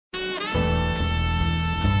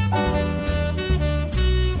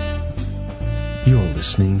You're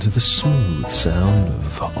listening to the smooth sound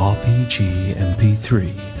of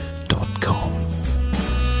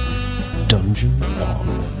RPGMP3.com. Dungeon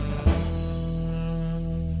On.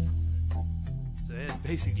 So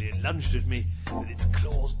basically it lunged at me with its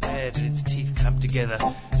claws bared and its teeth clamped together.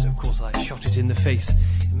 So of course I shot it in the face.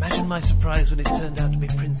 Imagine my surprise when it turned out to be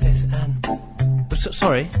Princess Anne.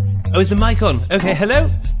 Sorry. Oh, is the mic on? Okay,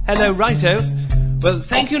 hello? Hello, righto. Well,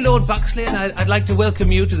 thank you, Lord Buxley, and I'd like to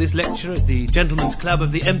welcome you to this lecture at the Gentlemen's Club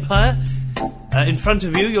of the Empire. In front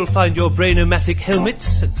of you, you'll find your Brain-O-Matic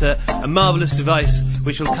helmets. It's a marvellous device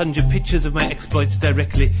which will conjure pictures of my exploits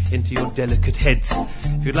directly into your delicate heads.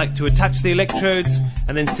 If you'd like to attach the electrodes,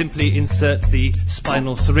 and then simply insert the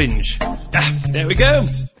spinal syringe. There we go.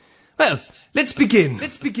 Well, let's begin.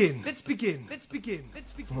 Right.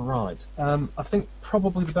 I think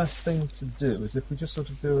probably the best thing to do is if we just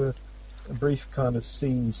sort of do a brief kind of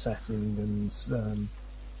scene setting and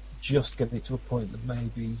just get it to a point that may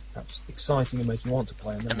be perhaps exciting and make you want to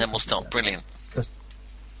play. And then we'll start. Brilliant.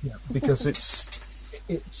 Because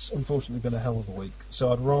it's unfortunately been a hell of a week.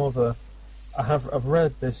 So I'd rather... I've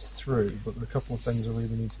read this through, but there are a couple of things I really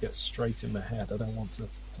need to get straight in my head. I don't want to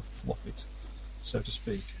fluff it, so to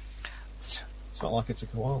speak. It's not like it's a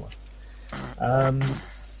koala.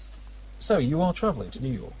 So you are travelling to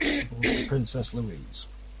New York with Princess Louise,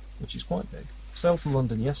 which is quite big. Sailed from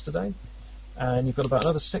London yesterday, and you've got about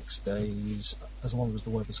another 6 days as long as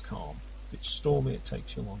the weather's calm. If it's stormy, it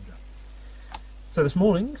takes you longer. So this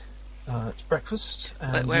morning, it's breakfast.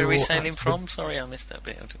 And where are we sailing from? Sorry, I missed that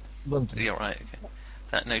bit. London. You're right, okay.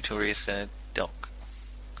 That notorious dock.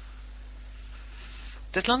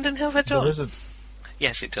 Does London have a dock?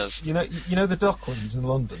 Yes, it does. You know the Docklands in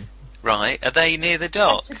London? Right. Are they near the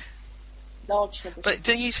dock? Large. But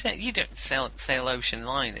you don't sail ocean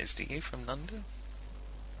liners, do you, from London?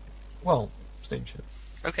 Well, steamship.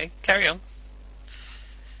 Okay, carry on.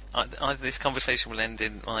 Either this conversation will end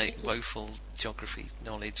in my woeful geography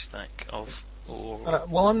knowledge lack of, or...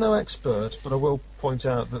 well, I'm no expert, but I will point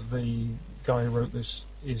out that the guy who wrote this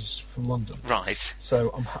is from London. Right.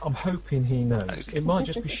 So I'm hoping he knows. Okay. It might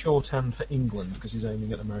just be shorthand for England because he's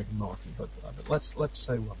aiming at the American market, but let's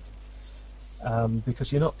say London.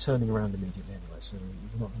 Because you're not turning around immediately anyway, so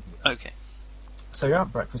you're not going to be... Okay. So you're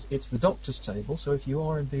at breakfast. It's the doctor's table, so if you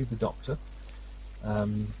are indeed the doctor,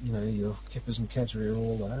 your Kippers and Kedgery are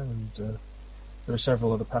all there, and there are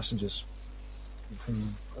several other passengers who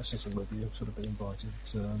are sitting with you, sort of been invited.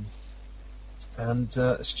 And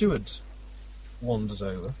a steward wanders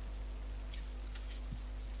over.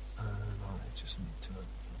 And I just need to open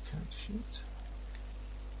the character sheet.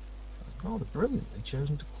 I've rather brilliantly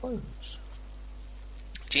chosen to close.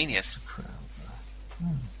 Genius.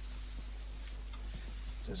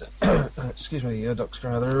 Excuse me, Dr.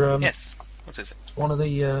 Crowther. Yes. What is it? One of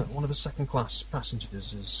the second-class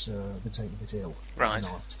passengers has been taken a bit ill. Right.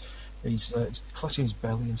 Tonight. He's clutching his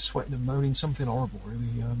belly and sweating and moaning something horrible.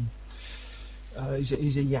 Really.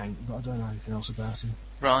 He's a Yank, but I don't know anything else about him.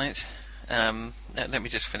 Right. Let me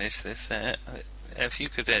just finish this. If you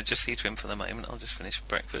could just see to him for the moment, I'll just finish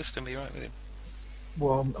breakfast and be right with him.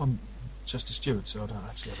 Well, I'm just a steward, so I don't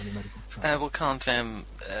actually have any medical training. Well, can't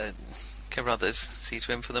Carruthers see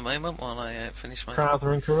to him for the moment while I finish my...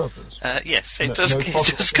 Crowther and Carruthers? Yes, it does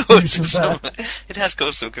has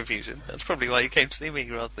caused some confusion. That's probably why you came to see me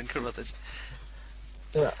rather than Carruthers.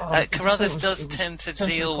 Carruthers does tend to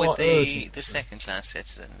deal with the second-class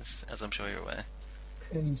citizens, as I'm sure you're aware.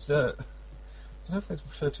 He's... I don't know if they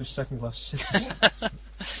refer to as second-class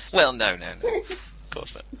citizens. Well, no. Of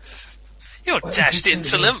course not. You're dashed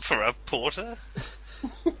insolent for a porter.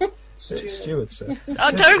 Steward, sir. Oh,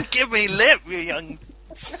 don't give me lip, you young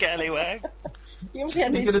scallywag. You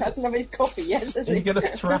obviously hasn't had his coffee yet, has he? You're going to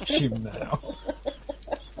thrash him now.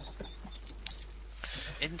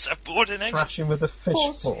 Insubordinate. Thrash him with a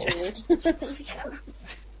fishbowl.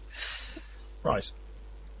 Right.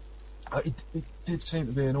 It did seem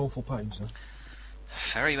to be an awful pain, sir.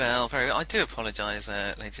 Very well, very well. I do apologise,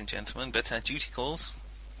 ladies and gentlemen, but duty calls.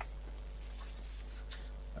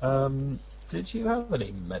 Did you have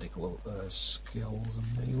any medical skills,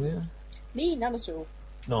 Amelia? Me? None at all.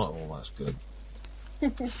 Not at all, that's good.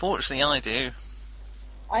 Fortunately, I do.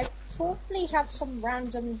 I probably have some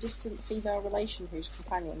random distant female relation who's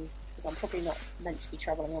companion, because I'm probably not meant to be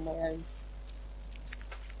travelling on my own.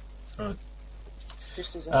 Right.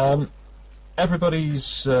 Just as a...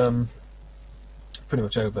 everybody's pretty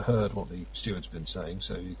much overheard what the steward's been saying,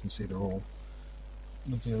 so you can see they're all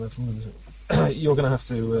looking a little... You're going to have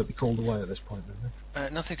to be called away at this point,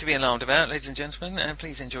 then. Nothing to be alarmed about, ladies and gentlemen.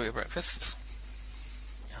 Please enjoy your breakfast.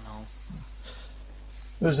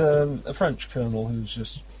 And There's a French colonel who's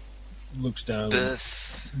just looks down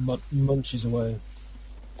Birth. and munches away.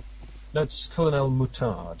 That's Colonel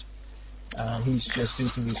Moutard. He's just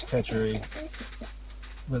eating his kedgeree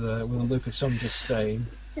with a look of some disdain.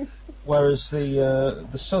 Whereas the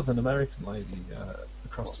Southern American lady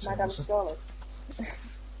across the Madame table, Scarlet.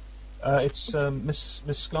 it's Miss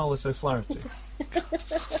Scarlett O'Flaherty.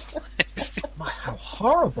 My, how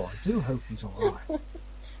horrible! I do hope he's all right.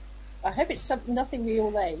 I hope it's nothing we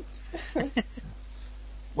all ate.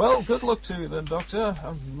 Well, good luck to you then, Doctor.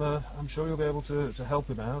 I'm sure you'll be able to help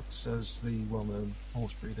him out, says the well-known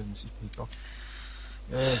horse breeder, Mrs. Peacock.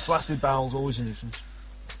 Blasted bowels, always a nuisance.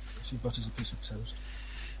 She butters a piece of toast.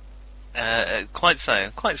 Quite so.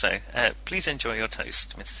 Please enjoy your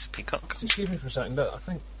toast, Mrs. Peacock. Excuse me for a second. I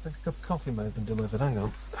think a cup of coffee may have been delivered. Hang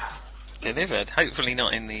on. Delivered. Hopefully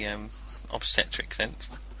not in the obstetric sense.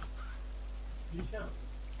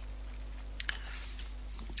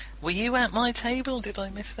 Were you at my table? Did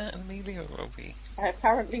I miss that, Amelia, or were we? I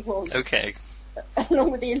apparently was. Okay.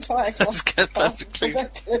 Along with the entire class. That's good. That's a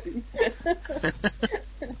clue.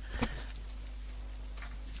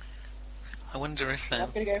 I wonder if I'm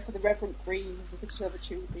going to go for the Reverend Green with the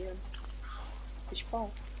servitude of the fish pie.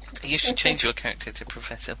 you should change your character to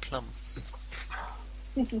Professor Plum.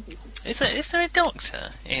 Is there a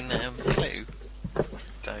doctor in Clue?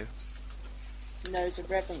 Though. No, it's a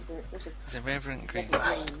Reverend Green. There's a Reverend Green.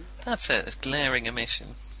 Reverend Green. That's a glaring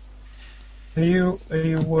omission. Are you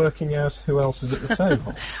working out who else is at the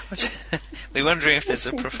table? We're wondering if there's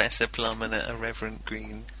a Professor Plum and a Reverend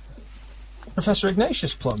Green. Professor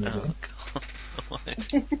Ignatius Plum, is Oh, it? God. What?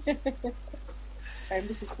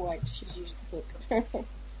 Mrs. White, she's used the book.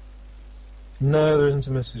 No, there isn't a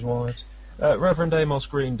Mrs. White. Reverend Amos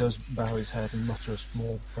Green does bow his head and mutter a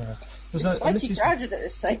small prayer. There's It's a mighty Mrs. crowded at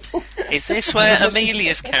this table. Is this where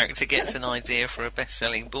Amelia's character gets an idea for a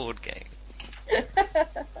best-selling board game?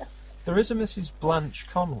 There is a Mrs. Blanche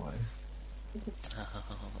Conway.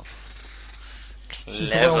 Oh,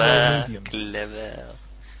 She's a well-known medium. clever.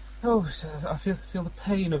 Oh, I feel the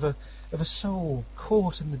pain of a soul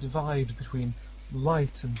caught in the divide between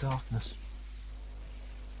light and darkness.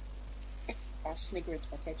 I'll snigger into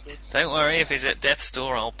my kedgeree. Don't worry, if he's at death's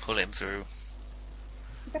door, I'll pull him through.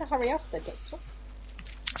 You better hurry off then, Doctor.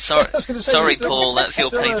 Sorry, I was gonna say, sorry, he's still- Paul. That's your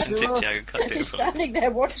still there, patented still there. joke. I do. He's standing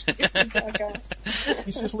there watching the entire cast.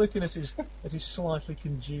 He's just looking at his slightly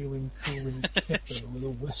congealing, cooling kipper with a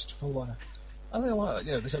wistful laugh. I think I like that.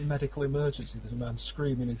 You know, there's a medical emergency. There's a man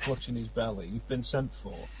screaming and clutching his belly. You've been sent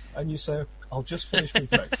for, and you say, "I'll just finish my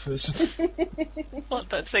breakfast." What?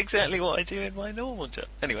 That's exactly what I do in my normal job.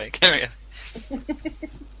 Anyway, carry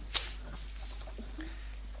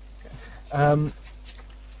on.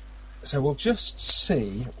 So we'll just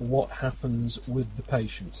see what happens with the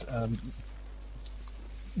patient.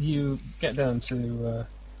 You get down to.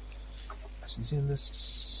 He's in this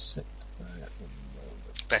sick bay at the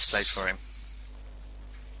moment. Best place for him.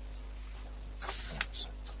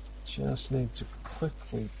 Just need to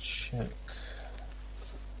quickly check.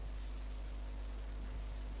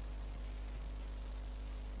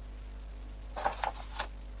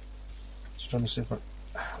 Just trying to see if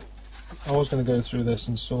I was going to go through this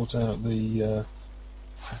and sort out the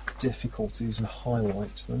difficulties and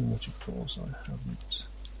highlight them, which of course I haven't.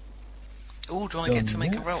 Oh, do I get to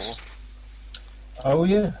make a yet. roll? Oh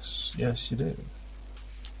yes, yes you do.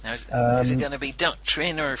 Now, is it going to be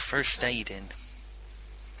doctrine or first aiding?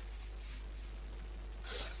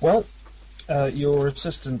 Well, your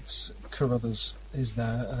assistant Carruthers is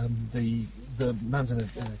there. The man's in a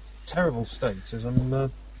terrible state. It's a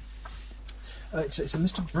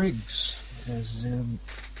Mr. Briggs,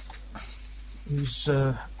 who's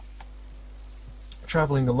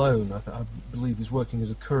travelling alone. I believe he's working as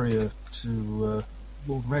a courier to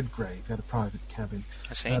Lord Redgrave. He had a private cabin.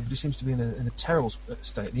 I see. But he seems to be in a terrible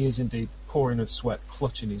state. He is indeed pouring with sweat,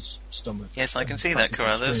 clutching his stomach. Yes, I can and see that, practically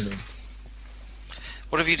Carruthers. screaming.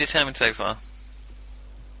 What have you determined so far?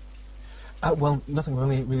 Well, nothing. We've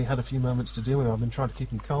only really had a few moments to deal with him. I've been trying to keep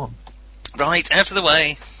him calm. Right, out of the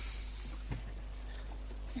way.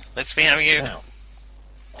 Let's see how you. Now,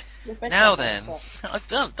 Your bedtime Now lights then, up. I've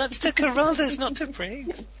done. That's to Carruthers, not to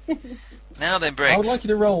Briggs. Now then, Briggs. I would like you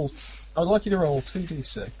to roll. I would like you to roll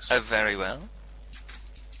 2d6 Oh, very well.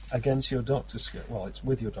 against your doctor skill. Well, it's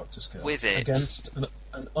with your doctor skill. With it. Against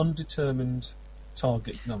an undetermined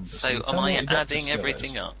target number. So, you am tell me I what your doctor adding skill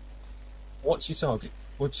everything is. up? What's your target?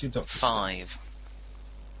 What's your doctor 5.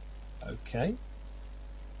 skill? Okay.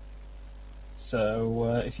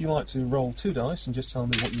 So, if you like to roll 2 dice and just tell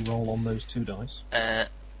me what you roll on those 2 dice. A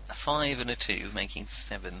 5 and a 2, making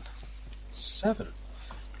 7. 7.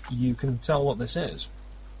 You can tell what this is.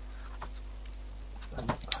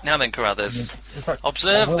 Now then, Carruthers. In fact, I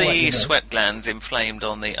Observe will let the you know. sweat glands inflamed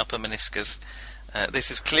on the upper meniscus. This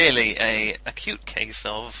is clearly a acute case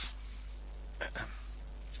of...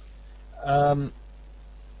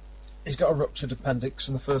 He's got a ruptured appendix,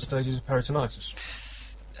 and the first stages of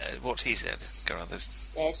peritonitis. what he said,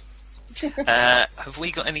 Carruthers. Dead. Have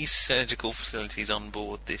we got any surgical facilities on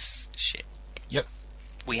board this ship? Yep.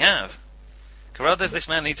 We have. Carruthers, this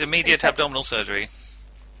man needs immediate abdominal surgery.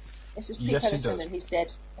 This is Yes, he pre-penicillin does. and he's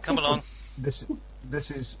dead. Come along. This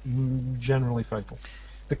is generally fatal.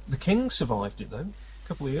 The king survived it though, a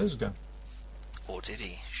couple of years ago. Or did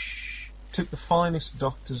he? Shh. Took the finest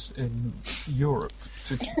doctors in Europe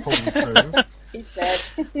to pull him through. He's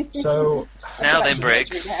dead. So Now then, That's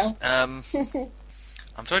Briggs. now.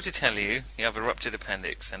 I'm sorry to tell you, you have a ruptured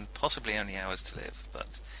appendix and possibly only hours to live,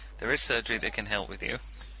 but there is surgery that can help with you.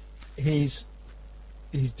 he's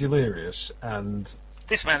delirious and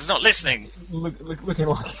This man's not listening. looking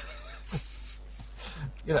like.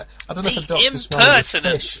 You know, I don't know if The a doctor smelling a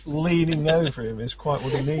impertinence. fish leaning over him is quite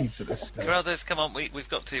what he needs at this stage. Carruthers, come on, we've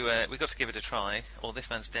got to give it a try, or this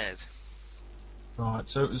man's dead. Right,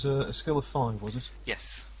 so it was a skill of 5, was it?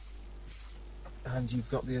 Yes. And you've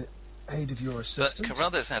got the aid of your But assistant.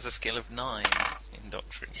 Carruthers has a skill of 9 in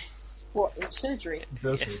doctrine. What, in surgery?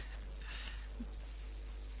 Does Yes. he?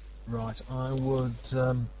 Right, I would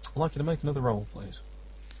like you to make another roll, please.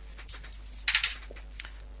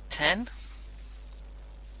 10?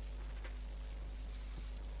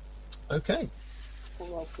 Okay,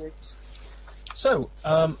 Poor old Briggs. so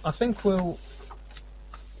I think we'll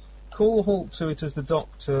call a halt to it as the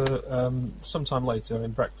doctor sometime later. I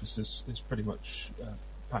mean, breakfast is pretty much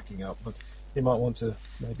packing up, but he might want to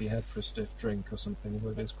maybe head for a stiff drink or something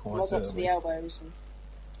where it is quite Blood up to the early. elbows. And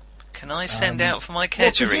Can I send out for my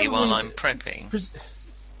kedgeree presumably- while I'm prepping?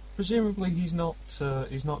 Presumably he's not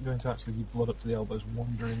going to actually be blood up to the elbows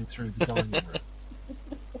wandering through the dining room.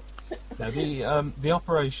 Now, the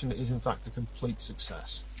operation is in fact a complete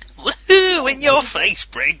success, Woohoo! In your face,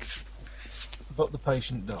 Briggs! but the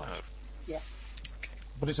patient died. yeah.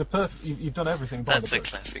 But it's a perfect. You've done everything by That's the a book.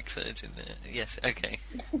 classic surgeon. Yes, okay.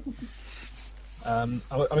 I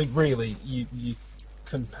mean, really, you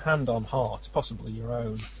can hand on heart, possibly your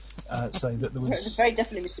own, say that there was Very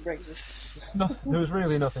definitely Mr. Briggs. there was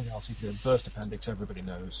really nothing else he could do. First appendix, everybody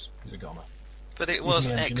knows, is a goner. But it Even was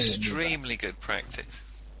the engineer knew that. extremely good practice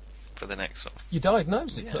for the next one. You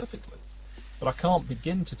diagnosed it Yeah. perfectly, but I can't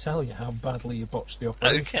begin to tell you how badly you botched the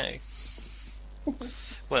operation. Okay.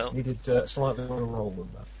 Well, You did slightly lower roll than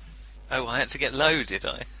that. oh, I had to get low, did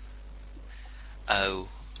I? Oh,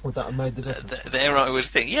 Would that have made the difference? there I was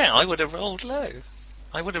thinking, yeah, I would have rolled low.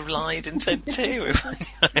 I would have lied and said 2 if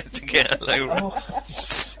I had to get a low roll. Oh, I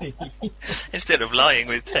see. Instead of lying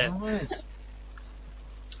with 10. Right.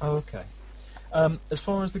 Oh, okay. As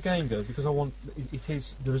far as the game goes, because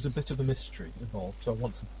there is a bit of a mystery involved, so I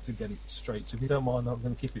want to get it straight. So if you don't mind, I'm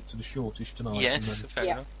going to keep it to the shortish tonight, and Yes, then fair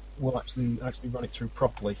Yeah. enough. we'll actually run it through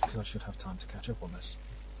properly, because I should have time to catch up on this.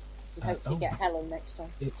 And hopefully oh. get Helen next time.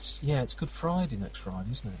 It's Good Friday next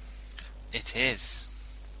Friday, isn't it? It is.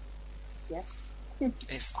 Yes.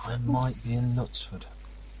 It's I might be in Knutsford.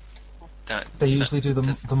 that. They so- usually do the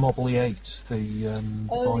does- Mobley 8, the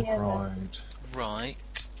Oh, bike yeah, ride. Right.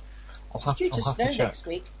 It's due to I'll have snow to check. next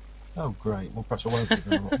week. Oh, great. Well, perhaps I won't do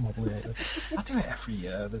the Mobley 8. I do it every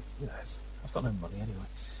year. I've got no money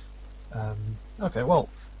anyway. Okay, well,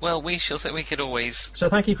 Well, we shall say we could always. so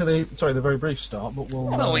thank you for the very brief start, but we'll...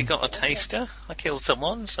 Well, we got a taster. I killed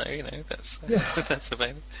someone, so you know that's that's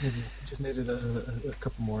available. Just needed a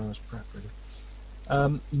couple more hours prep,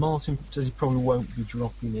 really. Martin says he probably won't be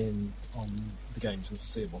dropping in on the games in the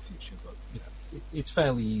foreseeable future, but it's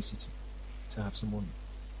fairly easy to have someone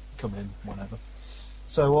come in whenever.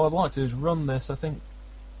 So what I'd like to do is run this. I think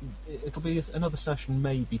it'll be another session,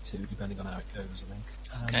 maybe 2, depending on how it goes, I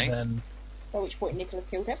think. Okay. And then, By which point Nicola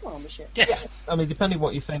killed everyone on the ship. Yes. I mean, depending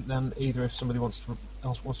what you think, then either if somebody else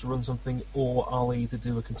wants to run something, or I'll either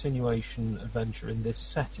do a continuation adventure in this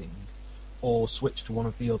setting, or switch to one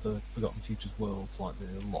of the other Forgotten Futures worlds, like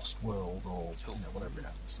the Lost World, or whatever it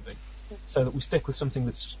happens to be, so that we stick with something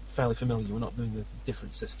that's fairly familiar. We're not doing a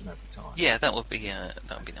different system every time. Yeah, that would be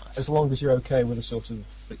nice. As long as you're okay with a sort of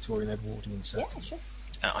Victorian Edwardian Yeah, setting. sure.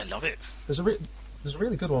 I love it. There's a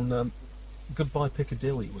really good one, Goodbye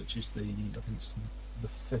Piccadilly, which is I think it's the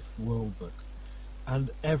 5th world book, and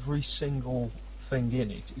every single thing in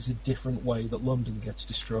it is a different way that London gets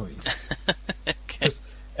destroyed. Okay.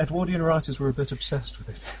 Edwardian writers were a bit obsessed with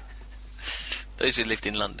it. Those who lived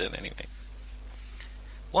in London, anyway.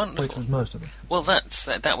 Which Wonderful. was most of them. Well,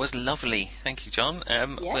 that was lovely. Thank you, John.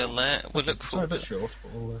 We'll look Sorry, a forward bit to. short.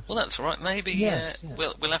 But Well, that's all right. Maybe Yes,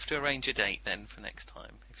 yeah. we'll have to arrange a date then for next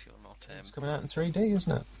time if you're not. it's coming out in 3D,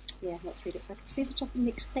 isn't it? Yeah, let's read it. I can see the top of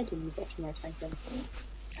Nick's head in the bottom right hand corner.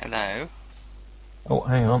 Hello. Oh,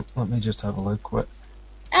 hang on. Let me just have a look. Quick.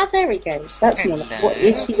 Ah, there he goes. That's more. Hello. What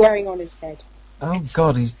is he wearing on his head? Oh,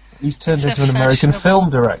 God, he's turned it's a into an American fashionable- film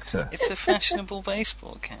director. It's a fashionable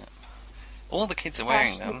baseball cap. All the kids are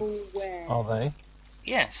wearing them. Fashionable wear. Are they?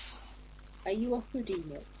 Yes. Are you a hoodie,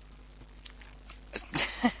 Nick?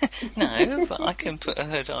 No, but I can put a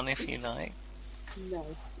hood on if you like. No.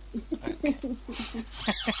 Okay.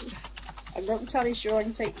 I'm not entirely sure I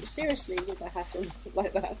can take you seriously with a hat on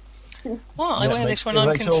like that. Well, I Yeah, wear it this makes- when it I'm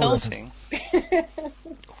makes all the consulting.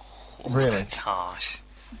 Oh, Really? That's harsh.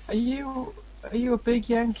 Are you a big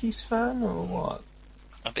Yankees fan or what?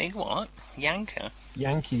 A big what? Yanker?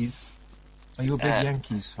 Yankees? Are you a big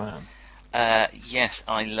Yankees fan? Yes,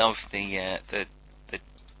 I love the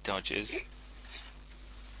Dodgers.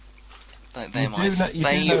 They're You my do know- you do know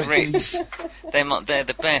favourites. They're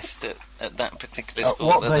the best at that particular At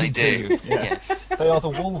sport what that they they do. yeah. Yes, They are the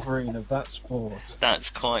Wolverine of that sport. that's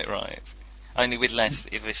quite right. Only with less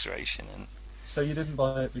evisceration. And So you didn't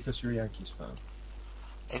buy it because you're a Yankees fan?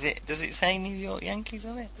 does it say New York Yankees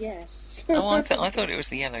on it? Yes. Oh, I thought it was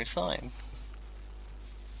the yellow sign.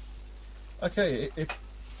 Okay,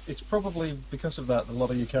 it's probably because of that a lot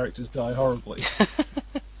of your characters die horribly.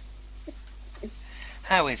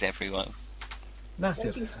 How is everyone?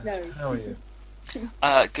 Letting Knackered. snow. How are you?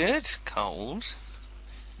 Good, cold,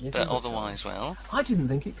 You but think otherwise well. I didn't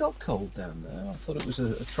think it got cold down there. I thought it was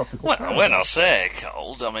a tropical. Well, climate. when I say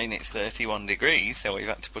cold, I mean it's 31 degrees, so we've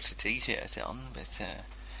had to put a t-shirt on. But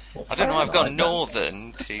Well, I don't know. I've got Fahrenheit,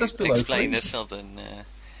 northern to that's below explain the freezing. southern.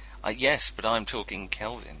 Yes, but I'm talking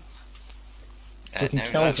Kelvin. Talking no,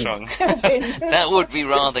 Kelvin. that's wrong. Kelvin. That would be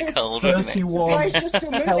rather cold, wouldn't it? 31 Surprised you're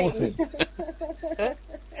still moving. Kelvin.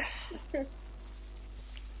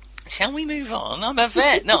 Shall we move on? I'm a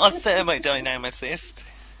vet, not a thermodynamicist.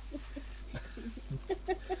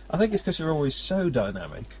 I think it's because you're always so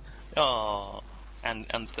dynamic. Oh, and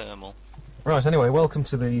thermal. Right. Anyway, welcome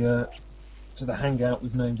to the hangout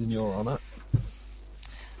we've named in your honour.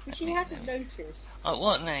 Which you hadn't noticed. Oh,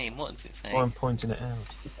 what name? What does it say? I'm pointing it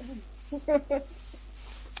out. Right,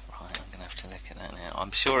 I'm going to have to look at that now.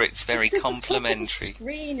 I'm sure it's very It's at the top of the complimentary.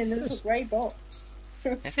 screen in the little grey box.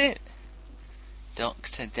 Is it?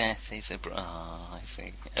 Dr. Death is I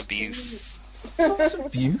see. Abuse. That's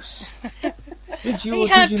abuse. Did you? He or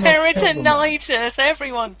had did you not kill the man? peritonitis.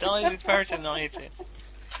 Everyone died with peritonitis.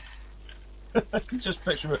 I can just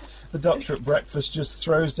picture it. The doctor at breakfast just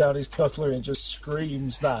throws down his cutlery and just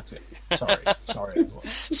screams that. Sorry, everyone.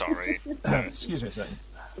 Sorry. Excuse me a second.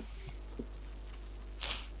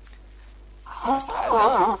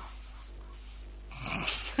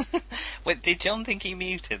 Wait, did John think he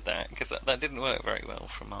muted that? Because that didn't work very well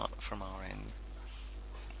from our end.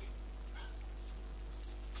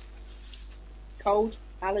 Cold,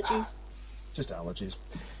 allergies. Just allergies.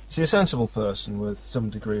 See, a sensible person with some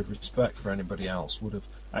degree of respect for anybody else would have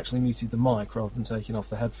actually muted the mic rather than taking off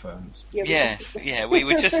the headphones. Yeah, Yes, yeah, we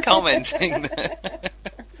were just commenting that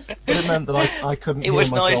But it meant that I couldn't it hear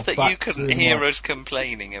was myself nice that back you couldn't through the hear mic. us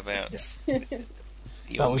complaining about your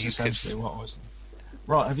That was mucus. essentially what I was.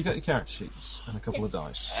 Right, have you got your character sheets and a couple of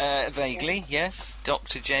dice? Vaguely, yes.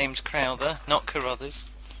 Dr. James Crowther, not Carruthers.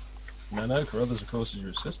 No, Carruthers, of course, is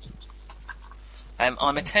your assistant.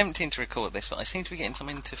 I'm attempting to record this, but I seem to be getting some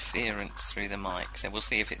interference through the mic, so we'll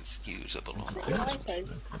see if it's usable or not. iPhone.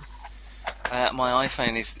 My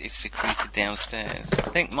iPhone is secreted downstairs. I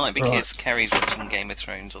think it might be Right. because Carrie's watching Game of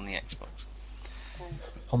Thrones on the Xbox.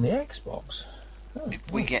 On the Xbox? Oh,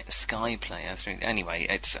 We get Sky Player through. Anyway,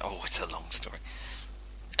 it's a long story,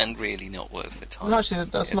 and really not worth the time. Well, actually,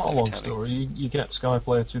 that's Yeah, not a of long telling. story. You get Sky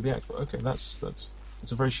Player through the Xbox. Okay, that's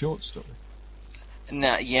a very short story.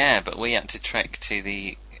 No, yeah, but we had to trek to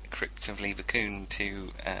the Crypt of Leverkusen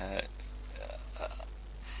to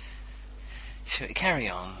should we carry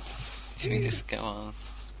on? Should we just go on?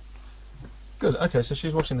 Good. Okay, so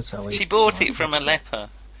she's watching the telly. She bought it from a leper.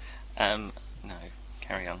 No,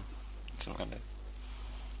 carry on. Doesn't matter.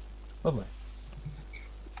 Lovely.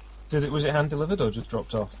 Was it hand delivered or just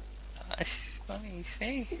dropped off? Well, you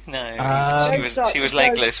see, no, Don't she was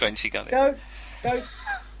legless when she got it. Don't.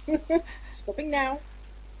 Stopping now.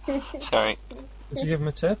 Sorry. Did you give him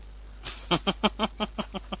a tip?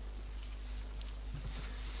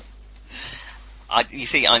 You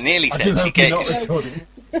see, I nearly I said do she hope you're not gave. recording.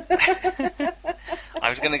 I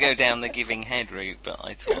was going to go down the giving head route, but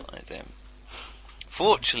I thought I'd.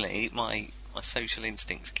 Fortunately, my my social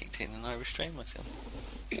instincts kicked in and I restrained myself.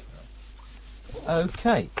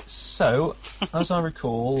 Okay, so, as I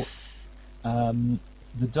recall,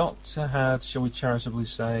 the doctor had, shall we charitably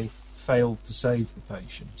say, failed to save the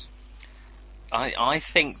patient. I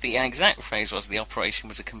think the exact phrase was the operation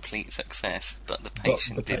was a complete success, but the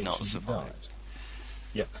patient did not survive. Died.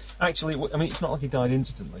 Yeah. Actually, I mean, it's not like he died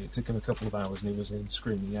instantly. It took him a couple of hours and he was in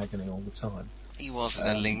screaming agony all the time. He was a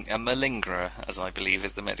malingerer, as I believe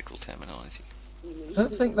is the medical terminology. I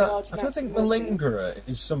don't think malingerer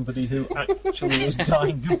is somebody who actually is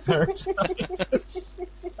dying of peritonitis.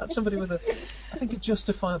 That's somebody with a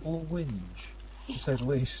justifiable whinge, to say the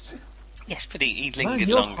least. Yes, but he Man, lingered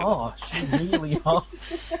you're longer. harsh. You're really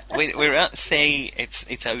harsh. We're at sea.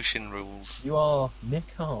 It's ocean rules. You are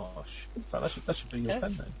Nick Harsh. In fact, that should be your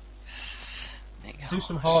pen name. Nick Do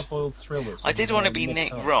some Harsh. hard-boiled thrillers. I did want to be Nick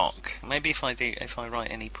Nick Harsh. Rock. Maybe if I write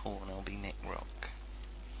any porn, I'll be Nick Rock.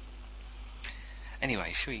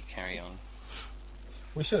 Anyway, should we carry on?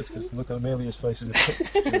 We should, because the look on Amelia's face is a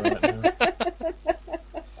picture right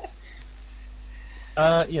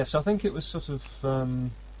now. Yes, I think it was sort of...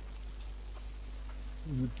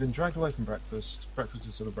 we'd been dragged away from breakfast. Breakfast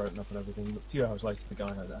had sort of broken up and everything. A few hours later, the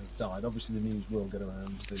guy has died. Obviously, the news will get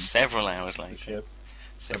around the Several hours later. ship.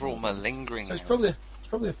 Several malingering So hours. it's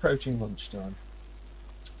probably approaching lunchtime.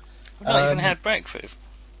 We've not even had breakfast.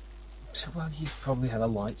 Well, you probably had a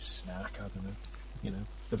light snack. I don't know,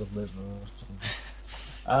 bit of liver or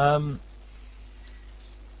something.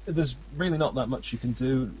 There's really not that much you can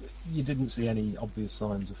do. You didn't see any obvious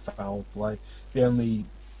signs of foul play. The only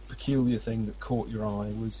peculiar thing that caught your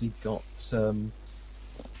eye was he got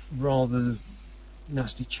rather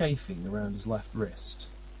nasty chafing around his left wrist.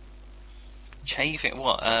 Chafing?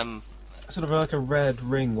 What? Sort of like a red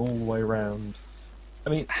ring all the way around. I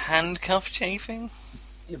mean, Handcuff chafing?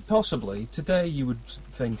 possibly. Today you would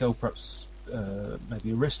think, oh, perhaps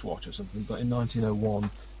maybe a wristwatch or something, but in 1901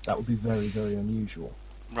 that would be very, very unusual.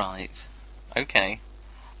 Right. Okay.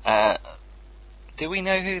 Do we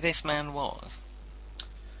know who this man was?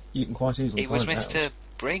 You can quite easily He was find Mr. out.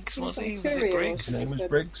 Briggs, He was was he? some Was it courier or Briggs? His name was Something.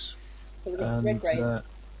 Briggs, For the and Redgrave.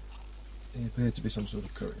 he appeared to be some sort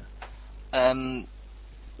of courier.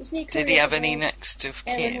 Wasn't he a Did he courier have for any the next of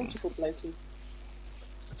kin? aeronautical blokey?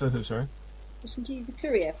 For who, sorry? Wasn't he the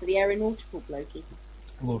courier for the aeronautical blokey?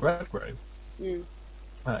 Lord Redgrave. Mm.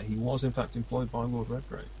 He was in fact employed by Lord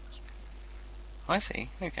Redgrave. I see,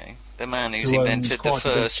 okay. The man who's Who owns invented the quite a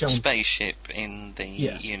big first chunk- spaceship in the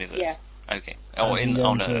Yes. universe. Yeah. Okay. Or And he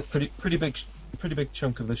on owns a Earth. pretty big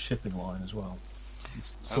chunk of the shipping line as well.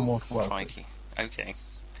 He's somewhat wealthy. crikey. Okay.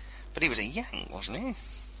 But he was a Yank, wasn't he?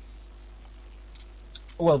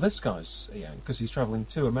 Well, this guy's a Yank because he's travelling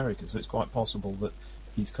to America, so it's quite possible that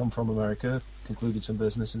he's come from America, concluded some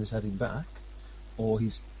business and is heading back, or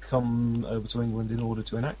he's come over to England in order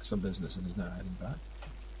to enact some business and is now heading back.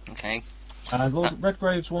 Okay. And Lord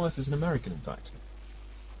Redgrave's wife is an American, in fact.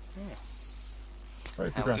 Yeah. Very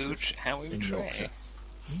How progressive. how in outre. Yorkshire.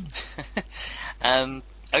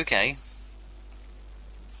 Okay.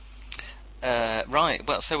 Right,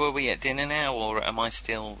 well, so are we at dinner now, or am I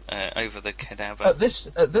still over the cadaver? At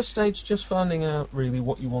this stage, just finding out really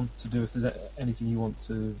what you want to do. If there's anything you want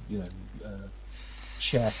to,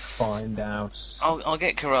 check, find out. I'll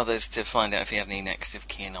get Carruthers to find out if he had any next of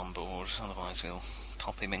kin on board, otherwise we'll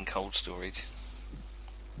pop him in cold storage.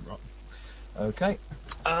 Right. Okay.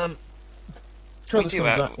 We Carruthers do coming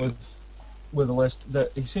have- back with a list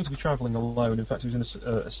that he seemed to be travelling alone. In fact, he was in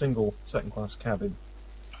a single second-class cabin,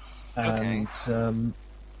 and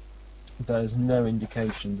there's no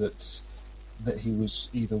indication that he was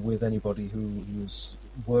either with anybody who he was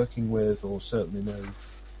working with, or certainly no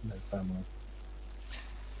family.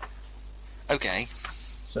 Okay,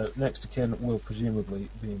 So next of kin will presumably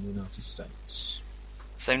be in the United States.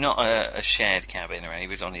 so not a shared cabin, or he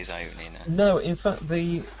was on his own in a... No, in fact,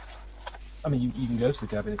 you can go to the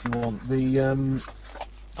cabin if you want.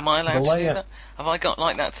 Am I allowed The to do layout- that? Have I got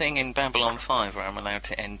like that thing in Babylon 5 where I'm allowed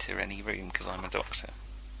to enter any room because I'm a doctor?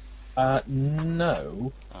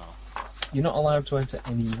 No, Oh. you're not allowed to enter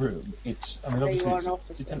any room. There you Obviously are it's, an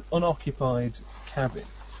officer. it's an unoccupied cabin.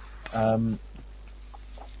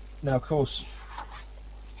 Now, of course,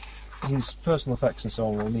 his personal effects and so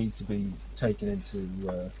on will need to be taken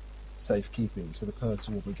into safekeeping, so the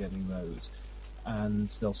person will be getting those, and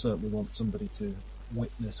they'll certainly want somebody to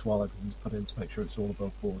witness while everything's put in to make sure it's all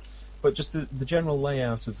above board. But just the general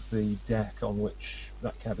layout of the deck on which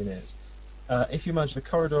that cabin is. If you imagine a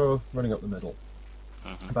corridor running up the middle,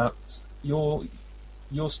 Mhm. about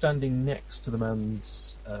you're standing next to the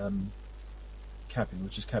man's cabin,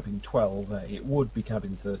 which is cabin 12A. It would be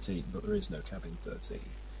cabin 13, but there is no cabin 13.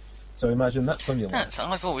 So imagine that's on your left.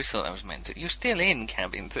 I've always thought that was meant to. You're still in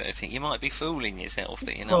cabin 13. You might be fooling yourself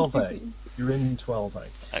that you're not. 12A. You're in 12A.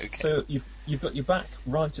 Okay. So you've got your back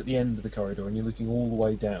right at the end of the corridor, and you're looking all the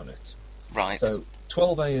way down it. Right. So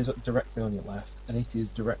 12A is directly on your left, and it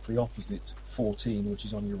is directly opposite 14, which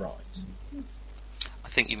is on your right. I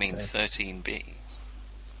think you mean Okay. 13B.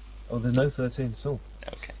 Oh, there's no 13 at all.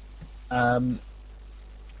 Okay.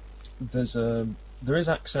 There is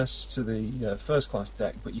access to the first class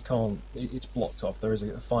deck, but you can't. It's blocked off. There is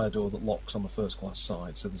a fire door that locks on the first class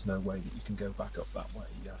side, so there's no way that you can go back up that way.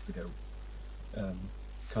 You have to go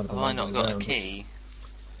kind of. Have a I long not way got a round. key?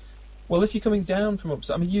 Well, if you're coming down from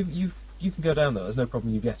upstairs, I mean, you can go down there. There's no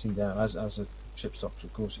problem you getting down as a ship's doctor.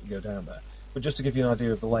 Of course, you can go down there. But just to give you an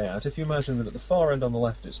idea of the layout, if you imagine that at the far end on the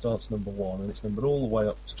left it starts number 1 and it's numbered all the way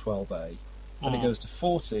up to 12A, then it goes to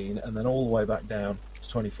 14 and then all the way back down to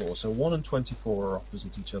 24. So 1 and 24 are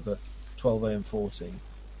opposite each other, 12A and 14.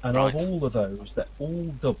 And Right. of all of those, they're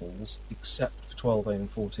all doubles except for 12A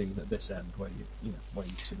and 14 at this end, where where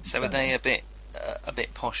you two. So are they a bit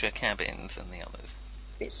posher cabins than the others?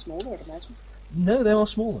 A bit smaller, I'd imagine. No, they are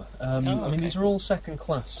smaller. I mean, okay. these are all second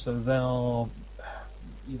class, so they are,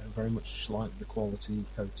 very much like the quality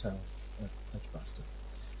hotel at Edgbaston.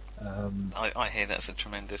 I hear that's a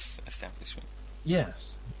tremendous establishment.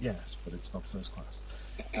 Yes, but it's not first class.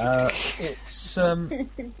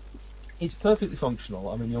 It's perfectly functional.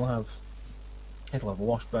 I mean, it'll have a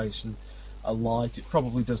wash basin, a light. It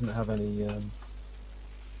probably doesn't have any. It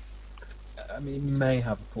may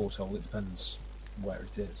have a porthole. It depends where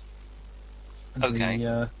it is.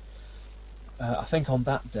 Okay. I think on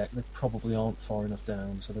that deck they probably aren't far enough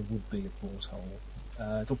down, so there would be a porthole.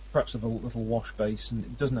 It'll perhaps have a little wash basin.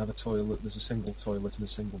 It doesn't have a toilet. There's a single toilet and a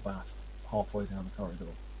single bath halfway down the corridor.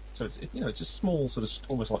 So it's a small sort of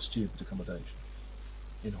almost like student accommodation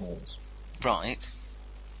in halls. Right.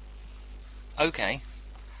 Okay.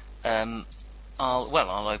 I'll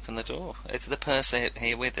open the door. Is the purser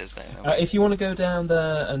here with us then? If you want to go down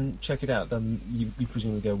there and check it out, then you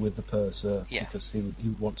presumably go with the purser, Yeah. because he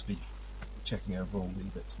would want to be checking over all the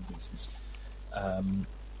bits and pieces.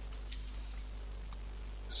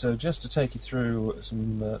 So just to take you through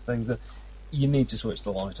some things, that you need to switch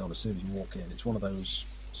the light on as soon as you walk in. It's one of those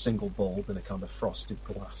single bulb in a kind of frosted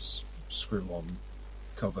glass screw-on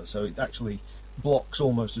cover, so it actually blocks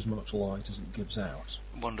almost as much light as it gives out.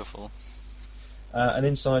 Wonderful. And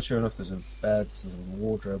inside, sure enough, there's a bed, there's a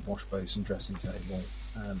wardrobe, wash basin, dressing table,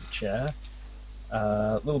 and a chair.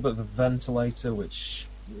 A little bit of a ventilator, which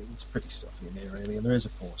it's pretty stuffy in here, really, and there is a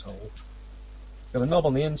porthole. Got a knob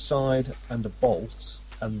on the inside and a bolt,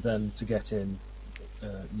 and then to get in,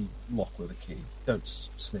 you lock with a key. Don't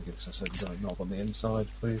snigger, because I said you've got a knob on the inside,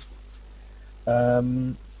 please.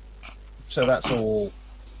 So that's all,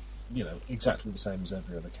 exactly the same as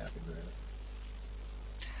every other cabin, really.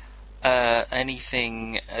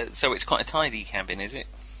 Anything? So it's quite a tidy cabin, is it?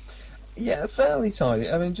 Yeah, fairly tidy.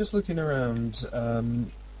 I mean, just looking around,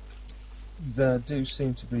 there do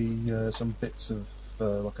seem to be some bits of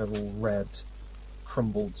like a little red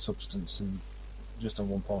crumbled substance just on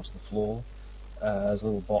one part of the floor. There's a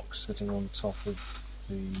little box sitting on top of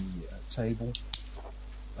the table.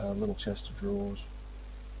 A little chest of drawers.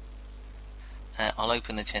 I'll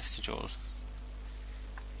open the chest of drawers.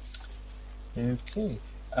 Okay.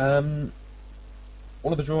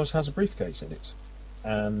 One of the drawers has a briefcase in it,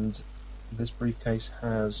 and this briefcase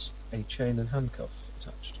has a chain and handcuff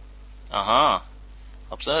attached. Aha!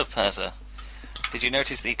 Observe, purser. Did you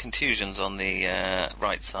notice the contusions on the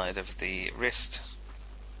right side of the wrist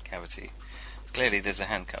cavity? Clearly there's a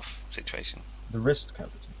handcuff situation. The wrist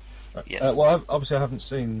cavity. Right. Yes. Well, obviously I haven't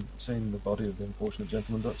seen the body of the unfortunate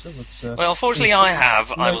gentleman, Doctor. But, Well, fortunately I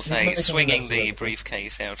have, I will make say, some swinging notes the about it.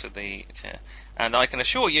 briefcase out of the chair. And I can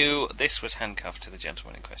assure you this was handcuffed to the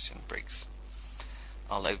gentleman in question, Briggs.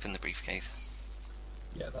 I'll open the briefcase.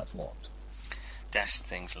 Yeah, that's locked. Dash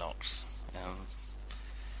things locked.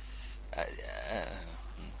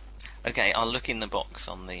 Okay, I'll look in the box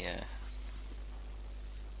on the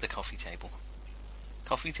coffee table.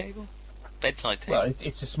 Coffee table? Bedside table? Well,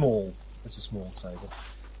 it's a small table.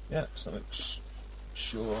 Yeah, so make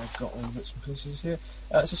sure I've got all the bits and pieces here.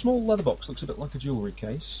 It's a small leather box, looks a bit like a jewellery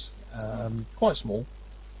case. Quite small.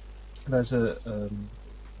 There's a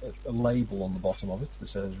label on the bottom of it that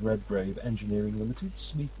says Redgrave Engineering Limited,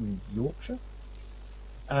 Smeaton, Yorkshire.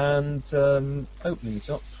 And opening it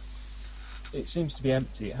up, it seems to be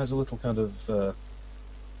empty. It has a little kind of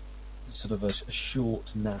sort of a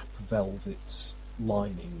short nap velvet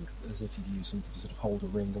lining, as if you'd use something to sort of hold a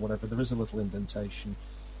ring or whatever. There is a little indentation,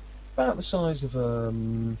 about the size of a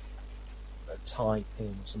tie pin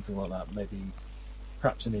or something like that, maybe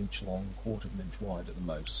perhaps an inch long, quarter of an inch wide at the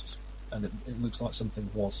most, and it looks like something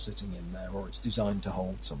was sitting in there, or it's designed to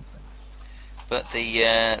hold something. But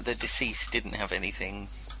the deceased didn't have anything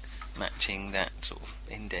matching that sort of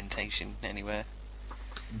indentation anywhere.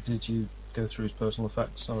 Did you go through his personal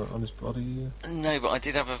effects on his body? No, but I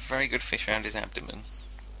did have a very good fish around his abdomen.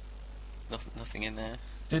 Nothing in there.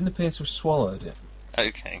 Didn't appear to have swallowed it.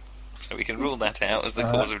 Okay, so we can rule that out as the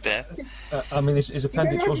cause of death. I mean, his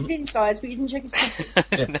appendix his wasn't. insides, but you didn't check his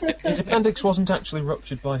teeth. His appendix wasn't actually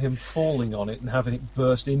ruptured by him falling on it and having it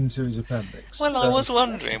burst into his appendix. Well, So- I was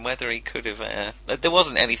wondering whether he could have... there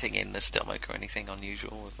wasn't anything in the stomach or anything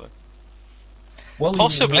unusual, was there? Well,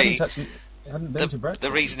 possibly he hadn't been to breakfast.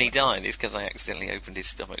 The reason he died is because I accidentally opened his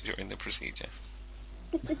stomach during the procedure.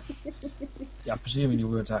 Yeah, presuming you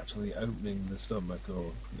weren't actually opening the stomach,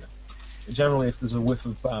 or generally, if there's a whiff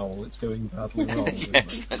of bowel, it's going badly wrong. Isn't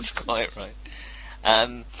Yes, it? that's quite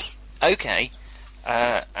right. Okay,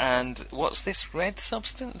 and what's this red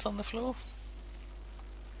substance on the floor?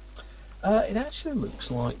 It actually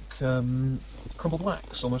looks like crumbled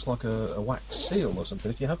wax, almost like a wax seal or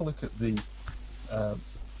something. If you have a look at the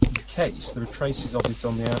case, there are traces of it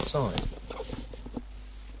on the outside.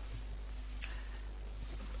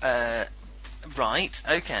 Right,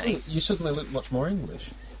 okay. You suddenly look much more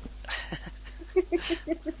English.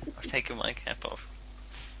 I've taken my cap off.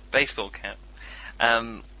 Baseball cap.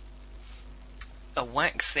 A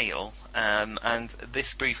wax seal, and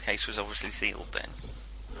this briefcase was obviously sealed then.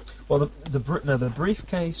 Well, the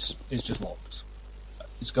briefcase is just locked.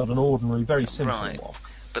 It's got an ordinary, very simple Right. lock.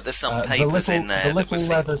 But there's some The papers little, in there the that little were sealed.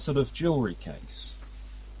 leather sort of jewellery case,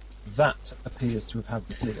 that appears to have had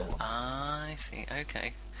the seal on it. I see,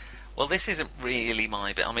 okay. Well, this isn't really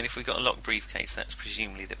my bit. I mean, if we've got a locked briefcase, that's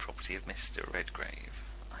presumably the property of Mr. Redgrave,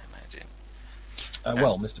 I imagine.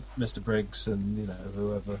 Well, Mr. Briggs and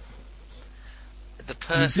whoever. The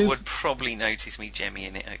purser do would probably notice me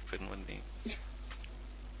jemmying it open, wouldn't he?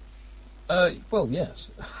 Well, yes.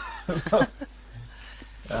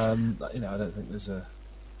 I don't think there's a.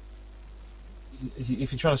 If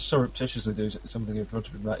you're trying to surreptitiously do something in front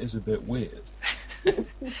of him, that is a bit weird.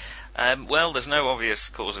 Well, there's no obvious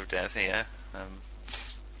cause of death here,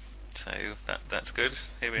 so that's good.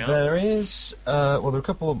 Here we are. There is. Well, there are a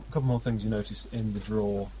couple more things you notice in the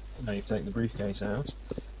drawer. Now you've taken the briefcase out.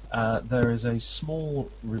 There is a small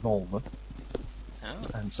revolver Oh.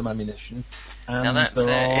 and some ammunition. And Now that's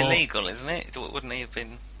there are, illegal, isn't it? Wouldn't he have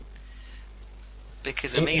been?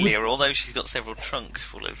 Because It Amelia, would- although she's got several trunks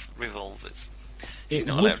full of revolvers, she's It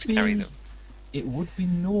not would allowed to carry be- them. It would be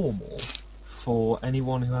normal for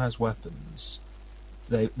anyone who has weapons.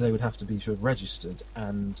 They would have to be sort of registered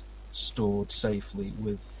and stored safely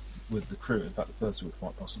with the crew. In fact, the purser would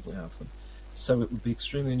quite possibly have them. So it would be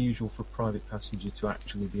extremely unusual for a private passenger to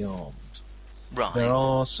actually be armed. Right. There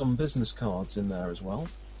are some business cards in there as well.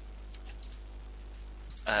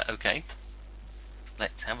 Okay.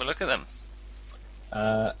 Let's have a look at them.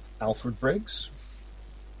 Alfred Briggs,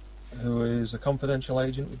 who is a confidential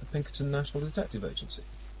agent with the Pinkerton National Detective Agency.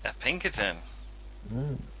 A Pinkerton.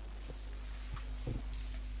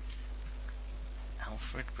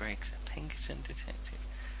 Alfred Briggs, a Pinkerton detective.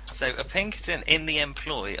 So, a Pinkerton in the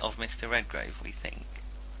employ of Mr. Redgrave, we think.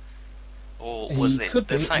 Or was He it could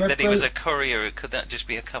the be. fact that he was a Redgrave- courier? Could that just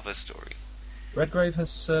be a cover story? Redgrave has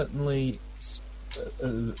certainly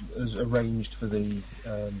has arranged for the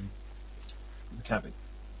cabin.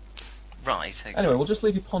 Right. Okay. Anyway, we'll just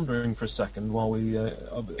leave you pondering for a second while you're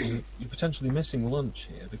potentially missing lunch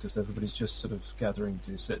here because everybody's just sort of gathering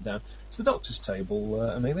to sit down. It's the doctor's table,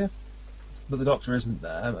 Amelia, but the doctor isn't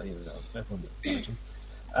there. Everyone would imagine.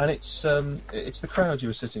 And it's the crowd you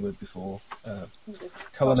were sitting with before.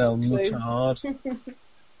 Colonel Clue. Mutard.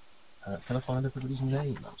 Can I find everybody's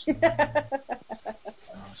names?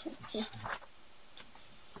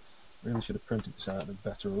 Really should have printed this out in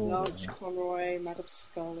better order. Lodge, Conroy, Madame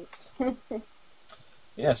Scarlet.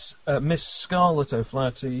 Yes, Miss Scarlett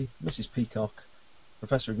O'Flaherty, Mrs. Peacock,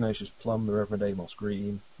 Professor Ignatius Plum, the Reverend Amos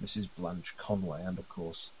Green, Mrs. Blanche Conway, and of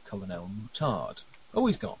course Colonel Mutard. Oh,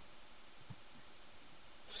 he's gone.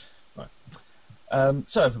 Right.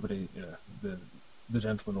 So everybody, the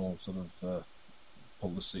gentlemen all sort of pull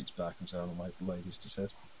the seats back and so on and wait for the ladies to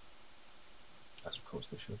sit. As of course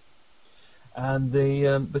they should. And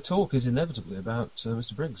the talk is inevitably about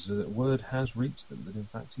Mr. Briggs. Word has reached them that in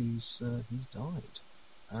fact he's died.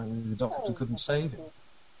 Apparently the doctor couldn't save him.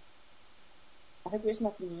 I hope it was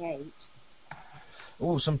nothing he ate.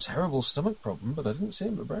 Oh, some terrible stomach problem, but I didn't see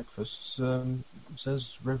him at breakfast,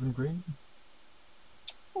 says Reverend Green.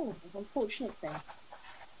 Oh, unfortunate thing.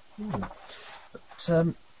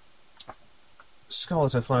 But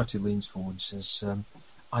Scarlett O'Flaherty leans forward and says,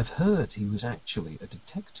 I've heard he was actually a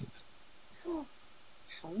detective. How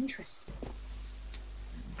interesting.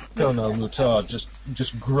 Colonel Moutard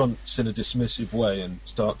just grunts in a dismissive way and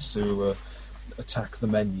starts to attack the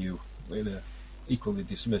menu in a equally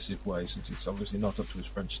dismissive way, since it's obviously not up to his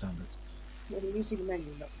French standards. Well, he's eating the menu,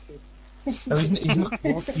 not the food. No, he's not,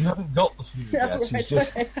 you haven't got the food yet. Right,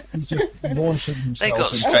 He's just launching himself. They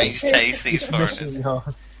got strange taste, these foreigners. dismissing her.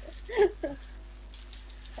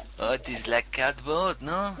 Oh, it is like cardboard,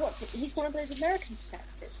 no? What? He's one of those American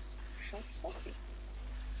detectives. How exciting.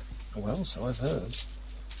 Well, so I've heard.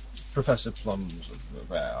 Professor Plum's,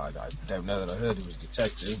 well, I don't know that I heard he was a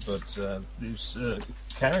detective, but he was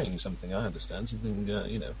carrying something, I understand, something,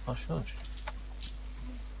 hush hush.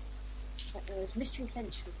 It's like those mystery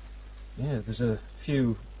adventures. Yeah, there's a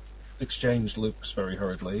few exchanged looks very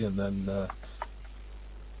hurriedly, and then the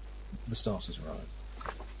starters arrive.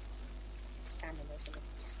 Salmon, isn't it?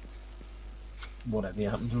 Whatever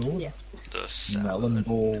happened to all Yeah. The salmon melon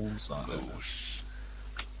balls, I don't know. mousse.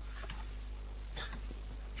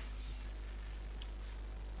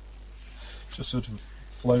 Just sort of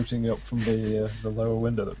floating up from the lower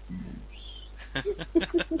window.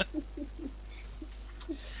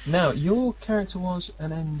 Now, your character was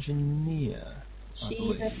an engineer. I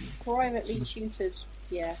She's a believe. privately Sort of- tutored,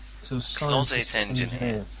 yeah. So a Closet scientist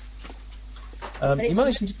engineer. But You it's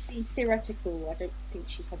managed to... mostly theoretical. I don't think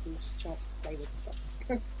she's had much chance to play with stuff.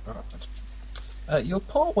 Right. You're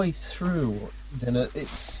part way through dinner.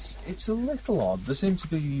 It's a little odd. There seem to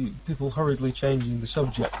be people hurriedly changing the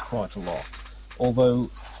subject quite a lot, although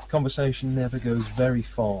conversation never goes very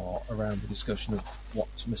far around the discussion of what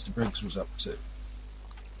Mr. Briggs was up to.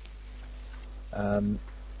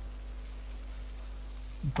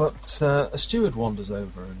 But a steward wanders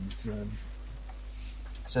over and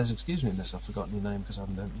says, "Excuse me, miss, I've forgotten your name because I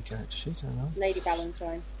haven't opened your character sheet, hang on." Lady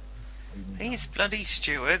Valentine. These bloody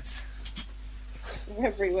stewards They're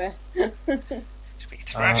everywhere. should be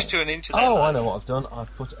thrashed to an inch of their Oh, life. I know what I've done.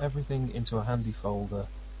 I've put everything into a handy folder,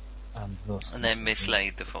 and thus... And then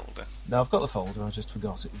mislaid the folder. No, I've got the folder, I just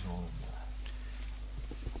forgot it was all in there.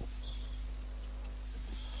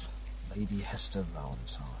 Lady Hester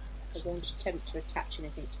Valentine. I won't attempt to attach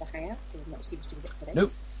anything to the hangout, given that seems to be the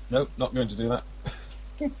Nope. Nope, not going to do that.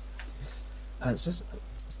 It says,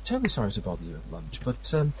 terribly sorry to bother you at lunch, but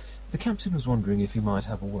the captain was wondering if you might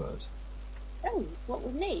have a word. Oh, what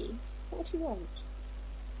with me? What do you want?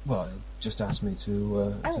 Well, he just asked me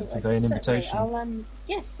to convey an certainly. invitation.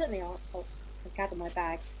 Yes, certainly. I'll gather my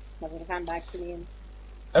bag, my little handbag to me, and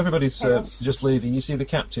Everybody's Fair enough. just leaving. You see the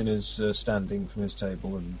captain is standing from his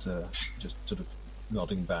table and just sort of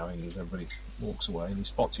nodding, bowing as everybody walks away, and he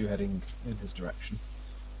spots you heading in his direction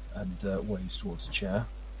and waves towards a chair.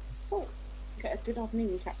 oh, okay, good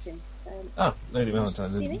afternoon, Captain. Lady Nice to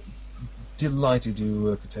see Valentine, me. delighted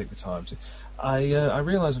you could take the time to. I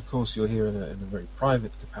realise, of course, you're here in a very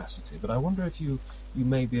private capacity, but I wonder if you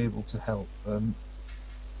may be able to help.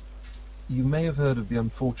 You may have heard of the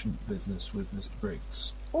unfortunate business with Mr.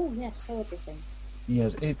 Briggs. Oh yes, horrible thing.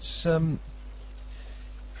 Yes, it's a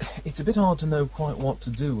bit hard to know quite what to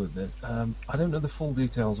do with this. I don't know the full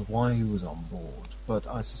details of why he was on board, but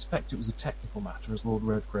I suspect it was a technical matter, as Lord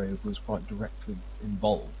Redgrave was quite directly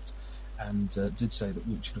involved, and did say that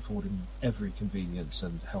we should afford him every convenience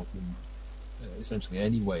and help him essentially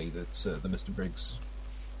any way that the Mr. Briggs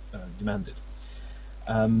demanded.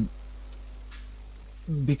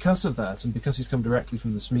 Because of that, and because he's come directly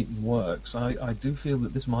from the Smeaton Works, I do feel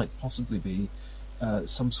that this might possibly be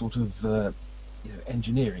some sort of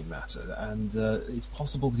engineering matter, and it's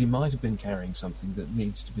possible that he might have been carrying something that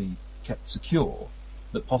needs to be kept secure,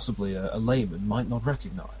 that possibly a layman might not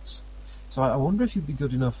recognise. So I wonder if you'd be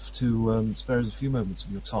good enough to spare us a few moments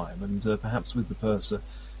of your time, and perhaps with the purser,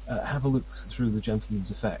 have a look through the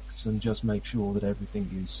gentleman's effects and just make sure that everything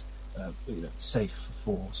is safe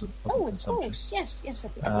for sort of public Oh, of consumption. course, yes.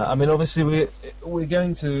 I mean, obviously, we're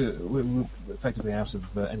effectively out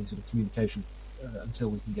of any sort of communication until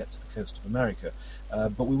we can get to the coast of America.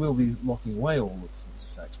 But we will be locking away all of these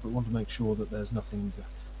effects. But we want to make sure that there's nothing,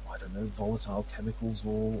 I don't know, volatile chemicals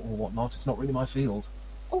or whatnot. It's not really my field.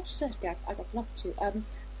 Oh, certainly, I'd love to.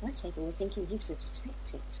 My table were thinking he was a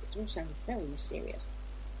detective. It all sounded very mysterious.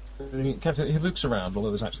 Captain, he looks around, although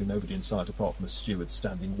there's actually nobody inside apart from the steward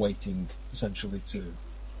standing, waiting essentially to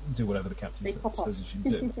do whatever the captain They pop up. says he should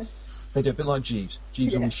do. They do a bit like Jeeves.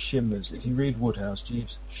 Jeeves Yeah. always shimmers. If you read Woodhouse,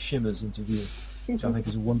 Jeeves shimmers into view, which I think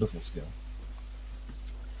is a wonderful skill.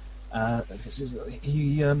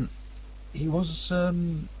 He was,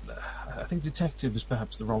 I think detective is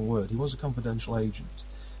perhaps the wrong word. He was a confidential agent,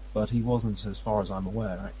 but he wasn't, as far as I'm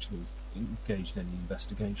aware, actually engaged in any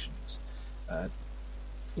investigations.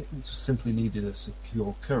 It simply needed a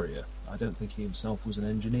secure courier. I don't think he himself was an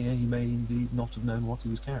engineer. He may indeed not have known what he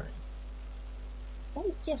was carrying.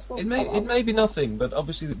 Oh, yes, well, It may be nothing, but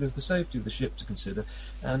obviously there's the safety of the ship to consider,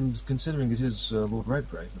 and considering it is Lord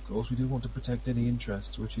Redgrave, of course, we do want to protect any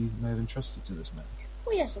interests which he may have entrusted to this man.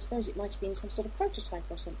 Well, yes, I suppose it might have been some sort of prototype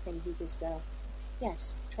or something. He was,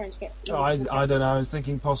 yes, trying to get. I don't know. I was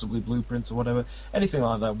thinking possibly blueprints or whatever. Anything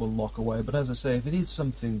like that will lock away. But as I say, if it is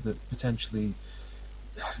something that potentially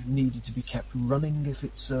needed to be kept running, if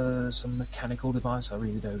it's some mechanical device, I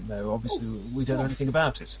really don't know. Obviously, we don't know anything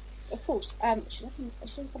about it. Of course. Should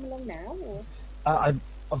I come along now? Or?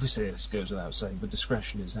 Obviously, this goes without saying, but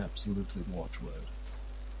discretion is absolutely the watchword.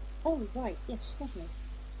 Oh, right. Yes, certainly.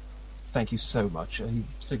 Thank you so much. He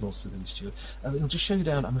signals to the steward. He'll just show you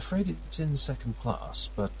down. I'm afraid it's in second class,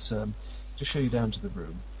 but just show you down to the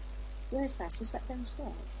room. Where is that? Is that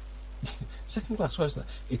downstairs? Second class, where's that?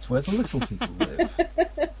 It's where the little people live.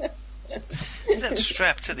 Is that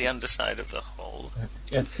strapped to the underside of the hull?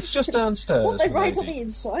 Yeah, it's just downstairs. What, they ride on lady. the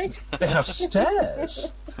inside? They have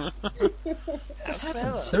stairs. How clever.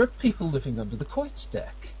 Heavens, there are people living under the quoits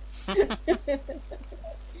deck.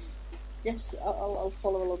 Yes, I'll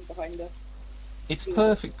follow along behind her. It's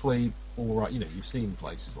perfectly all right. You know, you've seen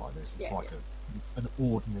places like this. It's Yeah, like an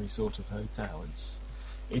ordinary sort of hotel.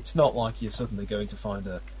 It's not like you're suddenly going to find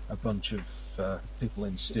a bunch of people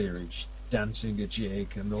in steerage dancing a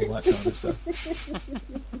jig and all that kind of stuff.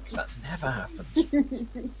 Because that never happens.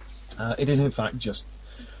 It is in fact just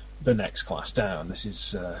the next class down. This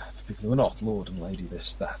is for people who are not Lord and Lady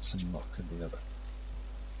this, that, and Muck and the other.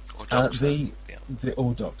 Or doctor.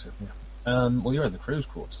 Or Doctor, yeah. Well, you're in the crew's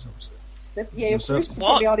quarters, obviously. Yeah, your So- crew's What?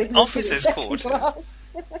 probably aren't even Officers' listening to quarters? second class.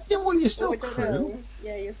 Yeah, well, you're Oh, still I don't crew. know.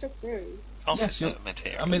 Yeah, you're still crew. Officer Yes,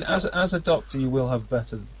 material. I mean, as a doctor, you will have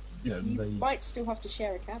better, you know, You the... might still have to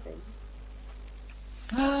share a cabin.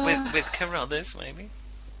 with Carruthers, maybe?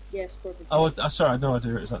 Yes, probably. Oh, sorry, I had no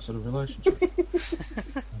idea it was that sort of relationship. I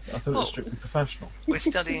thought it was strictly professional. We're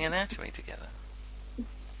studying anatomy together.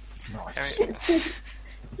 Nice. Carry on.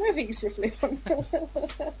 Moving swiftly on.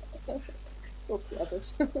 Or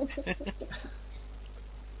others.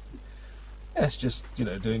 It's just, you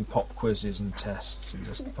know, doing pop quizzes and tests and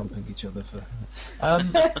just pumping each other for...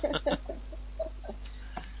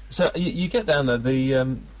 So you get down there,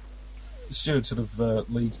 the steward sort of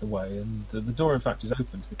leads the way, and the door, in fact, is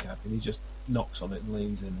open to the cabin. He just knocks on it and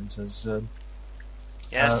leans in and says,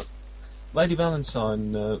 Yes. Lady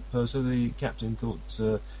Valentine, Purser, the captain thought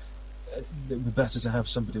it would be better to have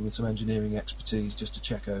somebody with some engineering expertise just to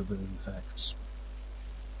check over the effects.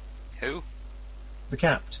 Who? The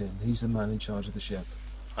captain, he's the man in charge of the ship.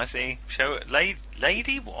 I see.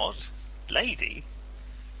 Lady what? Lady?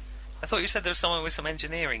 I thought you said there was someone with some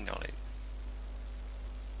engineering knowledge.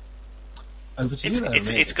 Over to you then,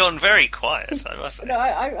 Amelia. It's gone very quiet, I must say. No,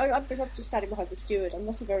 I'm just standing behind the steward. I'm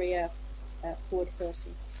not a very forward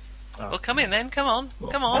person. Well, come in then. Come on. Well,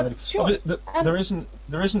 Come on. Sure. There isn't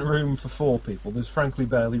room for 4 people. There's frankly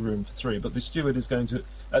barely room for 3. But the steward is going to.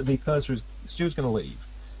 The steward's going to leave.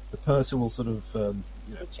 The purser will sort of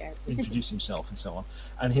introduce himself and so on,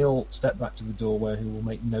 and he'll step back to the door where he will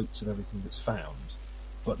make notes of everything that's found.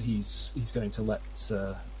 But he's going to let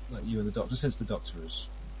you and the doctor, since the doctor is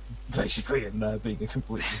basically in there being a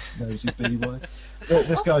completely nosy b-boy. Well,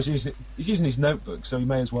 this guy's using his notebook, so he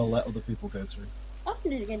may as well let other people go through.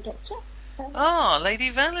 Afternoon again, Doctor. Ah, Lady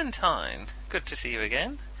Valentine. Good to see you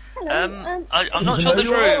again. Hello. I'm not Even sure though there's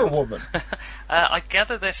you are a room. woman. I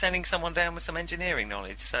gather they're sending someone down with some engineering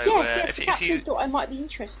knowledge. So yes, the if captain you thought I might be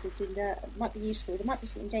interested in, might be useful. There might be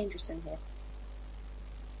something dangerous in here.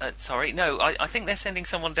 sorry, no, I think they're sending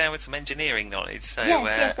someone down with some engineering knowledge. So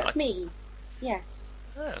Yes, that's me. Yes.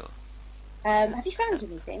 Oh, Have you found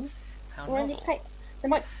anything? how Or any novel. there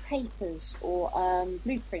might be papers or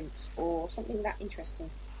blueprints or something that interesting.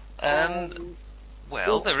 Well,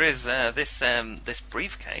 what? there is this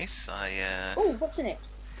briefcase. Oh, what's in it?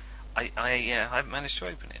 I haven't managed to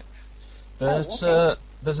open it. There's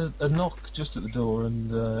a knock just at the door,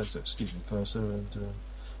 and so, excuse me, Purser, and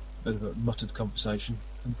a bit of a muttered conversation.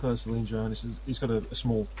 And Purser leans around. He's got a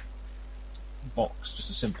small box,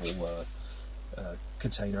 just a simple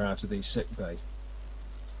container out of the sick bay.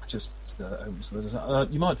 Just opens the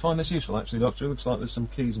lid. You might find this useful, actually, Doctor. It looks like there's some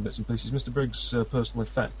keys and bits and pieces. Mr. Briggs' personal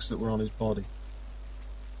effects that were on his body.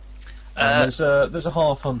 There's a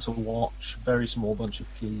half hunter watch, very small bunch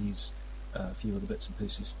of keys, a few other bits and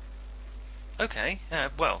pieces. Okay.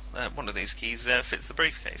 One of these keys fits the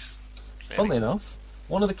briefcase. Really. Funnily enough,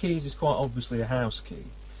 one of the keys is quite obviously a house key,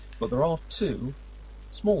 but there are 2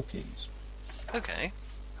 small keys. Okay.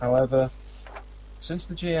 However, since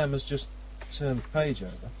the GM has just turned the page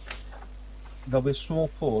over, there'll be a small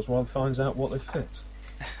pause while he finds out what they fit.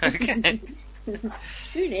 Okay.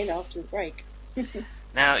 Tune in after the break.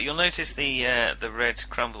 Now, you'll notice the red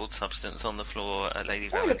crumbled substance on the floor at Lady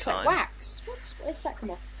Oh, it looks Valentine. like wax. Where's that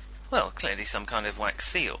come off? Well, clearly some kind of wax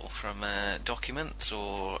seal from documents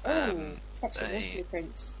or... Perhaps it was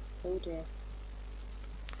blueprints. Oh dear.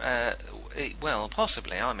 Well,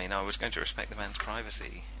 possibly. I mean, I was going to respect the man's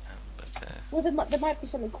privacy, but... Well, there might be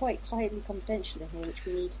something quite highly confidential in here which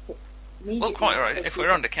we need to put immediately. Well, quite right. so If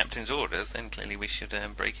we're under Captain's orders, then clearly we should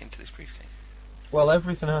break into this briefcase. Well,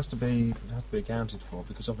 everything has to be accounted for,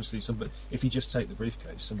 because obviously if you just take the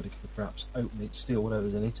briefcase, somebody could perhaps open it, steal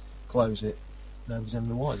whatever's in it, close it, nobody's any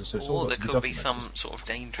the wiser. So it's all Or got there to be could be documented. some sort of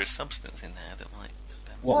dangerous substance in there that might...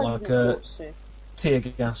 What, I like wouldn't have thought so. tear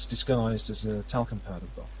gas disguised as a talcum powder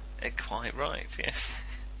bomb? Quite right, yes.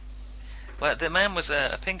 Well, the man was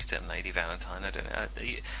a Pinkerton, Lady Valentine. I don't know.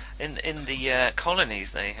 In the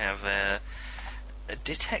colonies, they have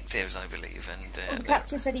detectives, I believe, and The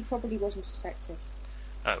captain said he probably wasn't a detective.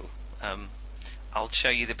 I'll show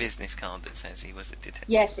you the business card that says he was a detective.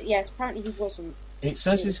 Yes, apparently he wasn't. It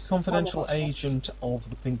says he's Yes, confidential I'm a hush-hush. agent of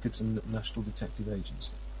the Pinkerton National Detective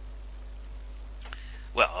Agency.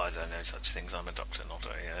 Well, I don't know such things. I'm a doctor, not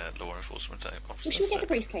a law enforcement officer. Well, should we get so- the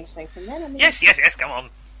briefcase open then? I mean, Yes, come on.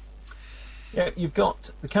 Yeah, you've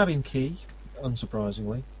got the cabin key,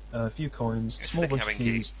 unsurprisingly, a few coins, a It's small the bunch of cabin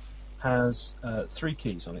key. keys, has 3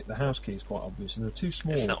 keys on it. The house key is quite obvious, and there are 2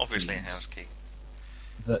 small It's not obviously a keys house key.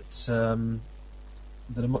 that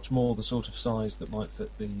are much more the sort of size that might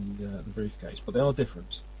fit the briefcase, but they are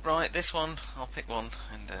different. Right, this one, I'll pick one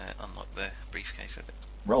and unlock the briefcase with it.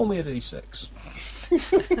 Roll me a d6.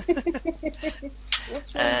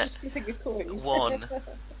 What's wrong with just flipping a coin? 1.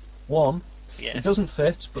 1. It Yes. doesn't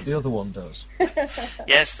fit, but the other one does.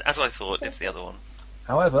 Yes, as I thought, it's the other one.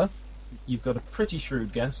 However, you've got a pretty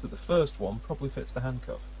shrewd guess that the first one probably fits the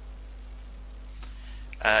handcuff.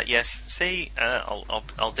 Yes. See,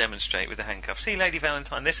 I'll demonstrate with the handcuff. See, Lady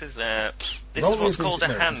Valentine, this is Roll what's me a called a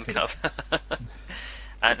d6. handcuff.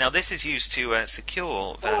 Now, this is used to secure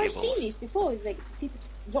Oh, I've valuables. seen these before. People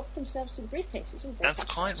lock themselves to the briefcase. It's all very That's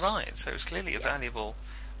quite hush-hush. right. So it's clearly a Yes. valuable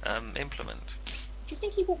implement. Do you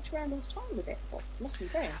think he walked around all the time with it? Well, it must be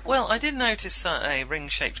very uncomfortable. Well, I did notice a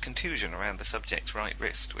ring-shaped contusion around the subject's right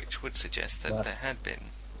wrist, which would suggest that Left. there had been.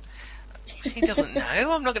 He doesn't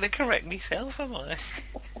know. I'm not going to correct myself, am I?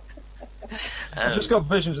 I've just got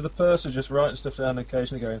visions of the purser just writing stuff down and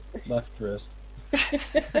occasionally going, left wrist.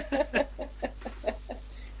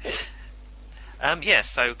 Yes,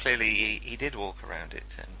 so clearly he did walk around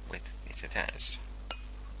it with it attached.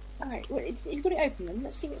 Alright, well, you've got it open then.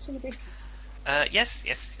 Let's see what's in the briefcase.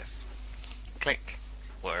 Yes. Click.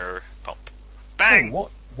 Whir. Pop. So, Bang!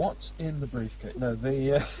 what's in the briefcase? No,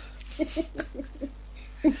 the...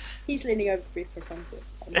 He's leaning over the briefcase. I'm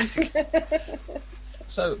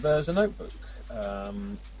So, there's a notebook.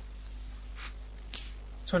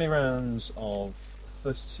 20 rounds of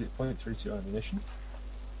 32.32 ammunition.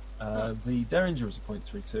 The Derringer is a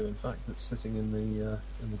 .32, in fact, that's sitting in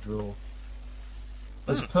the drawer.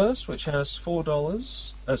 There's a purse which has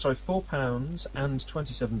 £4 and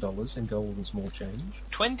 $27 in gold and small change.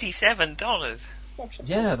 $27.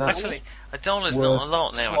 Yeah, that's Actually, $1's not a worth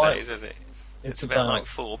lot nowadays, is it? It's about like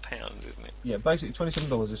 £4, isn't it? yeah, basically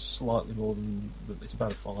 $27 is slightly more than it's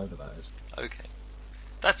about a fiver, that is. Okay,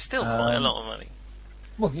 that's still quite a Um, lot of money.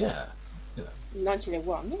 Well, yeah,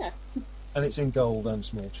 1901, yeah. and it's in gold and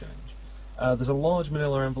small change. There's a large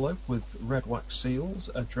manila envelope with red wax seals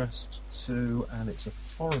addressed to, and it's a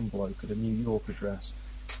foreign bloke at a New York address.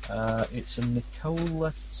 It's a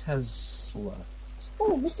Nikola Tesla.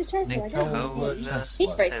 Oh, Mr. Tesla, I know. Nikola him. Tesla.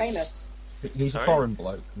 He's very Tes- famous. He's Sorry? a foreign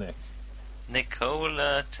bloke, Nick.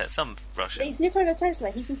 Some Russian. He's Nikola Tesla.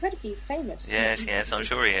 He's incredibly famous. Yes, I'm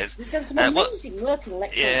sure he is. He's done some what- amazing work in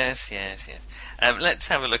electronics. Yes. Let's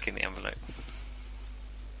have a look in the envelope.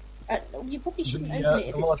 You probably shouldn't The open it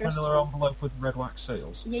if it's large addressed manila to... envelope with red wax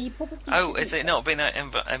seals. Yeah, you probably Oh, shouldn't. is it not been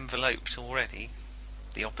enveloped already?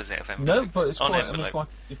 The opposite of envelope. No, but it's on quite, envelope.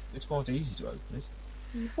 it's quite easy to open it.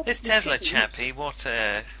 You probably This Tesla shouldn't. chappie,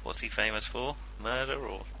 what's he famous for? Murder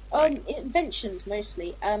or? Inventions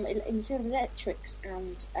mostly. In the field of electrics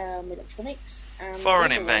and electronics. And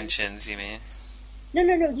Foreign other ones. inventions, you mean?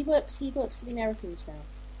 No. He works for the Americans now.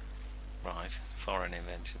 Right, foreign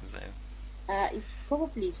inventions then. He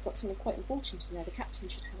probably has got something quite important in there. The captain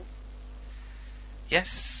should have.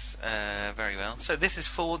 Yes, very well. So this is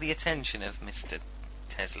for the attention of Mr.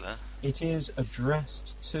 Tesla. It is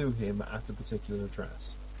addressed to him at a particular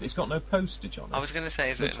address. It's got no postage on it. I was going to say,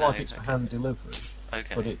 is Looks it? like No, it's for okay. hand delivery,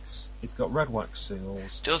 Okay. but it's got red wax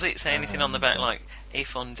seals. Does it say anything on the back and, like,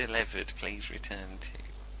 if undelivered, please return to?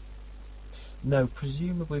 No,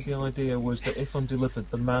 presumably the idea was that if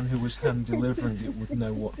undelivered, the man who was hand delivering it would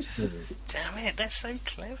know what to do. Damn it, they're so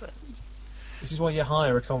clever. This is why you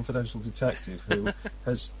hire a confidential detective who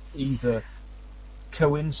has either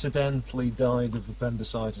coincidentally died of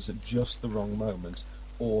appendicitis at just the wrong moment,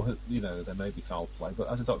 or, there may be foul play, but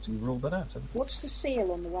as a doctor you ruled that out, haven't you? What's the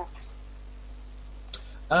seal on the wax?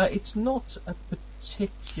 It's not a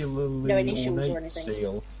particularly No initials or ornate anything?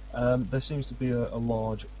 seal. There seems to be a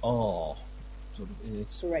large R sort of in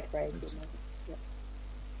its... It's a red grade, isn't it? Yeah.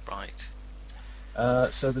 Right.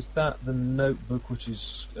 So there's that, the notebook, which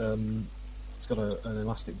is... it's got an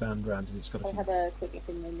elastic band around it, it's got a I'll few have a quick look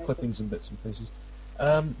in the notebook. clippings and bits and pieces.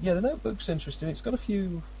 The notebook's interesting. It's got a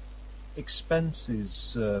few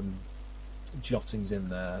expenses jottings in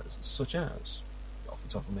there, such as, off the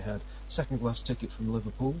top of my head, second class ticket from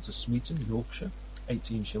Liverpool to Smeaton, Yorkshire,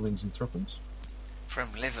 18 shillings and threepence. From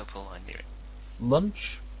Liverpool, I knew it.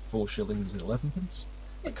 Lunch, 4 shillings and 11 pence.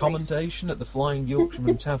 Good Accommodation at the Flying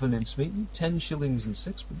Yorkshireman Tavern in Smeaton, 10 shillings and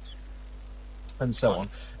sixpence. And so on.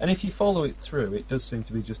 And if you follow it through, it does seem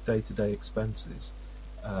to be just day-to-day expenses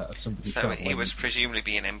of somebody So travelling. he was presumably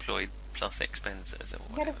being employed plus expenses or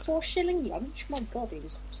He had a whatever. 4 shilling lunch? My God, he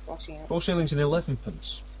was splashing out. 4 shillings and 11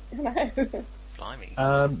 pence. No. Blimey.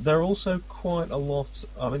 There are also quite a lot.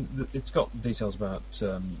 I mean, it's got details about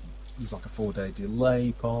there's like a 4-day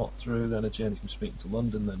delay part through, then a journey from Smeaton to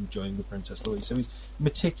London, then joining the Princess Louise. So he's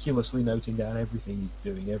meticulously noting down everything he's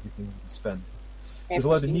doing, everything he's spending. There's a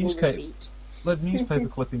load of Every single newspaper, receipt. newspaper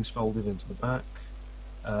clippings folded into the back.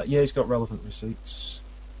 He's got relevant receipts.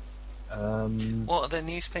 What are the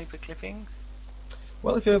newspaper clippings?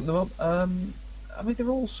 Well, if you open them up, I mean, they're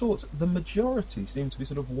all sorts. The majority seem to be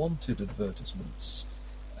sort of wanted advertisements.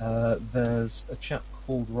 There's a chap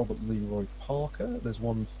called Robert Leroy Parker. There's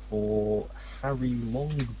one for Harry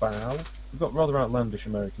Longbow. They've got rather outlandish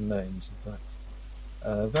American names, in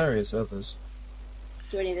fact. Various others.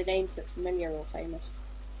 Do any of the names look familiar or famous?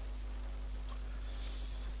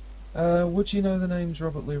 Would you know the names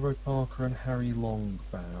Robert Leroy Parker and Harry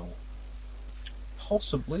Longbow?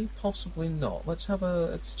 Possibly, possibly not. Let's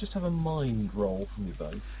just have a mind roll from you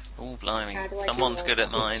both. Oh, blimey. How do I Someone's do good that?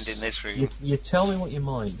 at mind in this room. You tell me what your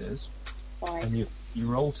mind is, Fine. and you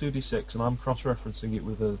roll 2d6, and I'm cross-referencing it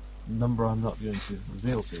with a number I'm not going to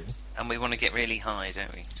reveal to you. And we want to get really high,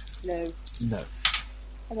 don't we? No. No.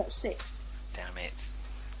 I got 6. Damn it.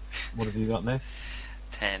 What have you got now?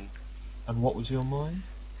 10. And what was your mind?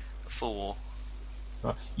 4.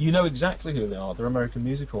 Right. You know exactly who they are. They're American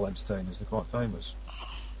music hall entertainers. They're quite famous.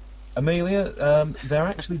 Amelia, they're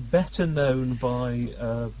actually better known by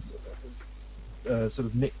sort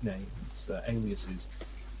of nicknames, aliases.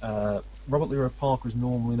 Robert Leroy Parker is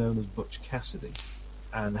normally known as Butch Cassidy,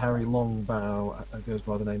 and Harry Longbow goes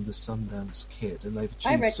by the name the Sundance Kid. And they've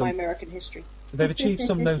I achieved read some, my American history. they've achieved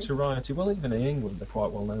some notoriety. Well, even in England, they're quite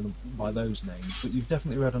well known by those names. But you've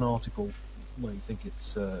definitely read an article where you think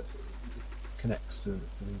it's connects to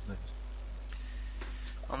these names.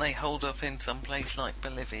 And they hold up in some place like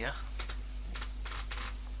Bolivia.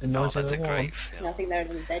 In Oh, that's a 1901, great film. And I think they're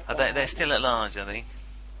dead. Are by they're now. still at large, are they?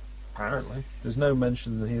 apparently. There's no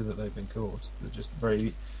mention here that they've been caught. They're just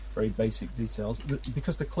very, very basic details.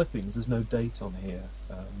 Because the clippings, there's no date on here.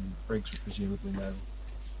 Briggs would presumably know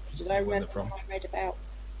Did I where remember they're from. what I read about?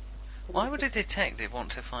 Why would a detective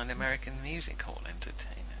want to find American music hall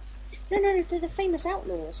entertainers? No, they're the famous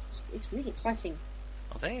outlaws. It's really exciting.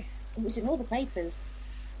 Are they? It was in all the papers.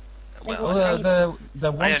 Well, Well,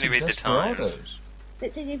 They're I wanted only read the desperados. Times.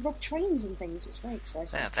 They rob trains and things. It's very exciting.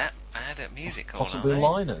 they're that bad at music hall, Possibly aren't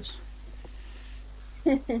liners.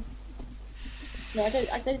 No,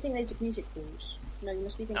 I don't think they did music halls. No, you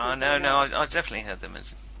must be they? thinking. Oh, of no, something no, else. I definitely heard them.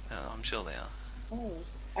 I'm sure they are. Oh.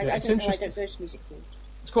 Yeah, I it's don't know. I interesting. don't go to music halls.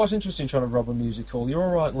 It's quite interesting trying to rob a music hall. You're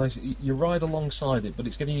alright unless you ride alongside it, but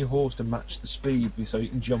it's getting your horse to match the speed so you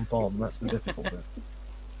can jump on. That's the difficult bit.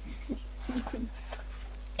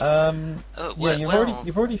 Well,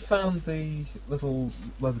 You've already found the little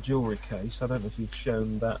leather jewellery case. I don't know if you've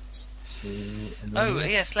shown that to Oh, Amelia.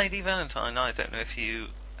 yes, Lady Valentine. I don't know if you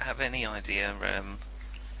have any idea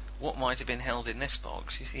what might have been held in this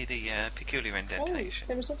box. You see the peculiar Oh, indentation.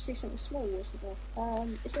 there was obviously something small, wasn't there?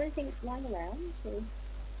 Is there anything lying around? Or...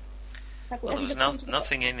 Well, there was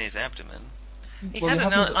nothing in his abdomen. He Well, had you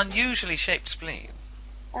an haven't- unusually shaped spleen.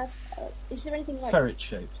 Is there anything like? Ferret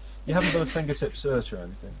shaped. You haven't got a fingertip search or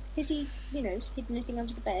anything. Is he, hidden anything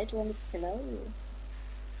under the bed or under the pillow? Or...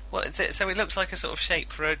 Well, so it looks like a sort of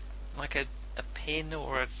shape for a a pin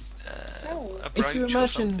or a If brooch you or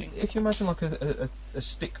something? imagine like a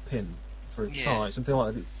stick pin for its size, something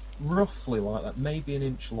like that, it's roughly like that, maybe an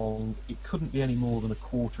inch long. It couldn't be any more than a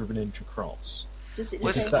quarter of an inch across. Does it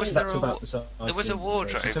Was look there That's about the size There was a of the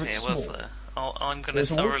wardrobe invitation, so here, it's was small. there? I'm going to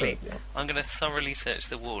There's a thoroughly, wardrobe, yeah. I'm going to thoroughly search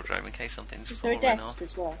the wardrobe in case something's Is there a fallen desk off.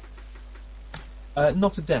 as well?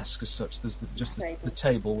 Not a desk as such. There's just Table. the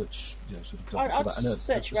table, which sort of doubles I'll for that, and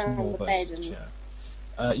search a around small the basic bed and-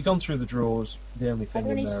 chair. You've gone through the drawers. The only Are thing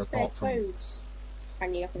there in any there, spare apart from clothes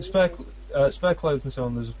hanging up in spare the spare clothes and so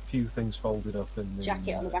on, there's a few things folded up in the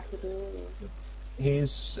jacket on the back of the door? Or...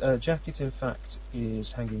 His jacket, in fact,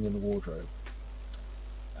 is hanging in the wardrobe.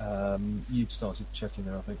 You'd started checking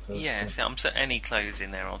there, I think, first. Yes, so any clothes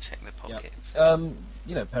in there, I'll check the pockets.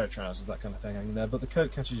 Pair of trousers, that kind of thing hanging there. But the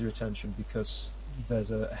coat catches your attention because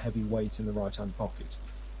there's a heavy weight in the right-hand pocket,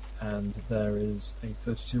 and there is a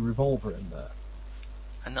 .32 revolver in there.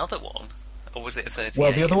 Another one? Or was it a 38?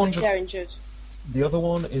 Well, the other one's Derringer, the other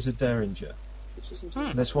one is a Derringer. which isn't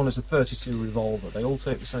Hmm. This one is a .32 revolver. They all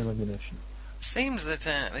take the same ammunition. Seems that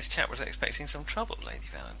this chap was expecting some trouble, Lady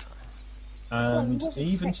Valentine. well, he And was a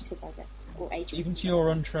even detective, I guess, or agent. even to your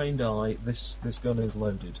untrained eye, this gun is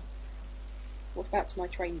loaded. What about to my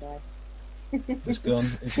trained eye? This gun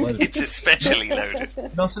is loaded. It's especially loaded.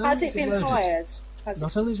 Not only Has is it been loaded, fired? Has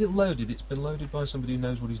Not only is it loaded, it's been loaded by somebody who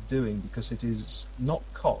knows what he's doing, because it is not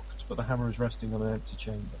cocked, but the hammer is resting on an empty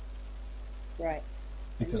chamber. it? Right.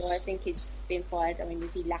 And Because do I think it's been fired? I mean,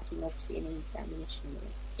 is he lacking, obviously, any ammunition?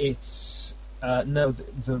 it's no.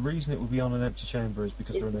 The reason it would be on an empty chamber is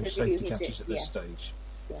because Is there are no because if you safety hit catches it, at this yeah. stage.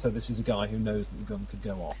 Yeah. So this is a guy who knows that the gun could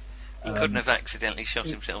go off. He couldn't have accidentally shot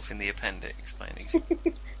himself in the appendix by any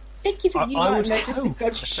Think if you I might have would noticed the hope.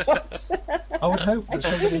 gunshot. I would hope that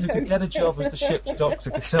somebody who could get a job as the ship's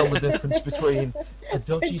doctor could tell the difference between a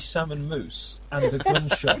dodgy salmon mousse and a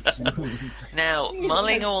gunshot wound. Now,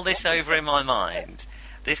 mulling all this over in my mind,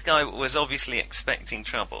 this guy was obviously expecting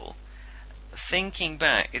trouble. Thinking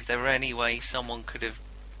back, is there any way someone could have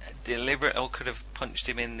could have punched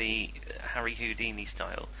him in the Harry Houdini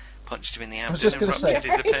style, punched him in the I was abdomen just and going to say,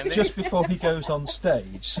 ruptured his appendix? just before he goes on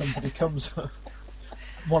stage, somebody comes up.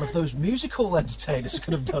 One of those musical entertainers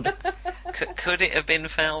could have done it. Could it have been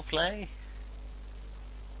foul play?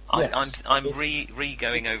 Yes. I'm It-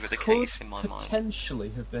 re-going over the Could case in my mind. potentially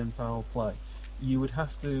have been foul play. You would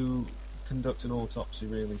have to conduct an autopsy,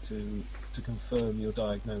 really, to confirm your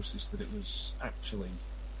diagnosis that it was actually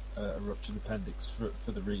a ruptured appendix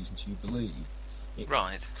for the reasons you believe. It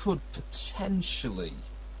Right. could potentially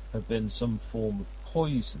have been some form of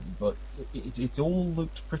poison, but it all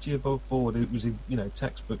looked pretty above board. It was,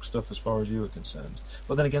 textbook stuff as far as you were concerned.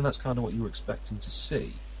 But then again, that's kind of what you were expecting to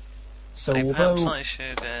see. So perhaps although I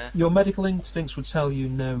should... your medical instincts would tell you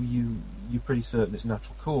no, you're pretty certain it's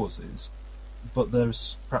natural causes, but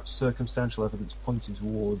there's perhaps circumstantial evidence pointing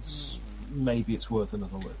towards maybe it's worth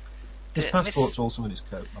another look. His Miss- passport's also in his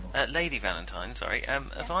coat, by the way. Lady Valentine, sorry.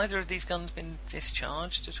 Have either of these guns been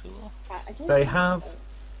discharged at all? I don't They think have. so.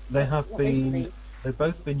 They have Not been. recently. They've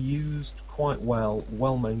both been used quite well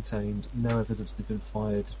maintained. No evidence they've been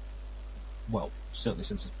fired. Well, certainly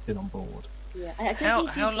since it's been on board. Yeah. I don't think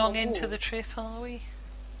he's How used long them on into board. the trip are we?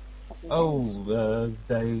 Oh,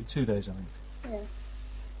 Days. 2 days, I think. Yeah.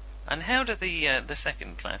 And how do the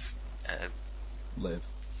second class... Live.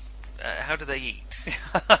 how do they eat?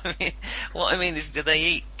 What I mean is, do they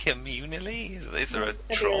eat communally? Is there a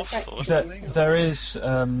Yes, trough or there- something? There is,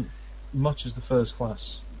 much as the first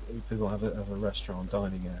class people have a restaurant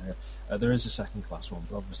dining area. There is a second class one,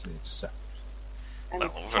 but obviously it's separate. And Well,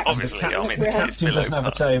 the captain- obviously, I mean, the it's captain below doesn't have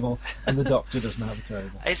a par. table, and the doctor doesn't have a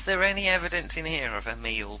table. Is there any evidence in here of a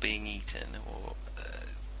meal being eaten or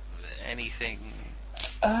anything?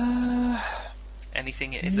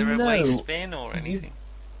 Anything? Is there a no. waste bin or anything?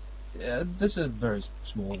 There's a very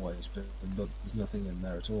small waste bin, but there's nothing in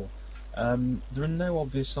there at all. There are no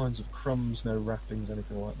obvious signs of crumbs, no wrappings,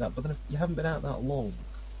 anything like that. But then if you haven't been out that long,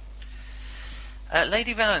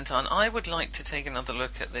 Lady Valentine, I would like to take another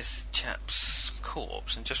look at this chap's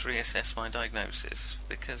corpse and just reassess my diagnosis,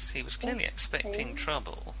 because he was clearly expecting Okay.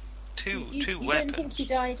 trouble. Two you weapons. don't think he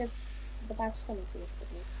died of the bad stomach flu?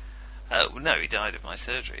 No, he died of my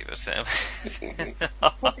surgery, but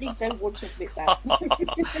Probably don't want to admit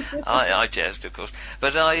that. I jest, of course.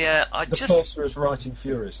 But I the just purser is writing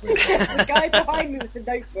furiously. the guy behind me with the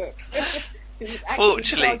notebook. Who was actually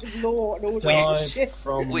Fortunately, in charge of law and order of the Died ship.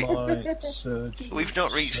 from We- my surgery. we've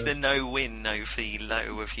not reached the no win, no fee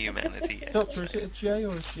low of humanity yet. Doctor, is it a J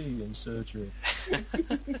or a G in surgery?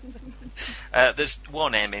 There's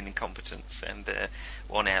one M in incompetence and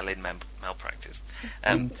one L in malpractice.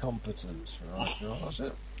 Incompetence, right? That's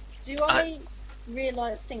it. Do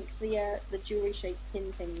I think the jewellery-shaped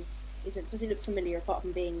pin thing does it look familiar apart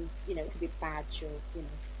from being, it could be a badge or,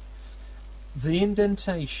 The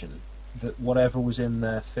indentation that whatever was in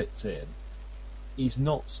there fits in is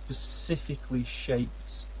not specifically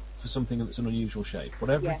shaped for something that's an unusual shape.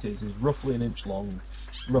 Whatever it is roughly an inch long,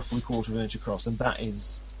 roughly a quarter of an inch across, and that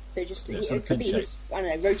is... So just, sort it of could be pin his, I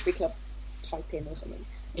don't know, Rotary Club type in or something.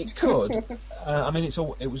 It could.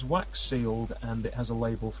 It was wax sealed, and it has a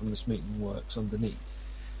label from the Smeaton Works underneath.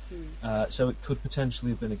 So it could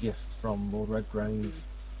potentially have been a gift from Lord Redgrave.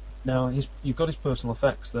 Now, you've got his personal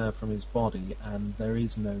effects there from his body, and there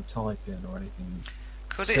is no type-in or anything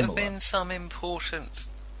Could similar. it have been some important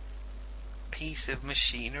piece of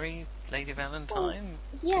machinery, Lady Valentine?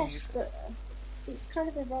 Yes, but it's kind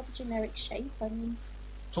of a rather generic shape. I mean,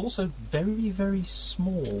 It's also very, very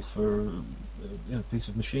small for a piece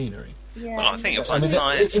of machinery. yeah. Well, I think you'll I find mean,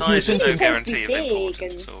 size if you're is no thinking- guarantee of Big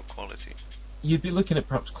importance and- or quality. You'd be looking at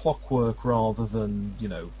perhaps clockwork rather than,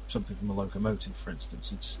 something from a locomotive, for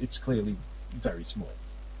instance. It's clearly very small.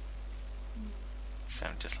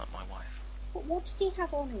 Sound just like my wife. What does he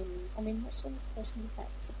have on him? I mean, what's on his personal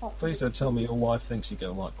effects apart from Please his don't tell me your appearance? wife thinks you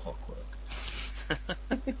go like clockwork.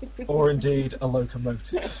 Or indeed a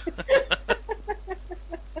locomotive.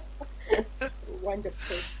 Wind up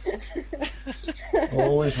to.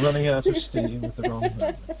 Always running out of steam at the wrong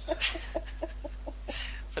moment.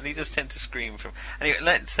 But he does tend to scream from... Anyway,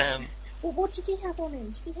 let's... Well, what did he have on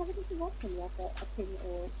him? Did he have anything on him, like a pin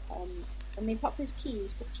or... apart from his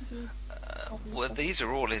keys, what did he... well, these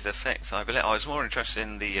are all his effects, I believe. I was more interested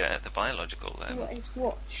in the biological his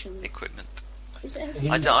watch and... equipment. Is it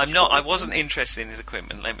He's- I wasn't interested in his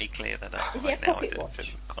equipment. Let me clear that up. Is it a right now. pocket I didn't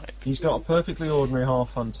watch? quite. He's got a perfectly ordinary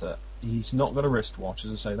half hunter. He's not got a wristwatch,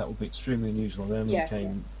 as I say. That would be extremely unusual. They only Yeah,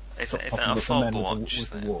 became Is that popular a for men fob with watch?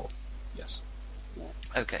 the then? war. Yes.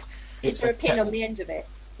 Okay. Is there a pin kettle. on the end of it?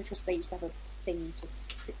 Because they used to have a thing to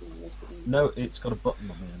stick in the wrist. No, it's got a button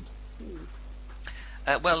on the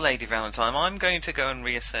end. Well, Lady Valentine, I'm going to go and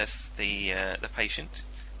reassess the patient,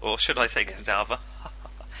 or should I say cadaver?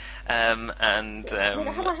 Have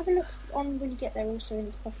a look on when you get there also in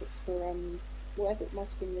his pockets for whatever it might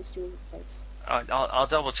have been in his jewellery case. I'll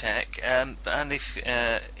double check, and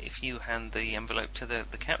if you hand the envelope to the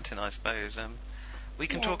captain, I suppose we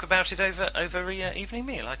can talk Yes. about it over evening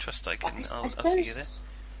meal. I trust I can. I'll see you there.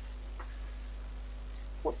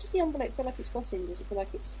 What does the envelope feel like it's got in? Does it feel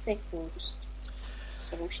like it's thick or just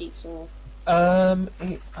several sheets or... I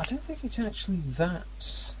don't think it's actually that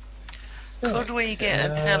thick. Could we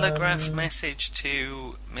get a telegraph message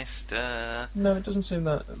to Mr. No, it doesn't seem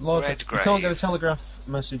that large. You Redgrave? can't get a telegraph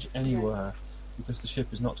message anywhere because the ship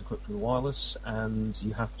is not equipped with wireless, and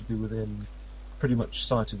you have to be within pretty much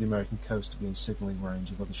sight of the American coast to be in signalling range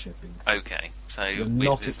of other shipping. Okay, so You're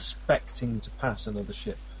not expecting to pass another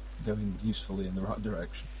ship going usefully in the right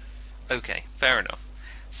direction. Okay, fair enough.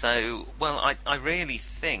 So, well, I really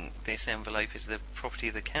think this envelope is the property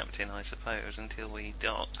of the captain, I suppose, until we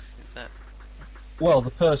dock. Is that... Well,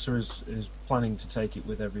 the purser is planning to take it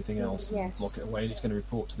with everything else and Yes. lock it away, and he's going to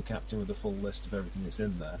report to the captain with a full list of everything that's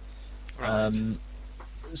in there. Right.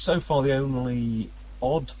 So far, the only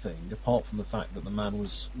odd thing, apart from the fact that the man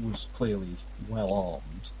was clearly well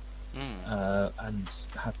armed and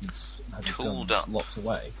had his Tooled guns up. locked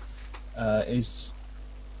away, is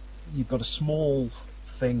you've got a small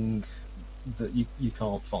thing that you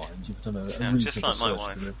can't find. You've done a Sounds just reasonable like my search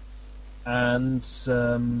wife. of it.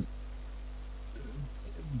 And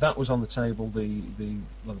that was on the table, the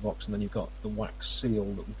leather box, and then you've got the wax seal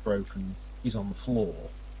that was broken is on the floor,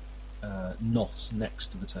 not next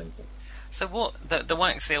to the table. So what? The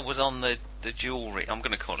wax seal was on the jewellery. I'm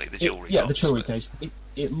going to call it the jewellery Yeah, box. the jewellery but- case.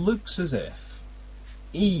 It looks as if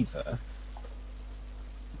either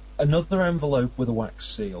another envelope with a wax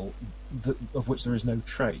seal of which there is no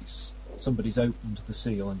trace, somebody's opened the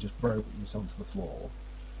seal and just broken it onto the floor,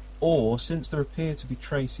 or since there appear to be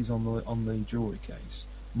traces on the jewellery case,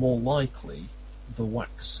 more likely the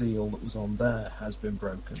wax seal that was on there has been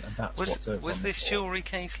broken, and that's what's over Was on the this floor. jewellery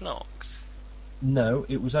case locked? No,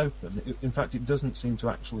 it was open. In fact, it doesn't seem to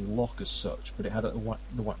actually lock as such, but it had the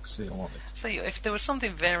wax seal on it. So if there was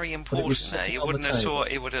something very was important there, sitting you on the wouldn't have table. thought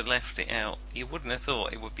it would have left it out. You wouldn't have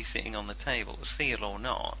thought it would be sitting on the table, seal or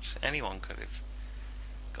not. Anyone could have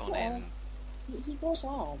gone in. He was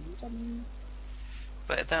armed. I mean,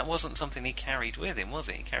 But that wasn't something he carried with him, was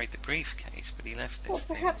it? He carried the briefcase, but he left this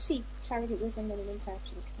thing. perhaps he carried it with him when he went out of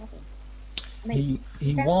the cabin. I mean,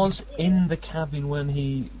 He very was clear. in the cabin when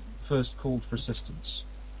he first called for assistance.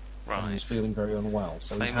 And he was Right. feeling very unwell.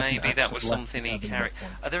 So, So he hadn't maybe that actually was left something the he cabin at carried. that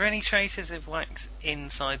point. Are there any traces of wax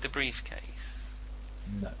inside the briefcase?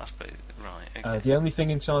 No. I suppose. Right. Okay. The only thing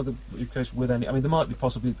inside the briefcase with any... I mean, there might be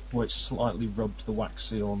possibly where it's slightly rubbed the wax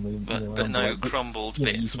seal on the... but no envelope, crumbled yeah,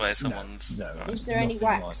 you bits can where see- no, someone's. no. Right. Is there any Nothing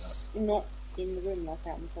like wax not in the room like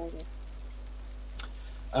out in the corridor?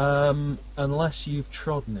 Unless you've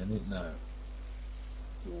trodden in it, no.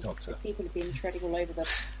 Yeah, Doctor. so people have been treading all over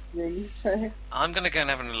the room, so... I'm going to go and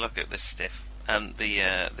have a look at this stiff,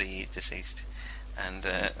 the deceased, and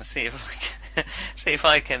see if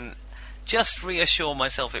I can just reassure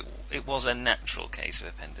myself it was a natural case of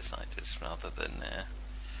appendicitis rather than.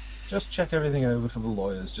 Just check everything over for the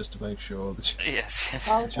lawyers, just to make sure that... Yes.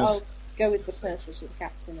 I'll go with the purses of the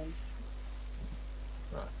captain and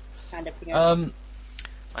Right. hand everything over.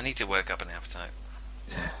 I need to work up an appetite.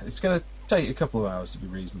 It's going to take a couple of hours to be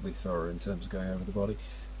reasonably thorough in terms of going over the body.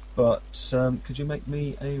 But could you make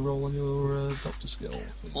me a roll on your doctor skill,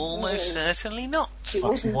 please? Almost certainly not. It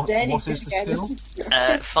wasn't what Danny is the again.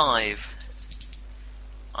 skill? 5.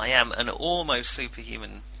 I am an almost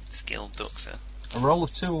superhuman skilled doctor. A roll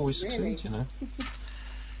of 2 always Really? succeeds, you know.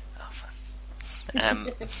 Oh,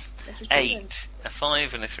 fun. Let's just do 8. A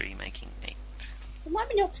 5 and a 3, making 8. Remind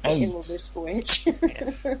me not to get 8. ill on this voyage.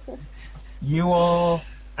 Yes. You are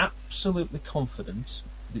absolutely confident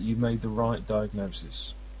that you made the right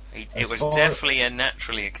diagnosis. It As was far- definitely a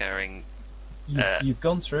naturally occurring. You've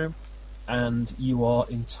gone through, and you are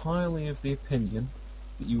entirely of the opinion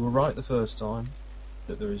that you were right the first time,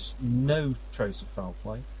 that there is no trace of foul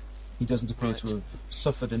play. He doesn't appear to Right. have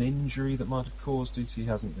suffered an injury that might have caused it. He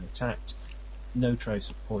hasn't been attacked. No trace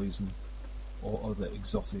of poison or other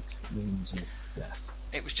exotic means of death.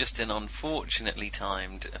 It was just an unfortunately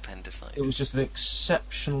timed appendicitis. It was just an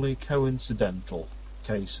exceptionally coincidental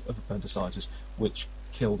case of appendicitis, which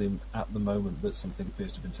killed him at the moment that something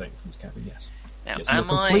appears to have been taken from his cabin. Yes. Now, Yes, you're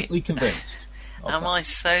am I completely convinced. of am that. I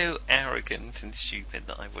so arrogant and stupid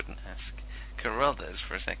that I wouldn't ask Carruthers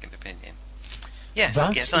for a second opinion? Yes,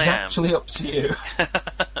 That yes, is I am. actually up to you.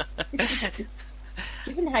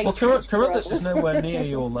 Given how Well, you treat Carruthers is brothers. nowhere near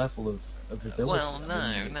your level of ability. Well,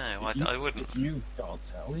 I mean, no, if you- I wouldn't. If you can't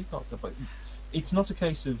tell, you can't tell. But it's not a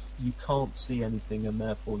case of you can't see anything and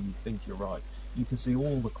therefore you think you're right. You can see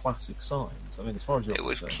all the classic signs. I mean, as far as you're It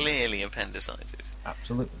was concerned, clearly appendicitis.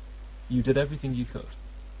 absolutely. You did everything you could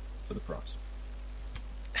for the price.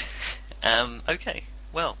 Okay,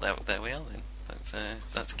 well, there we are then.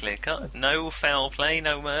 That's clear cut. No foul play,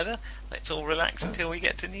 no murder. Let's all relax until we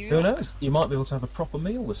get to New Who York. knows? You might be able to have a proper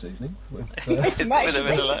meal this evening. With, Yes, you With might a actually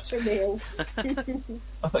bit make of it to a meal.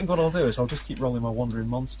 I think what I'll do is I'll just keep rolling my wandering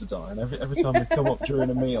monster die, and every time they come up during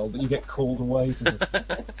a meal, that you get called away to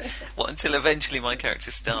them. What, until eventually my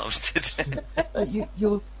character starves to death?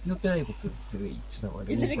 You'll be able to eat. No, I You're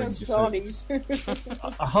mean, living bring on your food.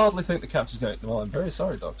 sarnies. I hardly think the captain's going, well, I'm very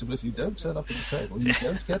sorry, Doctor, but if you don't turn up at the table, you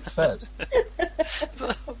don't get fed.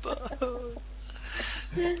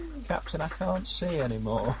 Captain, I can't see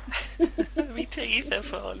anymore. My teeth are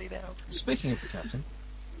falling out. Speaking of the captain,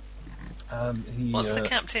 What's the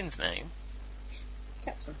captain's name?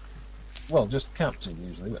 Captain. well, just captain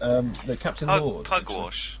usually. The Captain Lord.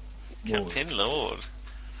 Pugwash. Lord. Captain Lord.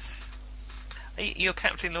 You're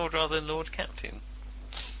Captain Lord rather than Lord Captain?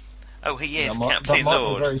 Oh, he is Captain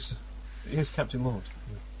Lord. He is Captain Lord.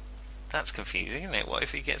 Yeah. That's confusing, isn't it? What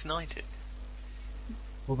if he gets knighted?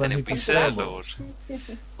 Well, Then he'd it'd be be Sir Sir Lord.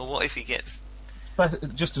 Well, what if he gets...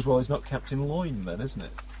 But just as well, he's not Captain Loin then, isn't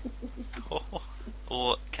it?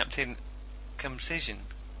 or Captain Circumcision?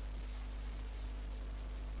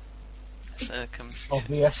 Circumcision. Of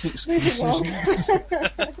the Essex Moving on.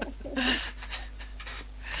 Concisions.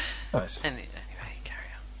 Nice. Anyway, carry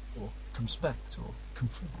on. Or Conspect, or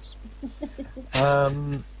Conference.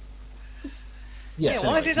 Yes, Yeah,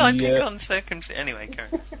 why anyway, did I pick on circumcision? Anyway, carry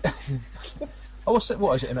on. Oh,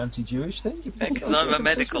 what is it, an anti-Jewish thing? Because I'm a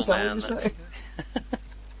medical Is that man. what you're That's...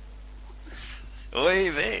 Oy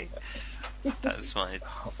vey. That's my...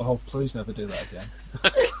 Oh, please never do that again.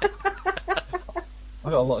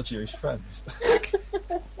 I've got a lot of Jewish friends.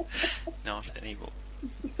 Not anymore.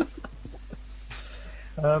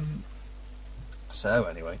 So,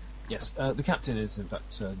 anyway, yes, the captain is, in fact,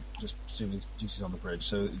 just doing his duties on the bridge,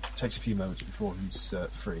 so it takes a few moments before he's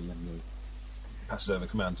free, and he passes over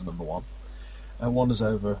command to number one. Wanders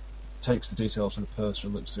over, takes the details from the purse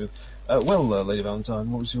and looks through. Well, Lady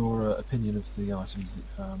Valentine, what was your opinion of the items that you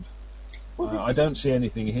found? Well, this I is- don't see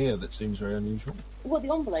anything here that seems very unusual. Well,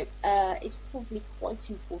 the envelope is probably quite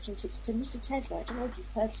important. It's to Mr. Tesla. I don't know if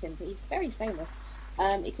you've heard of him, but he's very famous.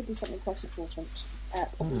 It could be something quite important.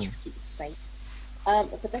 Probably should keep it safe.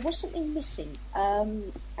 But there was something missing.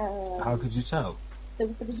 How could you tell? There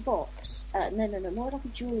was a box. No, more like a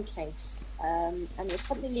jewellery case. And there was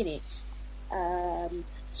something in it.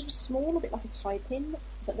 sort of small, a bit like a tie pin,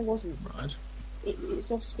 but there wasn't. Right.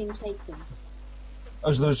 It's obviously been taken.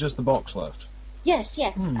 Oh, so there was just the box left. Yes.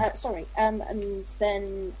 Sorry. And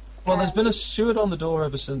then. Well, there's been a steward on the door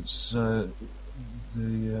ever since the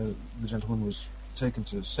gentleman was taken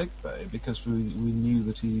to sick bay, because we knew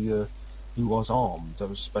that he was armed. There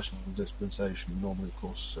was special dispensation. Normally, of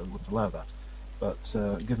course, wouldn't allow that. But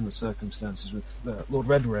given the circumstances with Lord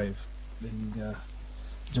Redgrave being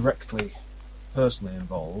directly, personally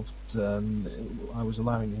involved, I was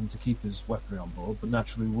allowing him to keep his weaponry on board, but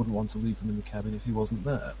naturally wouldn't want to leave them in the cabin if he wasn't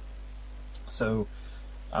there. So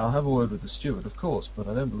I'll have a word with the steward, of course, but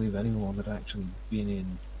I don't believe anyone had actually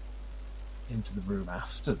been into the room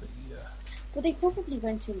after the... Well, they probably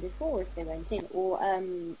went in before if they went in, or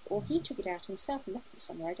he took it out himself and left it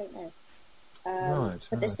somewhere, I don't know.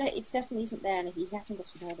 But it definitely isn't there, and he hasn't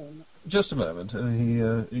got it on. Just a moment.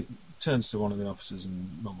 He turns to one of the officers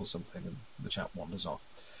and mumbles something, and the chap wanders off.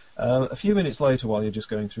 A few minutes later, while you're just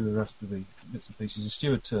going through the rest of the bits and pieces, a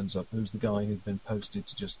steward turns up, who's the guy who'd been posted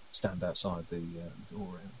to just stand outside the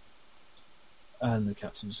door. And the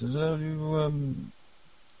captain says,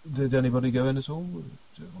 did anybody go in at all?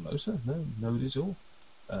 Well, no, sir. No, nobody at all.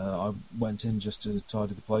 I went in just to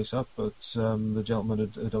tidy the place up, but the gentleman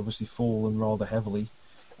had obviously fallen rather heavily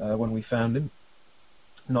when we found him.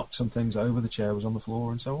 Knocked some things over, the chair was on the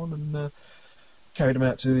floor and so on, and carried him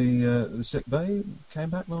out to the sick bay, came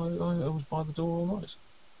back, and I was by the door all night.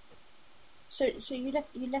 So you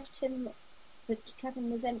left him, the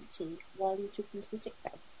cabin was empty while you took him to the sick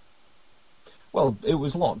bay? Well, it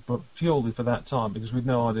was locked, but purely for that time, because we'd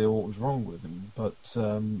no idea what was wrong with him. But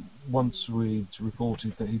once we'd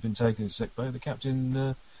reported that he'd been taken to sick bay, the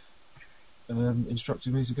captain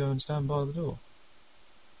instructed me to go and stand by the door.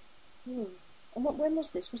 And when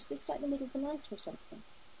was this? Was this like the middle of the night or something?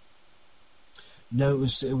 No, it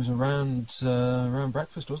was around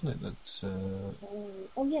breakfast, wasn't it? That.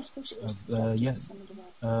 Oh yes, of course it was.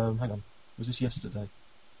 Hang on, was this yesterday?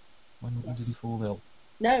 When did he fall ill?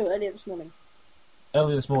 No, earlier this morning.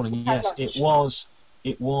 Early this morning, yes. It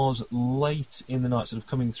was late in the night, sort of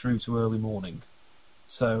coming through to early morning.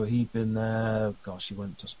 So he'd been there, gosh, he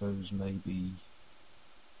went, I suppose, maybe...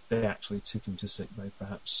 They actually took him to sick bay,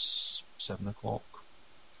 perhaps 7 o'clock.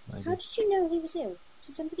 Maybe. How did you know he was ill?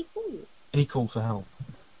 Did somebody call you? He called for help.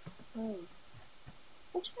 Oh.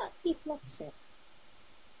 What about the people opposite?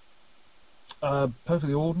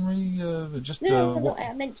 Perfectly ordinary, just... No,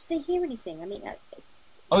 I meant, did they hear anything? I mean...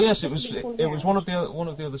 Oh yes, it was one of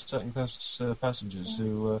the other second class passengers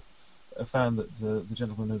who found that the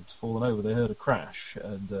gentleman had fallen over. They heard a crash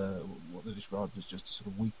and what they described as just a sort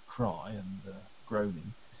of weak cry and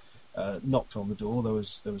groaning. Knocked on the door. There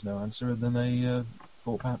was no answer, and then they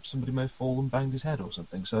thought perhaps somebody may have fallen, banged his head or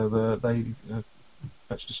something. So they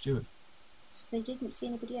fetched a steward. So they didn't see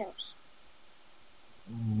anybody else?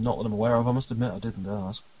 Not that I'm aware of. I must admit I didn't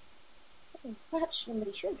ask. Perhaps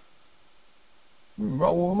somebody should. Right,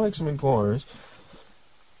 well, we'll make some inquiries.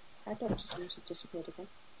 Our doctor seems to have disappeared again.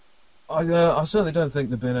 I certainly don't think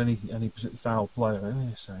there'd been any particularly foul play or anything.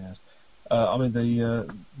 Yes, he has. I mean,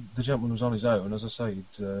 the gentleman was on his own. As I say,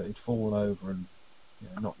 he'd fallen over and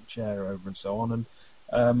knocked the chair over and so on. And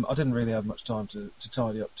I didn't really have much time to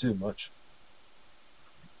tidy up too much.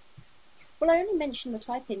 Well, I only mentioned the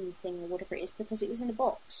type-in thing or whatever it is because it was in a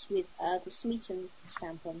box with the Smeaton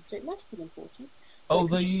stamp on, so it might have been important. Oh,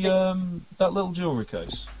 that little jewellery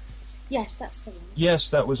case? Yes, that's the one. Yes,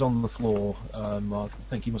 that was on the floor. I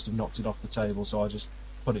think he must have knocked it off the table, so I just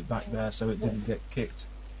put it back there so it didn't get kicked.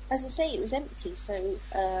 As I say, it was empty, so...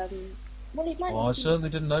 well, it might I certainly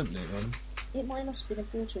didn't open it then. It might not have been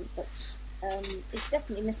important, but it's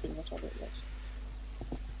definitely missing whatever it was.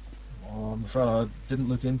 Well, I'm afraid I didn't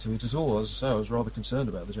look into it at all. As I say, I was rather concerned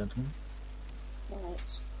about the gentleman.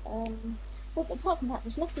 Right. Well, apart from that,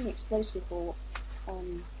 there's nothing explosive or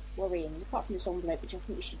worrying, apart from this envelope, which I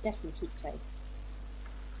think we should definitely keep safe.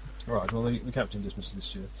 Right, well, the captain dismisses the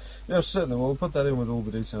steward. Yes, certainly, we'll put that in with all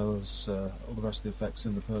the details, all the rest of the effects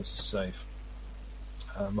in the purse is safe.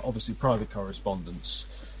 Obviously, private correspondence,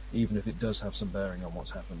 even if it does have some bearing on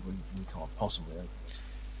what's happened, we can't possibly open it.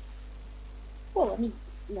 Well, I mean,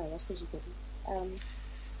 no, I suppose you couldn't.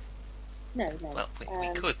 No. Well, we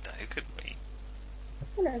could, though, couldn't we?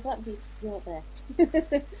 Well, no, that'd be you're there.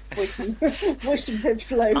 voice and red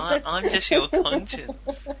flow. I'm just your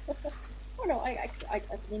conscience. Oh no, I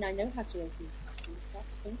mean I know how to open that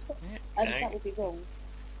things, but that would be wrong.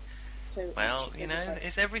 So well,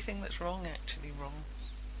 is everything that's wrong actually wrong?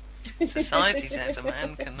 Society says a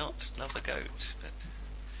man cannot love a goat, but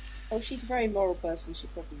oh, she's a very moral person. She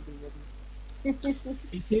probably wouldn't.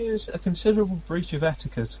 It is a considerable breach of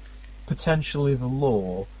etiquette. potentially the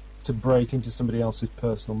law to break into somebody else's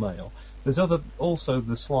personal mail. There's also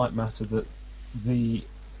the slight matter that the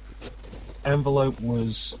envelope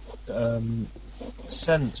was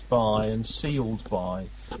sent by and sealed by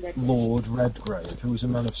Lord Redgrave, who was a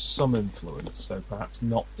man of some influence, so perhaps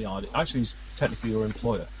not the ideal. Actually, he's technically your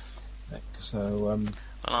employer, Nick. So,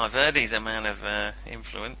 Well, I've heard he's a man of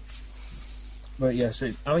influence. but yes,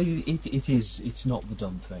 it's not the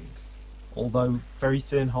done thing. Although very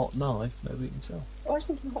thin, hot knife, nobody can tell. I was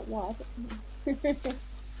thinking hot wire, but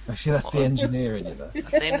Actually, that's the engineer in you there. A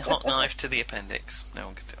thin hot knife to the appendix. No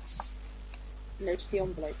one can tell. no, to the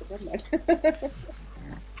envelope, but never mind.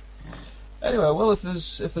 Anyway, well, if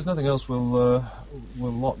there's nothing else, we'll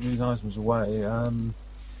lock these items away.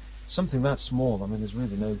 Something that small, I mean, there's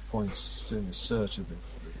really no point doing a search of the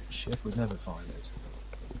ship. We'd never find it.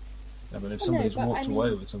 I mean, if somebody's walked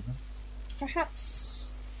away with something.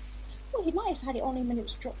 Perhaps. Well, he might have had it on him when it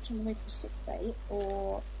was dropped on the way to the sick bay,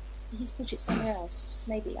 or he's put it somewhere else.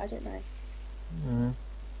 Maybe, I don't know. Mm.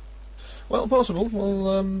 Well, possible.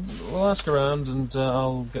 We'll ask around, and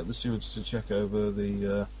I'll get the stewards to check over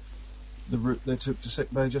the route they took to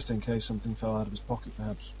sick bay, just in case something fell out of his pocket,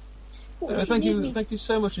 perhaps. Well, Thank you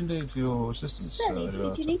so much indeed for your assistance. Certainly,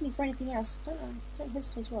 if you need me for anything else, don't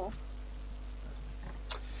hesitate to ask.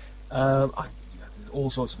 There's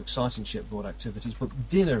all sorts of exciting shipboard activities, but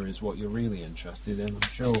dinner is what you're really interested in, I'm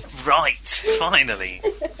sure. Right, finally.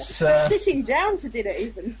 Sitting down to dinner,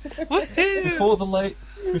 even. Woohoo!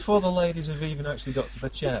 Before the ladies have even actually got to the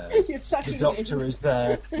chair, You're tucking the it doctor in. is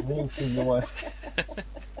there, walking away.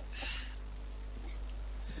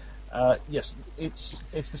 Yes, it's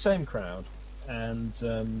the same crowd, and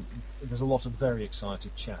there's a lot of very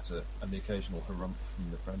excited chatter and the occasional harumph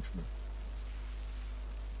from the Frenchmen.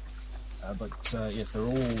 But yes, they're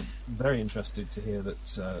all very interested to hear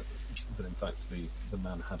that in fact the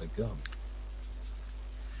man had a gun.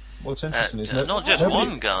 What's interesting is not just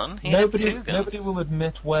one gun. He had 2 guns. Nobody will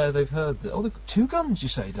admit where they've heard that. Oh, they've got 2 guns, you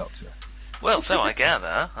say, Doctor? Well, so I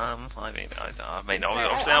gather. I mean,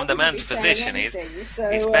 obviously, I'm the man's physician. He's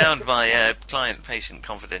So, bound by client-patient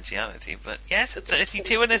confidentiality. But yes, a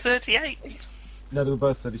 32 and a 38. No, they were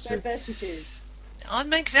both 32. So 32.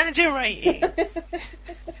 I'm exaggerating.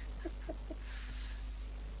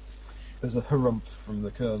 There's a harumph from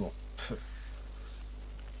the Colonel.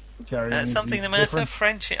 Carrying Something the matter,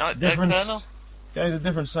 French different, Colonel. Carrying a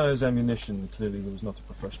different size ammunition. Clearly, there was not a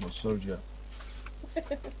professional soldier.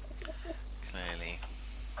 Clearly.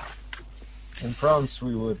 In France,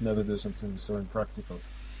 we would never do something so impractical.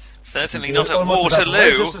 Certainly It's not at almost as Waterloo.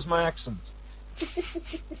 outrageous as my accent.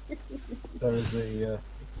 There is the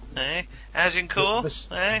Agincourt?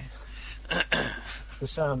 the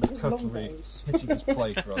sound of Those cutlery longbows. hitting his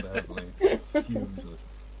plate rather heavily. Fumed.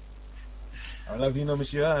 Alors, you know,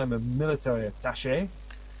 monsieur, I'm a military attaché.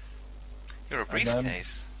 You're a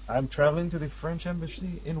briefcase. I'm travelling to the French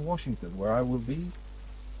embassy in Washington, where I will be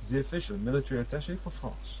the official military attaché for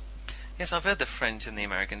France. Yes, I've heard the French and the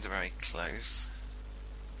Americans are very close.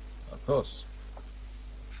 Of course.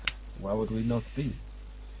 Why would we not be?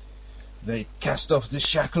 They cast off the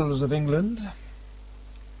shackles of England.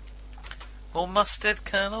 More mustard,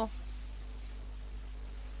 Colonel?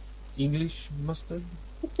 English mustard?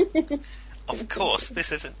 Of course,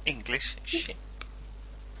 this is an English ship.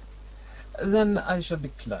 Then I shall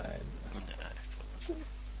decline.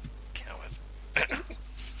 Coward.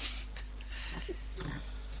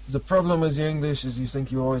 The problem with the English is you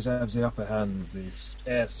think you always have the upper hand, this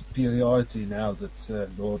air superiority now that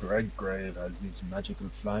Lord Redgrave has these magical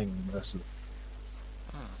flying vessels.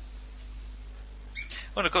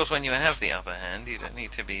 Well, of course, when you have the upper hand, you don't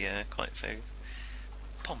need to be quite so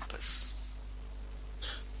pompous.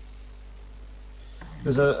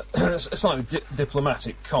 There's a slightly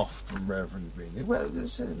diplomatic cough from Reverend Green. Well,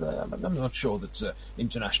 I'm not sure that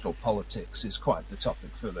international politics is quite the topic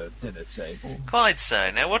for the dinner table. Quite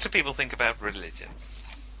so. Now, what do people think about religion?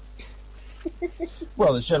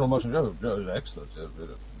 Well, there's general motion. Oh, excellent.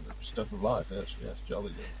 Stuff of life, yes,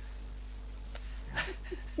 jolly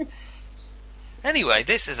good. Anyway,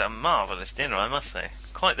 this is a marvellous dinner, I must say.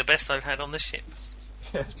 Quite the best I've had on the ship.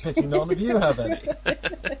 Yes, pity none of you have any.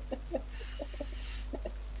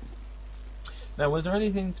 Now, was there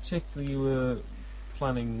anything particular you were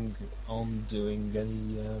planning on doing?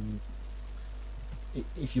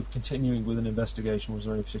 If you're continuing with an investigation, was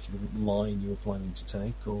there any particular line you were planning to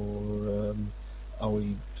take, or are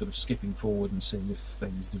we sort of skipping forward and seeing if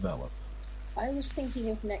things develop? I was thinking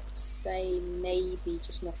of next day, maybe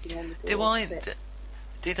just knocking on the door.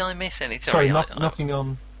 Did I miss anything? Sorry, knocking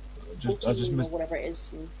on. I just or missed. whatever it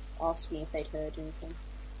is, and asking if they'd heard anything.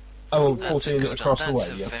 Oh, That's 14 a good, across the that's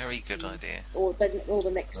way, a yeah. very good idea. Or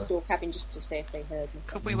the next door cabin, just to see if they heard me.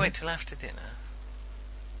 Could we wait till after dinner?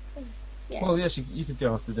 Yeah. Well, yes, you could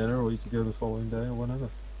go after dinner, or you could go the following day, or whenever.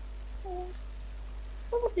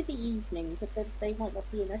 Probably the evening, but they might not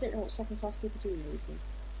be in. I don't know what second-class people do in the evening.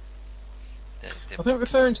 I think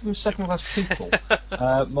referring to them second-class people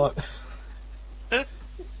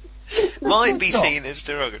might be seen as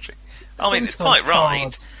derogatory. I mean, it's quite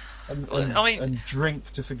right. And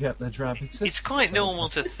drink to forget their drab existence. It's quite normal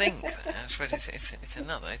to think that, but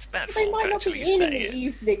it's bad They form might to not be actually in say the it.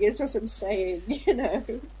 evening, is what I'm saying, you know.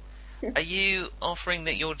 Are you offering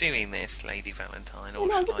that you're doing this, Lady Valentine, or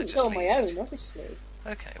Well, I should I wouldn't just go on leave my it? own, obviously.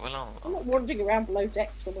 Okay, well, I'm not wandering around below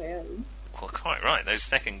decks on my own. well, quite right. Those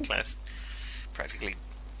second-class, practically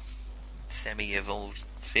semi-evolved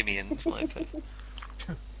simians might have.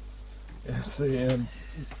 Yes, the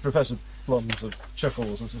Professor Plum sort of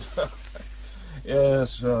chuckles and says,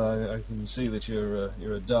 "Yes, I can see that you're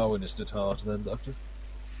a Darwinist at heart, then, Doctor."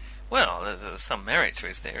 Well, there's some merit to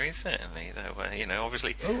his theory, certainly. Though,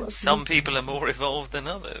 obviously, Oh, some people are more evolved than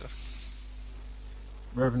others.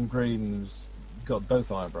 Reverend Green's got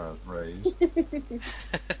both eyebrows raised.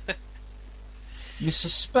 You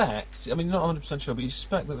suspect, I mean, not 100% sure, but you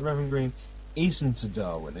suspect that the Reverend Green isn't a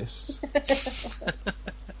Darwinist.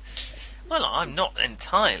 Well, I'm not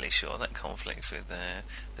entirely sure that conflicts with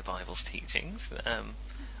the Bible's teachings.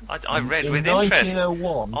 I read In with interest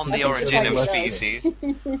 1901, on the I think origin of it does. species.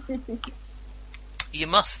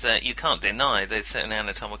 You can't deny there's certain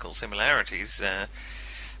anatomical similarities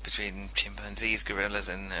between chimpanzees, gorillas,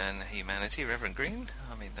 and humanity. Reverend Green.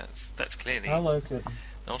 I mean, that's clearly Hello, kitten.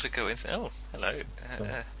 not a coincidence. Oh, hello,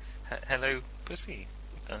 hello, pussy.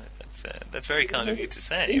 That's very kind of you to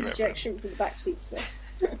say, Reverend. Interjection from the back seats there.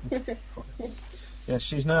 Yes,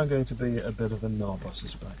 she's now going to be a bit of a knob, I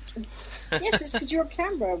suspect. Yes, it's because you're on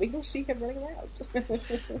camera. We can all see her running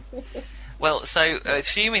around. Well, so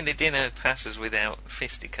assuming the dinner passes without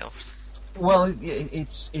fisticuffs. Well,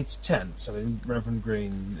 it's tense. I mean, Reverend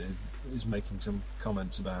Green is making some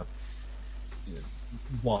comments about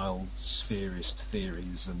wild spherist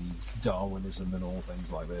theories and Darwinism and all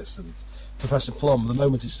things like this. And Professor Plum, the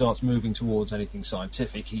moment it starts moving towards anything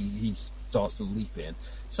scientific, he starts to leap in.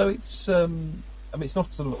 So it's it's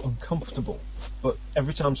not sort of uncomfortable, but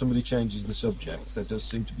every time somebody changes the subject, there does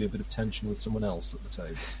seem to be a bit of tension with someone else at the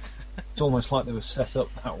table. It's almost like they were set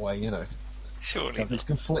up that way, to Surely. have these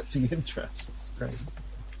conflicting interests. It's crazy.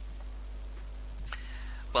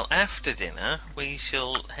 Well, after dinner, we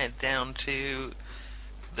shall head down to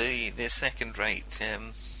the second-rate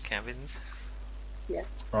cabins. Yeah.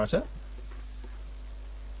 Righto.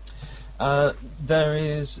 There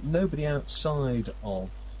is nobody outside of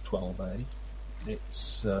 12A.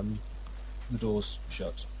 It's the door's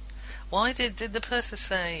shut. Why did the purser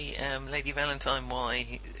say, Lady Valentine,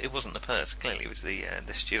 why it wasn't the purser, clearly it was the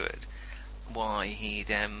steward, why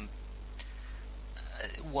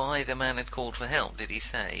the man had called for help? Did he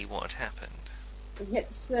say what had happened?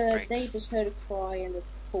 Yes, neighbours heard a cry and a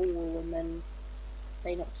fall, and then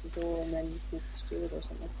they knocked the door and then called the steward or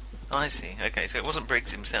something. I see. Okay, so it wasn't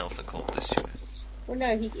Briggs himself that called the steward. Well,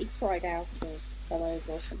 no, he cried out or fell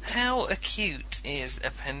over or something. How acute is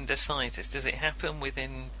appendicitis? Does it happen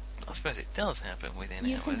within... I suppose it does happen within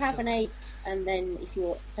You hours. can have doesn't an it? ache, and then if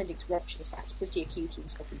your appendix ruptures, that's pretty acute in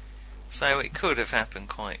Scotland. So it could have happened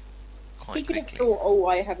quite He could have quickly. thought,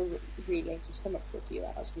 I have a really achy stomach for a few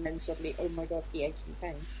hours, and then suddenly, oh my god, the aching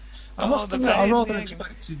pain. I must the admit, I pain, rather the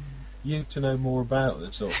expected you to know more about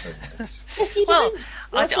this sort of thing. Yes, you Well,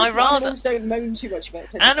 don't. I rather- Animals don't moan too much about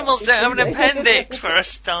appendicitis. Animals don't have an do they? appendix for a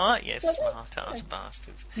start. Yes, smart-ass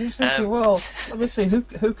bastards. He's thinking, well, let me see,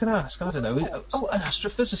 who can ask? I don't know. Oh, an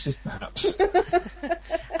astrophysicist, perhaps.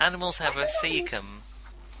 Animals have a cecum.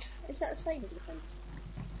 Is that the same as an appendix?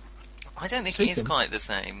 I don't think it is Cecum? quite the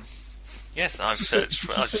same. Yes, I've She said- searched she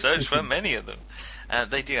for said cecum. many of them.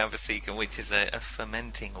 They do have a cecum, which is a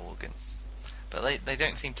fermenting organ. But they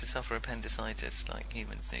don't seem to suffer appendicitis like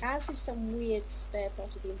humans do. As is some weird spare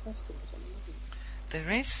part of the intestine or something, isn't it? There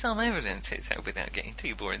is some evidence, without getting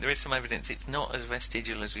too boring, there is some evidence it's not as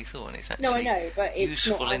vestigial as we thought, and it's actually No, I know, but it's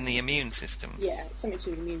useful not in as, the immune system. Yeah, it's something to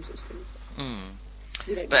do with the immune system. Mm.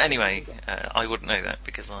 We don't But know anyway, what to do. I wouldn't know that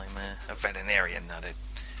because I'm a veterinarian, not a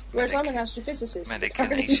Whereas I'm an medic. astrophysicist.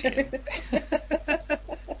 Medicination.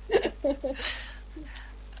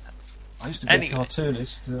 I used to be Anyway. a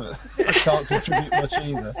cartoonist. I can't contribute much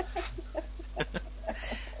either.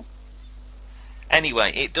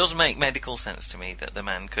 Anyway, it does make medical sense to me that the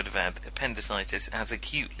man could have had appendicitis as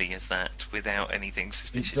acutely as that without anything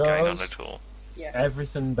suspicious going on does. at all. Yeah.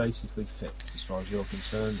 Everything basically fits as far as you're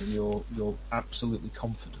concerned, and you're absolutely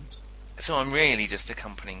confident. So I'm really just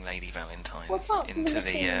accompanying Lady Valentine Well, apart from into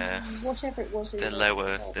missing the whatever it was. the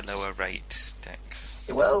lower rate decks.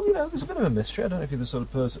 Well, there's a bit of a mystery. I don't know if you're the sort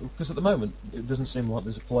of person, because at the moment it doesn't seem like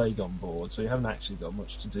there's a plague on board, so you haven't actually got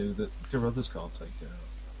much to do that Carruthers can't take care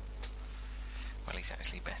of. Well, he's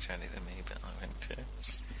actually better at it than me, but I went.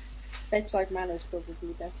 Bedside manner's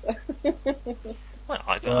probably better. Well,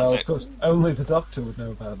 I Well, don't. of course, only the doctor would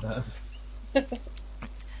know about that.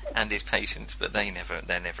 And his patients, but they're never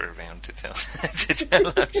around to tell to tell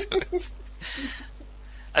us.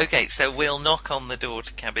 Okay, so we'll knock on the door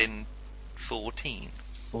to cabin 14.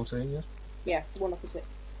 14, yeah? Yeah, the one opposite.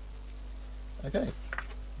 Okay.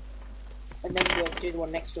 And then we'll do the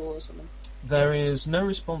one next door or something. There is no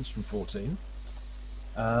response from 14.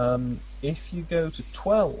 If you go to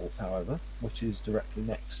 12, however, which is directly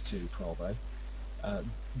next to 12A,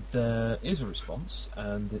 there is a response,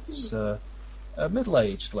 and it's a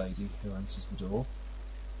middle-aged lady who answers the door.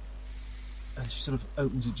 And she sort of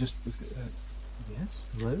opens it just... yes,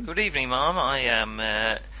 hello? Good evening, ma'am. I am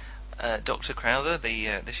Dr. Crowther,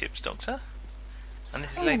 the ship's doctor, and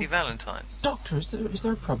this is Lady Valentine. Doctor, is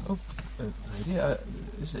there a problem? Oh, lady,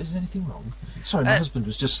 is there anything wrong? Sorry, my husband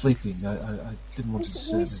was just sleeping. I didn't want to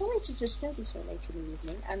disturb We're him. sorry to disturb you so late in the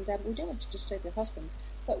evening, and we don't want to disturb your husband,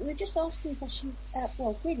 but we were just asking a question.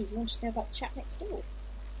 Really, we wanted to know about the chap next door.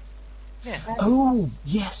 Yes. Oh,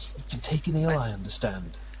 yes, you can take an ill, I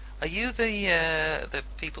understand. Are you the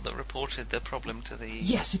people that reported the problem to the?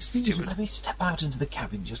 Yes, excuse me, steward? let me step out into the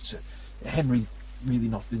cabin just to... Henry's really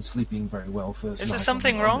not been sleeping very well first Is night there on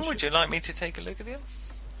something the wrong? ship. Would you like me to take a look at him?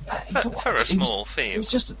 He's all For right. a small fee. He was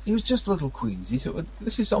just a little queasy. So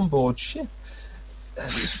this is on board ship.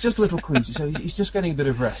 It's just a little queasy. So he's just getting a bit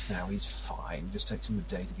of rest now. He's fine. Just takes him a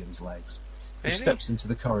day to get his legs. Really? He steps into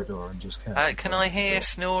the corridor and just Can I hear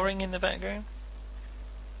snoring in the background?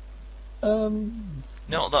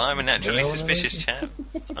 Not that I'm a naturally Well, suspicious chap.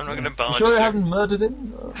 I'm not going to barge You sure you through. haven't murdered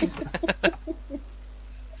him?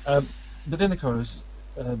 But in the corridor,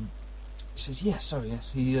 he says, "Yes, sorry,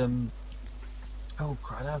 yes." He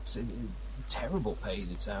cried out in terrible pain.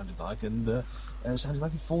 It sounded like, and it sounded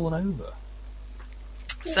like he'd fallen over.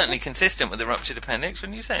 Certainly consistent with the ruptured appendix,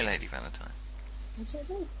 wouldn't you say, Lady Valentine? I don't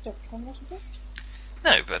know, Doctor, I'm not a doctor.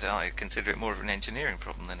 No, but I consider it more of an engineering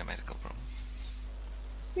problem than a medical problem.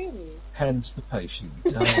 Really? Hence, the patient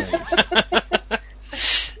died.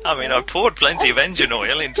 I mean, I poured plenty of engine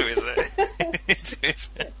oil into his... into his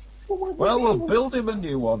Well, we'll build him a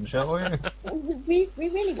new one, shall we? We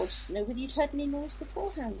really wanted to know whether you'd heard any noise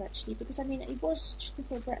beforehand, actually, because, I mean, it was just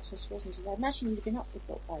before breakfast, wasn't it? I imagine you'd have been up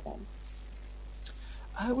by then.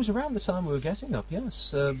 It was around the time we were getting up,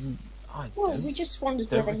 yes. We just wondered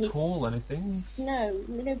don't whether recall anything. No,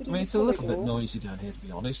 nobody. I mean, it's a little bit noisy down here, to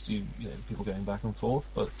be honest. You know, people going back and forth,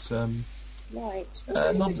 but Right.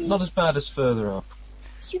 not as bad as further up.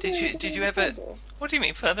 Did you ever... What do you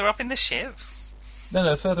mean, further up in the ship?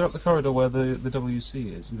 No, further up the corridor where the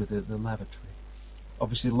WC is, with the lavatory.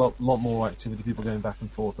 Obviously, a lot more activity, people going back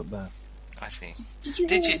and forth up there. I see.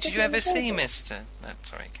 Did you ever see Mr... No,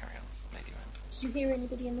 sorry, carry on, Lady Ramp. Did you hear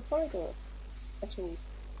anybody in the corridor at all?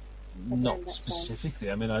 Not specifically.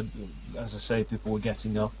 I mean, as I say, people were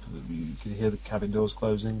getting up. You could hear the cabin doors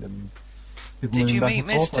closing and people Did moving you back meet and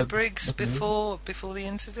forth. Mr. Briggs before the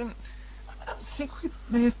incident? I think we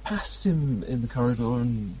may have passed him in the corridor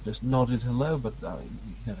and just nodded hello, but I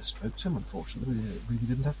never spoke to him, unfortunately. We really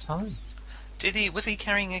didn't have time. Was he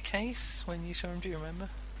carrying a case when you saw him, do you remember?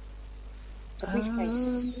 A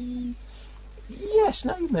briefcase. Yes,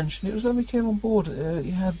 now you mention it, was when we came on board. He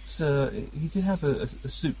did have a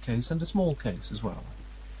suitcase and a small case as well.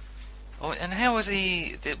 Oh, and how was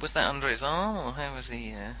he... Was that under his arm, or how was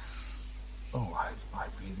he... Oh, I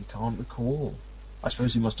really can't recall. I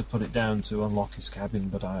suppose he must have put it down to unlock his cabin,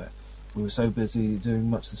 but we were so busy doing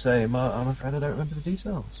much the same, I'm afraid I don't remember the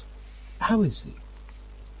details. How is he?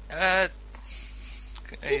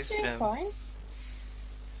 He's doing fine.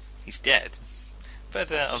 He's dead.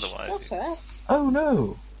 But otherwise... What's that? Oh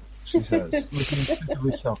no, she says, looking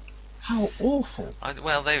super shocked. How awful.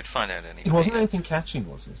 Well, they would find out anyway. It wasn't anything catching,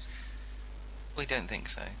 was it? We don't think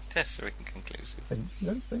so. Tests are inconclusive. You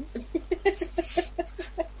don't think?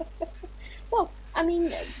 Well, I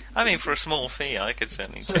mean, for a small fee, I could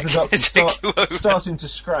certainly So take, the doctor's take you over. starting to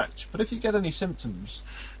scratch, but if you get any symptoms...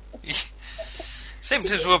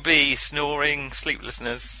 Symptoms will be snoring,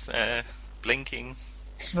 sleeplessness, blinking.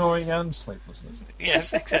 Snoring and sleeplessness.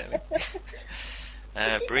 Yes, exactly.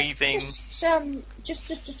 Breathing, just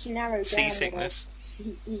to narrow down seasickness.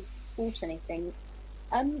 whether he bought anything.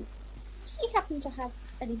 Does he happen to have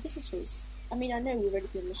any visitors I mean, I know we've only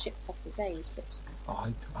been on the ship a couple of days, but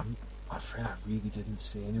I'm afraid I really didn't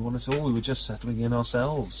see anyone at all. We were just settling in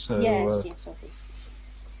ourselves. So, yes, obviously.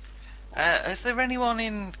 Is there anyone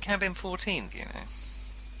in cabin 14? Do you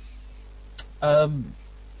know?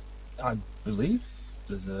 I believe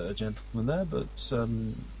there's a gentleman there, but I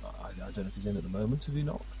don't know if he's in at the moment. Have you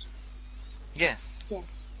knocked? Yeah. Yeah.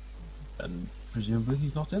 And presumably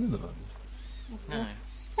he's not in at the moment. No.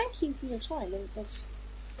 Thank you for your time, and let's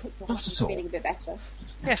hope your Not husband's at all. feeling a bit better.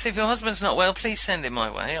 Yes, if your husband's not well, please send him my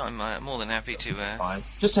way. I'm more than happy to. Fine.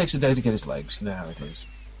 Just takes a day to get his legs. You know how it is.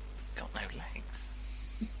 Got no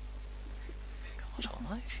legs. God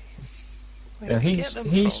almighty. Yeah, he's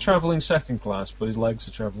from? travelling second class, but his legs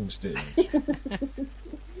are travelling steerage.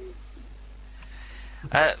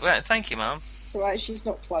 Well, thank you, Mum. It's alright, she's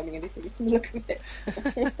not climbing anything from the look of it.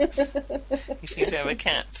 You seem to have a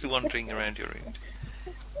cat wandering around your room.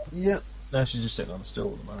 Yeah. No, she's just sitting on the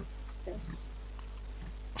stool at the moment. Yeah.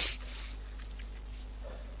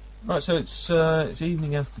 Right, so it's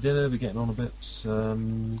evening after dinner. We're getting on a bit.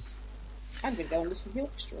 I'm going to go and listen to the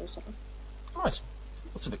orchestra or something. Right.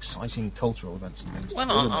 Lots of exciting cultural events and things. Well,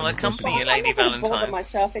 to do, I'll and accompany you, of course, Lady I'm not going to bother Valentine.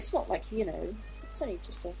 myself. It's not like, it's only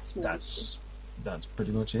just a small That's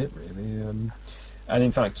pretty much it, really. And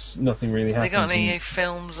in fact, nothing really They happens. got any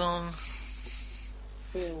films on?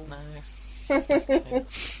 film. No. Have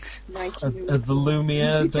the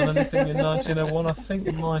Lumiere done anything in 1901? I think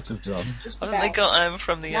they might have done. Just Haven't they about. got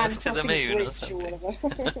From the Man Earth to the crossing a Moon or bridge something?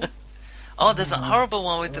 whatever. Oh, there's that horrible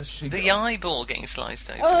one with Where's she the gone? eyeball getting sliced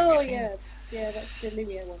open. Have Oh, you seen yeah. it? Yeah, that's the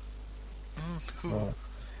Lumiere one.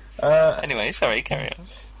 Right. Anyway, sorry, carry on.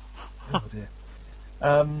 Oh dear.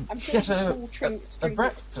 I'm sure yes, small drinks. a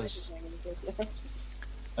breakfast.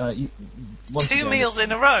 Once Two again, meals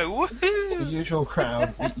in a row. It's the usual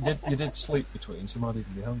crowd. You did sleep between, so you might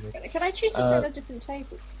even be hungry. Can I choose to sit at a different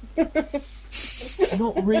table?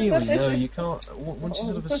 Not really. No, you can't. Once you're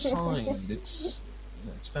sort of assigned, it's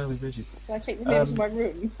fairly rigid. Can I take the meals in my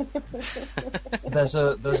room? There's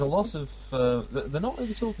a lot of. They're not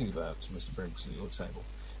really talking about Mr. Briggs at your table,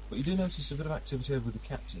 but you do notice a bit of activity over with the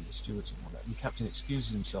captain, the steward, and all that. And the captain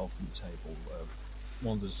excuses himself from the table,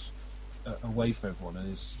 wanders away from everyone,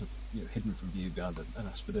 and is sort of, hidden from view behind an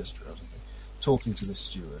aspidistra or something, talking to the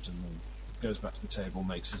steward, and then goes back to the table,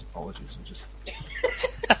 makes his apologies, and just.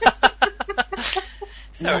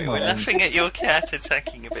 Sorry, Never we're mind. laughing at your cat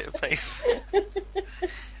attacking a bit of paper.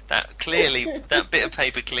 That bit of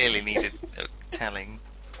paper clearly needed telling.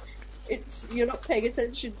 You're not paying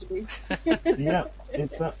attention to me. Yeah,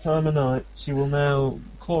 it's that time of night. She will now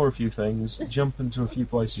claw a few things, jump into a few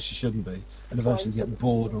places she shouldn't be, and eventually get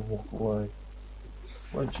bored and walk away.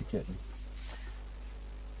 Won't you, kitten?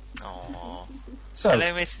 Aww. So,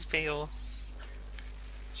 Hello, Mrs. Beale.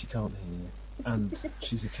 she can't hear you, and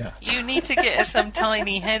she's a cat. You need to get her some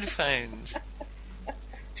tiny headphones.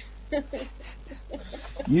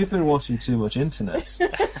 You've been watching too much internet.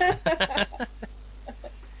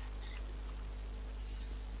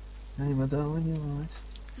 Hey, my darling, you alright?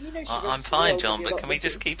 You know she I'm runs the fine, world John, and you're but not can we looking.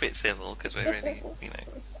 just keep it civil? Because we're really,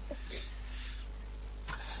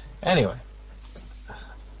 Anyway,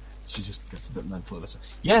 she just gets a bit mental at this.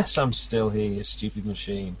 Yes, I'm still here, you stupid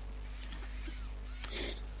machine.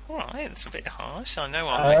 Alright, it's a bit harsh. I know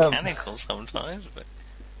I'm Um, mechanical sometimes, but.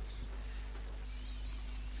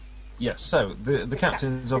 Yes, so the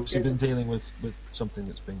captain has obviously been dealing with something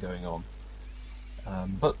that's been going on.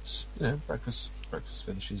 But, breakfast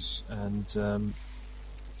finishes, and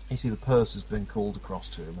you see the purse has been called across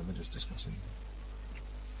to him, and they're just discussing.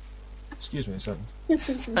 Excuse me a second.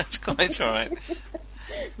 That's quite alright.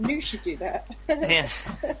 Knew she'd do that. Yeah.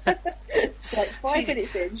 It's like 5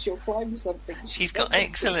 minutes in, she'll climb something. She's got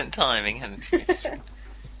excellent timing, hasn't she?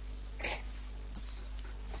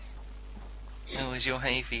 Oh, is your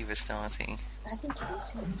hay fever starting? I think it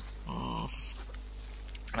is.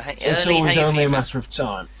 It's Early always hay only a fever. matter of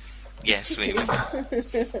time. Yes, we was.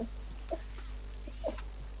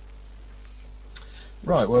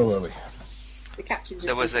 Right, where were we? The captain's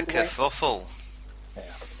There was a just walked kerfuffle,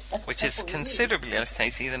 away. which is considerably less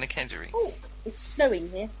tasty than a kedgeree. Oh, it's snowing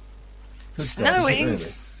here. Good Snowing? God,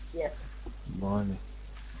 is Yes. it really? Blimey.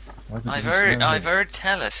 Why could I've it snow heard here?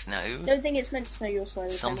 tell us snow. Don't think it's meant to snow your side.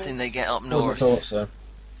 of the Something Channels. they get up Wouldn't have north. thought so.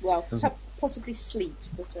 Well, Doesn't- possibly sleet,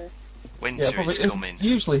 but Winter is coming.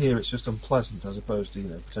 Usually here it's just unpleasant as opposed to,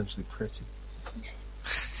 potentially pretty.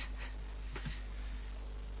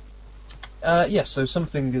 Yes, so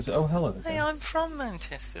something is... Oh, hello. Hey, I'm from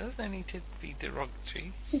Manchester. There's no need to be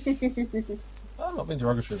derogatory. I'm not being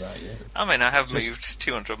derogatory about you. I mean, I have Just- moved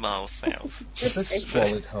 200 miles south. It's a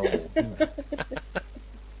squalid hole.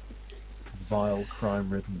 Vile,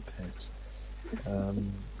 crime-ridden pit.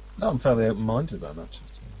 No, I'm fairly open-minded about that.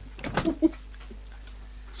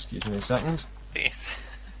 Excuse me a second.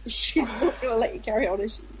 She's not going to let you carry on.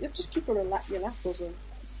 Is she? You just keep her on your lap or something.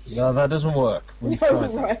 No, that doesn't work. We've No,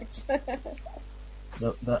 tried that.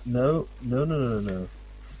 right. No.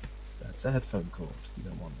 That's a headphone cord. You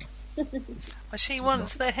don't want that. Well, she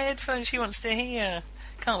wants the headphones. She wants to hear.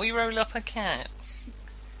 Can't we roll up a cat?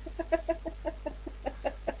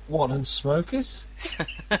 What, and smoke it?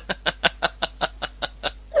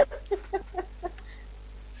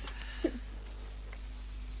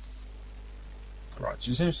 Right,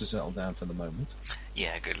 she seems to settle down for the moment.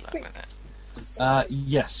 Yeah, good luck with that.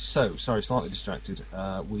 Yes, so, sorry, slightly distracted.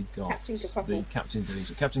 We got Captain Kerfuffle. the Captain doing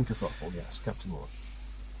so. Captain Kerfuffle, yes, Captain Lord.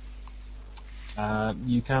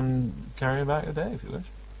 You can carry about your day if you wish.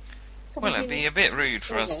 Well, it'd be a bit rude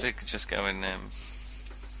for us to just go and...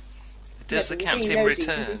 Does the Yeah, but captain he knows it,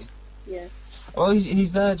 return? doesn't he? Yeah. Well,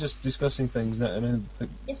 he's there just discussing things. I mean, the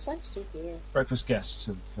Yes, I'm still here. breakfast guests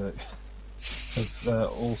have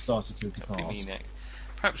all started to depart.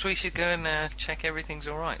 Perhaps we should go and check everything's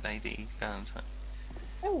all right, Lady Valentine.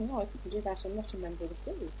 Oh, no, I couldn't do that. I'm not a member of the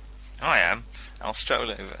crew. I am. I'll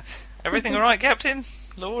stroll over. Everything all right, Captain?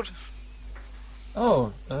 Lord?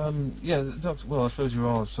 Oh, yeah, Doctor. Well, I suppose you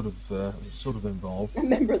are sort of involved. A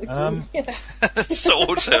member of the crew. Yeah.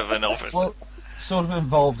 Sort of an officer. Well, sort of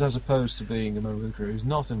involved as opposed to being a member of the crew. Who's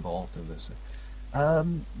not involved in this.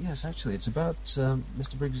 Yes, actually, it's about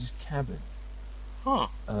Mr. Briggs's cabin. Huh.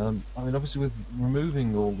 I mean, obviously, with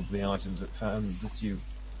removing all of the items that you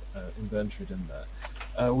inventoried in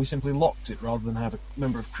there, we simply locked it rather than have a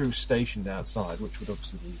member of crew stationed outside, which would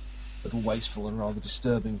obviously be a little wasteful and rather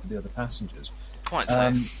disturbing for the other passengers. Quite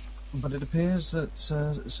so. But it appears that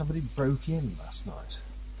somebody broke in last night.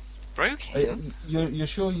 Broke in? You're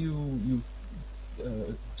sure you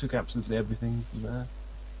took absolutely everything there?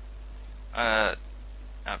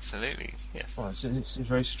 Absolutely, yes. Well, it seems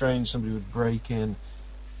very strange somebody would break in.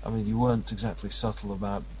 I mean, you weren't exactly subtle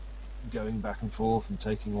about going back and forth and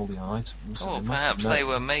taking all the items. So Or they must have perhaps known. they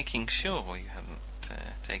were making sure you hadn't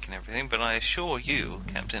taken everything, but I assure you,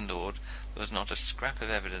 Captain Lord, there was not a scrap of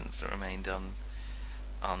evidence that remained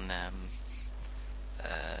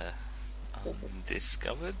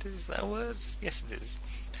undiscovered. Is that a word? Yes, it is.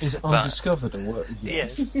 Is undiscovered a word?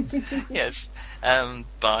 Yes, yes.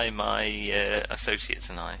 By my associates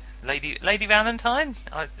and I, Lady Valentine.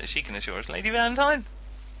 She can assure us, Lady Valentine.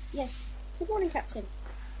 Yes. Good morning, Captain.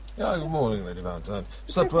 Yeah, good morning, Lady Valentine.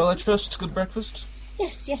 Slept well, I trust? Good breakfast?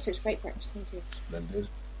 Yes, it was great breakfast, thank you. Splendid.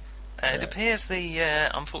 It appears the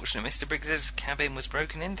unfortunate Mr. Briggs's cabin was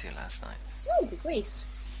broken into last night. Oh, good grief.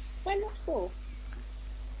 When what for?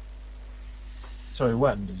 Sorry,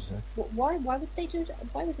 when did you say? Why would they do that?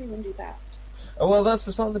 Why would anyone do that? Oh, well, that's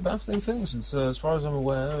the slightly baffling thing, since as far as I'm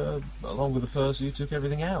aware, along with the purse, you took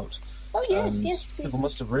everything out. Oh, yes, And yes. people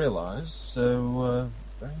must have realised, so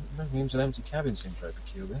breaking into an empty cabin seemed very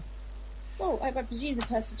peculiar. Well, I presume the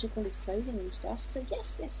person took all his clothing and stuff, so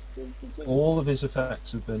yes, we did. All of his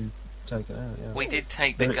effects have been taken out, yeah. We did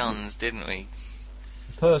take the Very- guns, didn't we?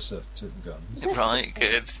 The purser took the guns, Yes, Right, of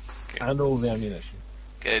course. good. and all the ammunition.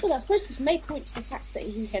 Good. Well, I suppose this may point to the fact that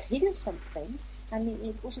he had hidden something. I mean,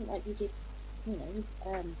 it wasn't like we did, I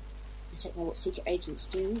don't know what secret agents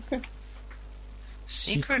do.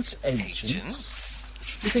 Secret agents?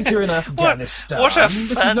 You think you're in Afghanistan? What a This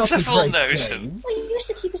is not the fanciful great notion. game. Well, you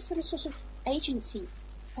said he was some sort of agency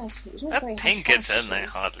person. It was all A very Pinkerton, they're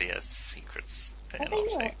hush-hush. hardly a secret. They're Are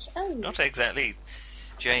they not? Oh. not exactly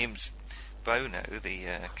James Bono, the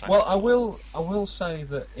classic. Well, I will say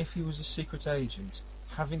that if he was a secret agent,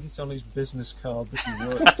 having it on his business card that he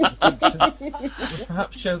worked for Pinkerton would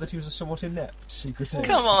perhaps show that he was a somewhat inept secret agent.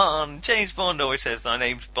 Come on, James Bond always says my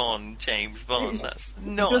name's Bond, James Bond. That's He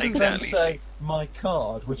not doesn't exactly then say my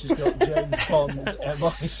card, which has got James Bond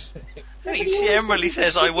MI6. No, He but always generally he's a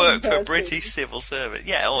says I work for a shipping British person. civil service.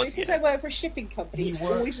 Yeah, or, He says yeah. I work for a shipping company. He It's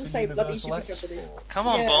works always the for same bloody Universal shipping company. Export. Come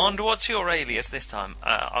on, Yeah. Bond, what's your alias this time?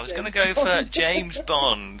 I was going to go James for Bond. James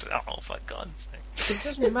Bond. Oh, for God's sake. But it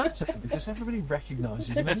doesn't matter because everybody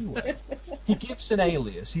recognises him anyway. He gives an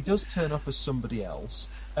alias, he does turn up as somebody else,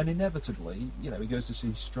 and inevitably, he goes to see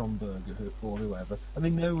Stromberg or whoever, and they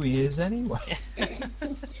know who he is anyway.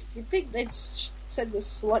 You'd think they'd send a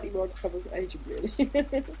slightly more undercover agent,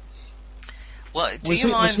 really. Well, do Was you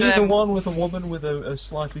he mind... the one with a woman with a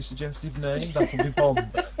slightly suggestive name? That'll be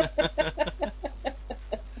Bond.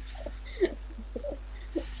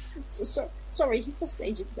 Sorry, he's not an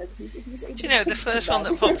agent then. Do you know, the first one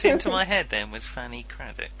that popped into my head then was Fanny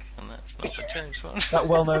Craddock, and that's not the James one. That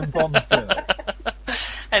well-known Bond girl.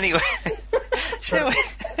 Anyway, shall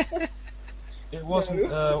we... It wasn't.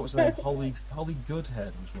 What was that? Holly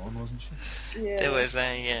Goodhead was one, wasn't she? Yeah. There was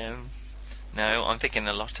a. No, I'm thinking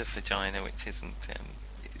a lot of vagina, which isn't.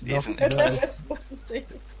 Isn't No. it? That wasn't it.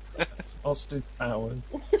 Austin Powers.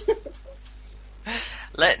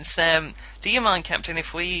 Let's. Do you mind, Captain,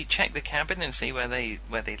 if we check the cabin and see where they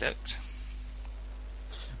looked?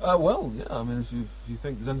 Well, yeah. I mean, if you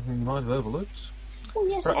think there's anything you might have overlooked. Oh,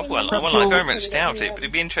 yes. Perhaps- I mean, Well, perhaps I you'll- very much doubt it, but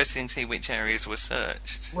it'd be interesting to see which areas were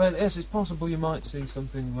searched. Well, yes, it's possible you might see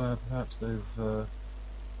something where perhaps they've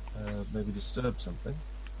maybe disturbed something.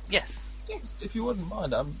 Yes. Yes. If you wouldn't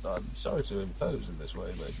mind, I'm sorry to impose in this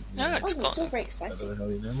way, but No, it's It's all got. very whatever exciting. the hell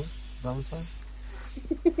your name was, Valentine.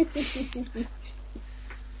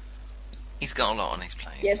 He's got a lot on his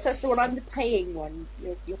plate. Yes, that's the one. I'm the paying one.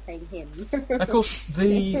 You're paying him. Of course,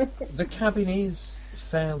 the cabin is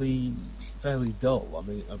fairly dull. I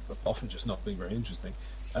mean, apart from just not being very interesting,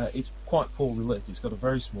 it's quite poorly lit. It's got a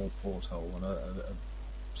very small porthole and a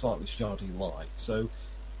slightly shardy light. So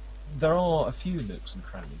there are a few nooks and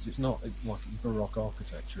crannies. It's not like Baroque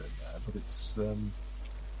architecture in there, but it's. Well,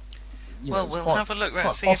 it's we'll quite- have a look around,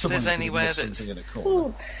 quite see if possible there's you could have anywhere missed that's. something in a corner.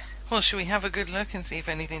 Ooh. Well, shall we have a good look and see if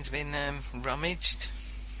anything's been rummaged?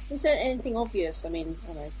 Is there anything obvious? I mean, I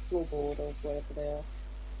don't know, floorboard or whatever they are.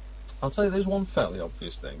 I'll tell you, there's one fairly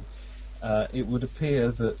obvious thing. It would appear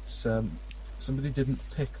that somebody didn't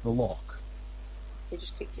pick the lock. They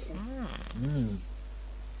just kicked it in. Mm.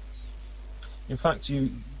 In fact,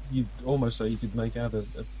 you'd almost say you could make out a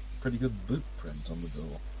pretty good boot print on the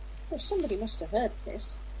door. Well, somebody must have heard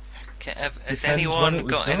this. Has Depends when anyone it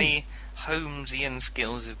was got done. any Holmesian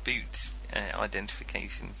skills of boot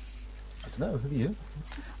identification? I don't know, have you?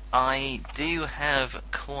 I do have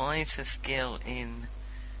quite a skill in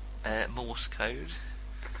Morse code.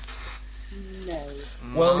 No.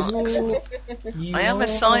 Well, Mark. I am a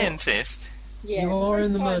scientist. Yeah. You are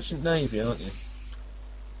in the sorry. Merchant Navy, aren't you?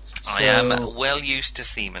 I am So, well used to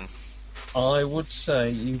seamen. I would say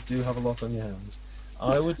you do have a lot on your hands.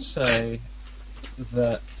 I would say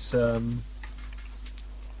that,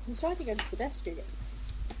 He's trying to go to the desk again.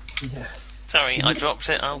 yeah, Sorry, I dropped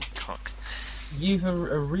it. Oh, cock. you've a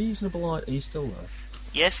reasonable idea. Are you still there?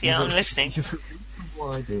 Yes, yeah, I'm You've a- listening. You've a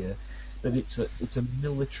reasonable idea that it's a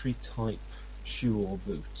military type shoe or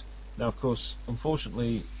boot. Now, of course,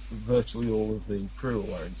 unfortunately, virtually all of the crew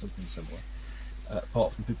are wearing something similar,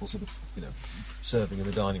 apart from people sort of, serving in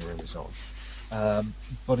the dining room and so on.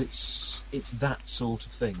 But it's that sort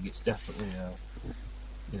of thing. It's definitely a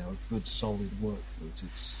good solid work boot.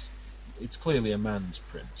 It's clearly a man's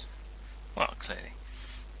print. Well, clearly.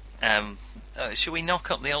 Shall we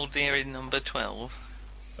knock up the old dear in number 12?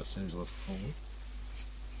 That seems a little forward.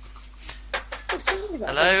 Oh, something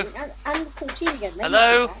about Hello? this. And 14 again. They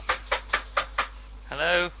Hello? might do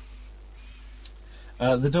that.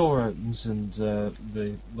 Hello? The door opens and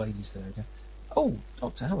the lady's there again. Oh,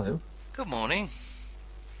 Doctor, hello. Good morning.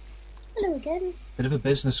 Hello again. Bit of a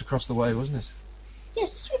business across the way, wasn't it?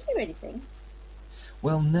 Yes, did you hear anything?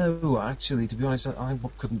 Well, no, actually, to be honest, I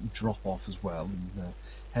couldn't drop off as well. And,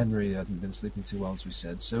 Henry hadn't been sleeping too well, as we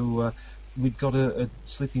said, so we'd got a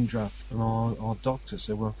sleeping draft from our doctor,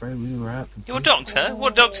 so we're afraid we were out completely. Your doctor?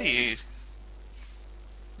 What doctor you use?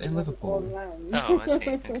 In Liverpool. On lounge. Oh, I see.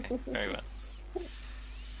 Okay, very well.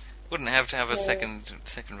 Wouldn't have to have a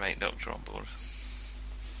second-rate doctor on board.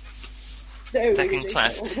 No, Second we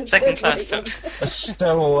class don't. doctor. A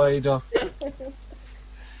stowaway doctor.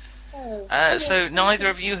 Oh. So neither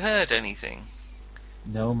of you heard anything.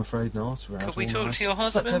 No, I'm afraid not. We're out Could we all talk night. to your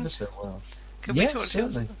Slept husband? ever so well. Could Yeah, we talk to your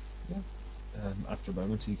certainly. husband? Yeah. After a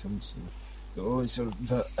moment, he comes to the door. He's sort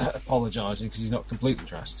of apologising because he's not completely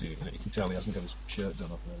dressed. You can tell he hasn't got his shirt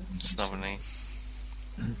done up. Slovenly.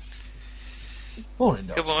 Morning,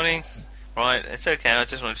 Doctor. Good morning. Right, it's okay. I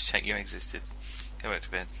just wanted to check you existed. Go back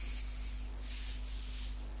to bed.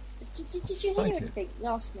 Did you hear Thank you. anything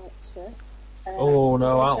last night, sir? Oh,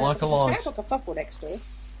 no, there's out like a there's light. terrible kerfuffle next door.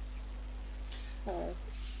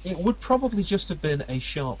 It would probably just have been a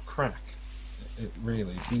sharp crack.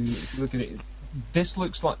 Really, if you look at it, this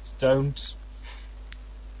looks like don't.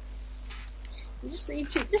 You just need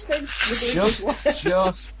to don't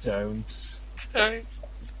Just don't, Sorry.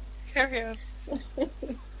 Carry on.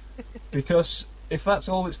 because if that's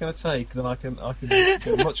all it's going to take, then I can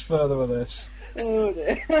get much further with this. Oh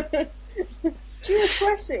dear. Do you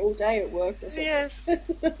press it all day at work or something? Yes.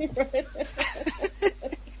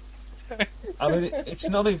 I mean, it's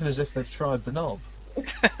not even as if they've tried the knob.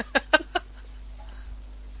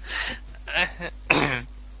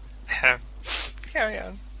 Carry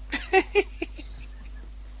on.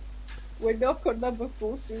 We're knock on number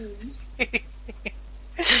 14. You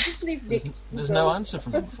just leave Nick to There's no answer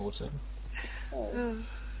from number 14. Oh.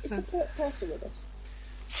 Is the purser with us?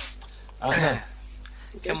 No.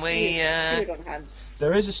 Is there Can a we, steward on hand?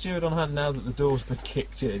 There is a steward on hand now that the door's been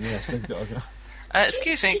kicked in. Yes, they've got to go.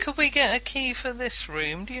 Excuse me, could we get a key for this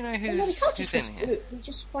room? Do you know Well, we who's can't in just here? we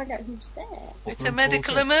just find out who's there. It's a Room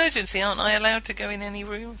medical 14. emergency. Aren't I allowed to go in any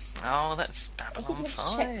room? Oh, that's I think Babylon we have to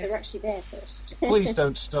check 5. they're actually there first. Please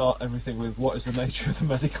don't start everything with what is the nature of the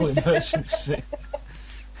medical emergency.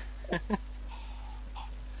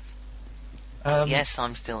 Yes,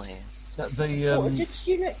 I'm still here. The Do you happen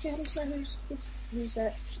to know who's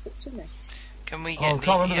booked in there? Can we I get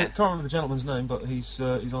can't the... remember the gentleman's name, but he's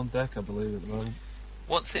on deck, I believe, at the moment.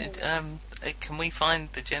 what's it... can we find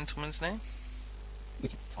the gentleman's name? We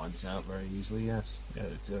can find it out very easily. Yes, yeah,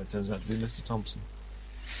 it turns out to be Mr. Thompson.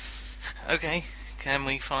 Okay, can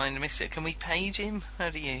we find Mr... Can we page him? How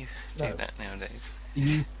do you do No. that nowadays?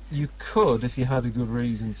 You could, if you had a good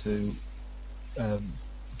reason to,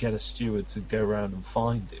 get a steward to go around and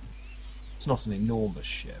find him. It's not an enormous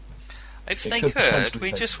ship. If It they could could, potentially we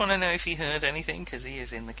take just him. want to know if he heard anything, because he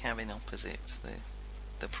is in the cabin opposite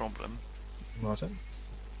the problem. Right.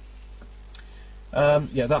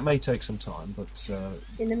 Yeah, that may take some time, but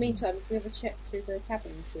In the meantime, can we have a check through the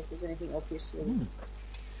cabin and see if there's anything obviously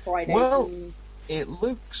pried Well- open? it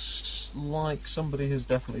looks like somebody has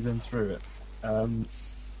definitely been through it.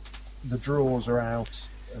 The drawers are out,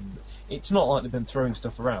 and it's not like they've been throwing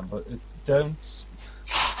stuff around, but don't.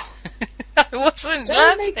 I wasn't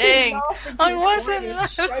Don't make him laughing! laugh I into wasn't his wine and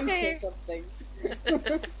choke laughing! or something.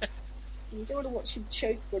 You don't want to watch him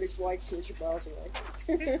choke on his wine 200 miles away.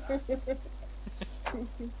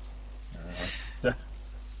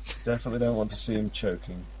 Definitely don't want to see him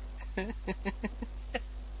choking. I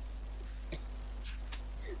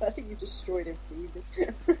think you destroyed him for the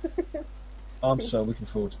evening. I'm so looking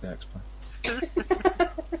forward to the expo.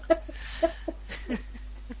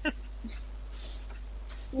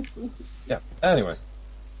 Yeah. Anyway.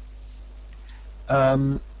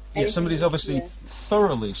 Yeah, somebody's obviously Yeah.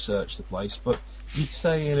 thoroughly searched the place, but you'd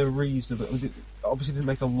say in a reasonable. It obviously didn't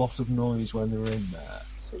make a lot of noise when they were in there.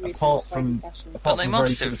 It's a reasonable Apart tidy from fashion. apart they from a very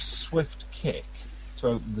must sort have- of swift kick to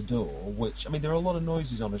open the door, which I mean there are a lot of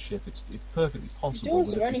noises on a ship. It's perfectly The possible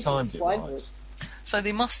doors that are if only you from timed it plywood. right, So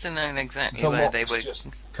they must have known exactly the where they locks were... just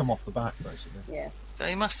come off the back basically. Yeah.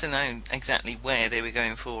 They must have known exactly where they were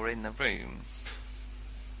going for in the room.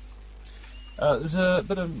 There's a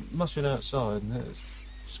bit of muttering outside. And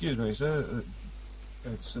excuse me, sir.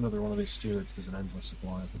 It's another one of these stewards. There's an endless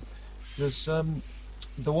supply of them.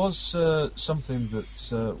 There was something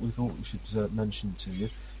that we thought we should mention to you.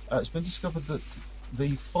 It's been discovered that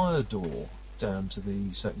the fire door down to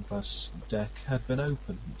the second class deck had been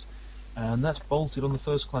opened, and that's bolted on the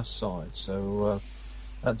first class side. So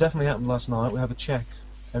that definitely happened last night. We have a check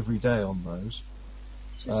every day on those.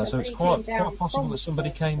 So it's quite possible that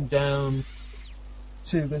somebody came down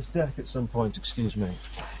to this deck at some point. Excuse me.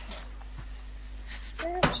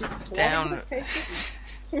 Yeah, which is polite Down- in that case,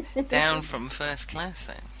 isn't Down from first class,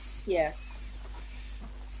 then. it? Yeah.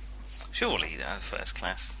 Surely a first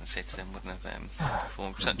class citizen wouldn't have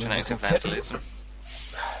performed such an act of vandalism.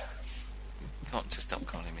 You can't just stop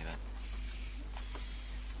calling me that.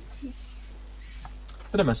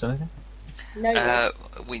 Did I miss anything? No,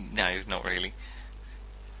 No, not really.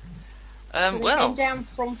 so they Well, came down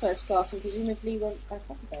from first class and presumably went back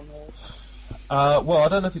up again. Or... Well, I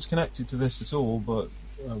don't know if it's connected to this at all, but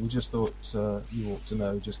we just thought you ought to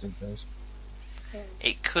know just in case.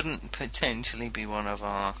 it couldn't potentially be one of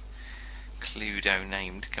our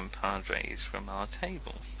Cluedo-named compadres from our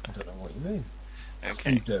table. I don't know what you mean.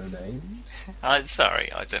 Okay. Cluedo named. I'm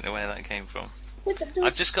sorry, I don't know where that came from. But there I've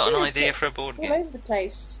was just got an stewards idea for a board all game. over the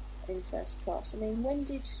place in first class. I mean, when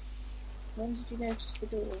did you notice the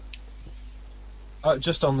door?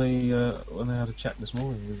 Just on the when they had a check this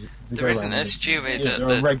morning. They There go isn't around a and- steward Yeah, at there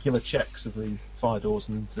the- are regular checks of the fire doors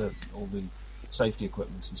and all the safety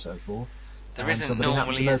equipment and so forth. There And isn't somebody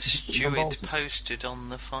happened to normally a notice it was steward unbolted. posted on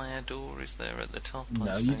the fire door, is there, at the top? I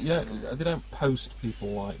No, suppose? they don't post people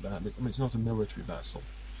like that. I mean, it's not a military vessel.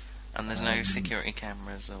 And there's no security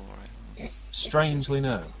cameras or... Strangely,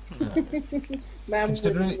 no. Man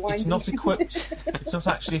Considering with it's not equipped, it's not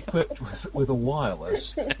actually equipped with a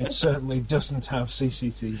wireless. It certainly doesn't have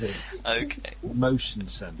CCTV, Okay. motion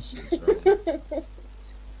sensors. Or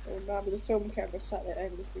Or a man with a film camera sat there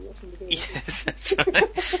aimlessly watching the door. Yes, that's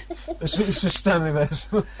right. it's just standing there.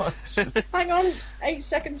 Hang on, 8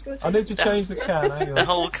 seconds. Gonna I need to change the can. Hang The on.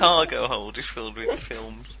 whole cargo hold is filled with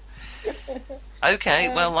films. Okay,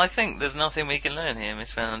 well, I think there's nothing we can learn here,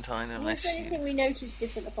 Miss Valentine, Was unless there you... anything we noticed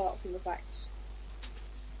different apart from the fact,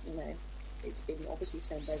 it's been obviously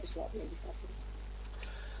turned over slightly?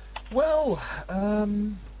 Well,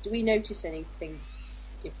 Do we notice anything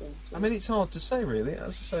different? I mean, it's hard to say really. As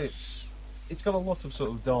I say, it's got a lot of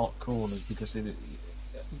sort of dark corners because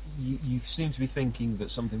you seem to be thinking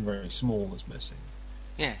that something very small is missing.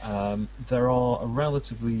 Yes. There are a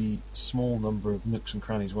relatively small number of nooks and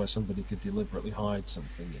crannies where somebody could deliberately hide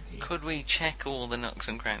something in here. Could we check all the nooks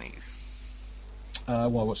and crannies? Well,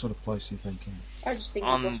 what sort of place are you thinking? I just think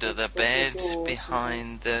Under the bed,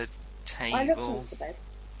 behind the I looked table, under the bed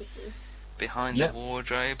before. behind Yep. the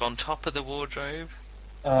wardrobe, on top of the wardrobe.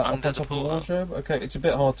 Up Under on the top of the porthole. wardrobe? Okay, it's a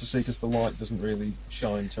bit hard to see because the light doesn't really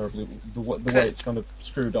shine terribly. The way it's kind of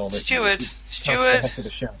screwed on. Steward, it casts steward. a heck of a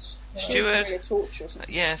shadow. Steward. A torch or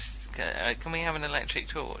something. Yes, can we have an electric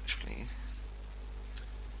torch, please?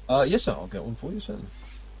 Yes, sir, I'll get one for you, certainly.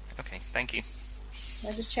 Okay, thank you.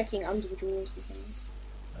 I'm just checking under the drawers and things.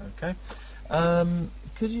 Okay.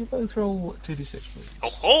 Could you both roll 2d6, please?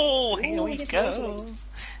 Oh, here Oh, we it go. was.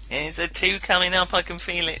 There's a 2 coming up, I can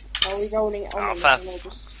feel it. Are we rolling it on? Oh, or fab. not? Or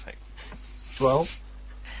just... 12.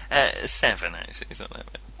 7, actually, it's not that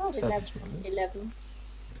bad. Oh, 7. 11.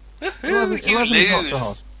 Woohoo, you 11 is not so lose.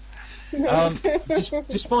 hard.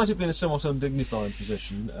 Despite it being a somewhat undignified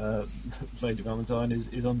position, Lady Valentine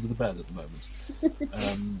is under the bed at the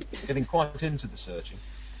moment, getting quite into the searching.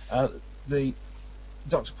 The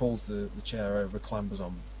doctor pulls the chair over, clambers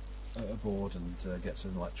on aboard, and gets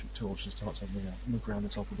an electric torch and starts having a look around the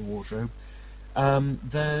top of the wardrobe.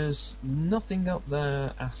 There's nothing up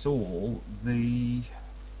there at all. There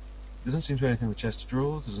doesn't seem to be anything in the chest of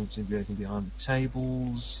drawers. There doesn't seem to be anything behind the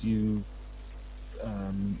tables. You've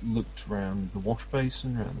looked around the wash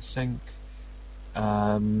basin, around the sink.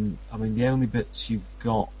 I mean, the only bits you've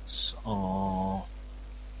got are...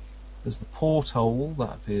 There's the porthole,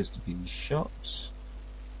 that appears to be shut.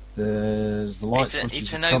 There's the light switches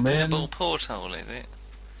It's an that come in. openable porthole, is it?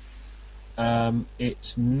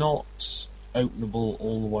 It's not openable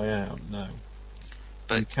all the way out, no.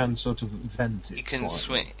 But you can sort of vent it you can slightly.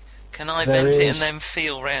 swing. Can I There vent it and is- then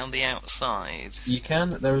feel round the outside? You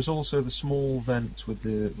can. There is also the small vent with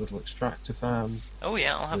the little extractor fan. Oh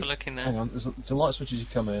yeah, I'll have a There's- look in Hang there. on, there's a light switch as you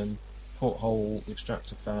come in, porthole,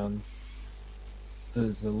 extractor fan.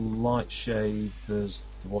 There's the light shade.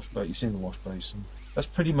 There's the wash basin. You've seen the wash basin. That's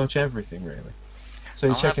pretty much everything, really. So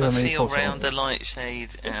you're I'll have checking a on the feel porthole. round the light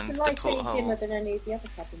shade Is and the the light any porthole. dimmer than any of the other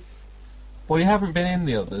cabins? Well, you haven't been in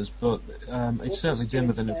the others, but What's it's certainly the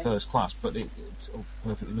dimmer steward than in say? first class. But it's all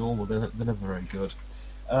perfectly normal. They're never very good.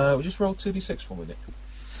 We'll just roll 2d6 for me, Nick.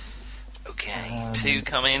 Okay, 2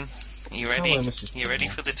 coming. You ready? Hello, Mrs. You ready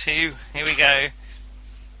Gilmore. for the 2? Here we go.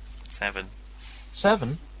 7.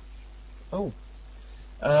 7. Oh.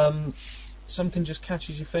 Something just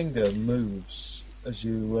catches your finger and moves as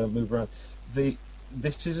you move around.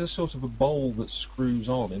 This is a sort of a bowl that screws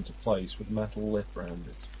on into place with a metal lip around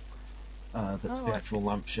it. That's Oh, the I actual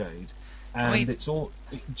lampshade, Can we- and it's all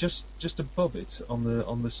just above it on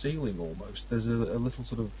the ceiling almost. There's a little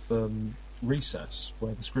sort of recess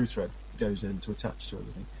where the screw thread goes in to attach to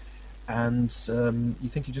everything, and you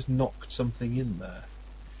think you just knocked something in there.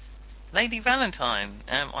 Lady Valentine,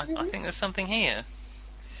 I think there's something here.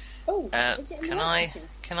 Oh, is it in Can the I light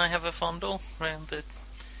can I have a fondle round the?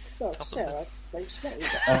 God, top of sir, the- I won't let you.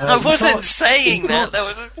 I You wasn't can't- saying you that. can't- There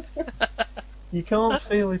was a. You can't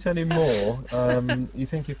feel it anymore. You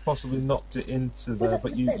think you've possibly knocked it into there,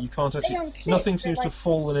 but you can't they actually. unclip, Nothing they're seems to like- have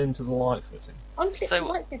fallen into the light fitting. Unclip So- the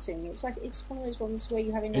light fitting. It's like it's one of those ones where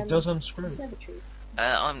you have in It does unscrew. conservatories.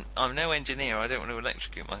 I'm no engineer. I don't want to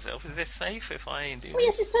electrocute myself. Is this safe if I do? Oh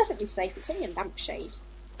yes, it's perfectly safe. It's only a lampshade.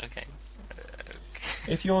 Okay.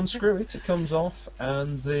 If you unscrew it, it comes off,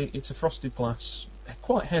 and it's a frosted glass,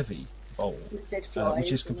 quite heavy bowl, With dead flies.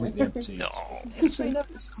 which is and completely empty. No.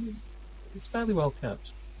 It's fairly well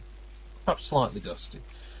kept, perhaps slightly dusty,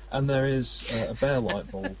 and there is a bare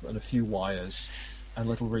light bulb and a few wires and a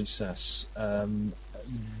little recess. Have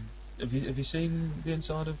you seen the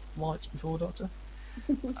inside of lights before, Doctor?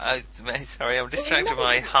 Sorry, I'm distracted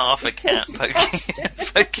by half a cat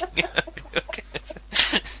poking.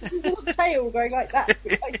 This is all tail going like that.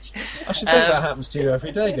 I should think that happens to you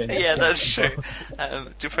every day, don't you? Yeah, that's true.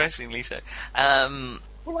 Depressingly so.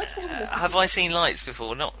 Well, I can have a Have I seen lights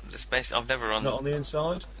before? Not especially. I've never Not on the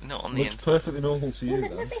inside. Not on the Looks inside. perfectly normal to you,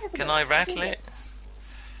 Let then. me have a Can look. I rattle it?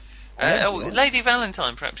 Yeah, Oh, sure. Lady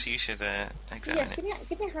Valentine, perhaps you should examine Yes, it.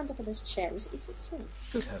 give me a hand up on this chair. Is it safe?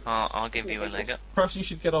 Good heavens. I'll give you a leg up. Perhaps you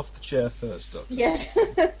should get off the chair first, Doctor. Yes.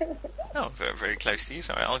 Oh, very, very close to you.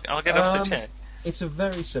 Sorry, I'll get off the chair. It's a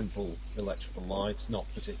very simple electrical light, not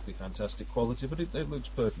particularly fantastic quality, but it looks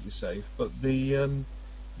perfectly safe. But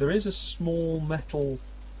there is a small metal,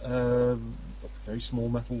 very small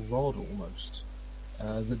metal rod almost,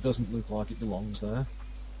 that doesn't look like it belongs there.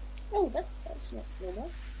 Oh, that's not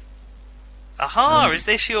normal. Aha! Is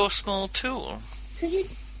this your small tool? Could you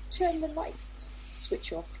turn the light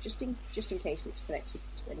switch off, just in case it's connected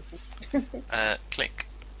to anything? Click.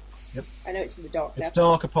 I know it's in the dark now. It's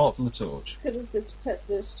dark apart from the torch. Could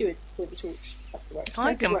the steward point the torch at the right?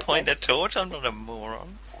 I can point a place? torch. I'm not a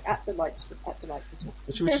moron. At the light.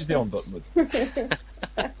 Which is the on button with?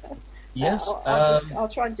 Yes. I'll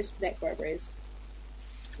try and disconnect wherever it is.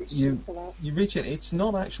 'Cause it just doesn't pull out. You reach it. It's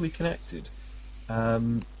not actually connected.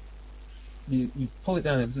 You pull it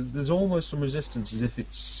down. There's almost some resistance, as if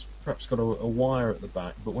it's perhaps got a wire at the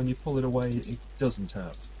back. But when you pull it away, it doesn't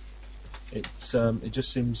have. It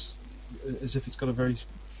just seems as if it's got a very.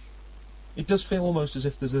 It does feel almost as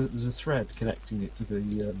if there's a thread connecting it to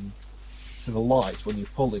the light. When you're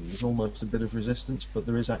pulling, there's almost a bit of resistance, but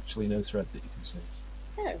there is actually no thread that you can see.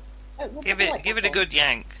 Oh, well, Give it a good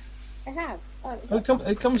yank. I have.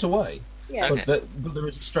 It comes away, Yeah. Okay. but there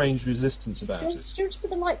is a strange resistance about Do you it. want to put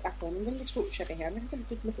the light back on and bring the torch over here? I'm going to have a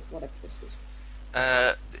good look at whatever this is.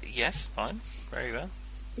 Yes, fine. Very well.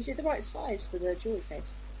 Is it the right size for the jewelry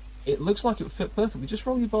case? It looks like it would fit perfectly. Just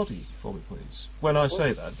roll your body for me, please. When I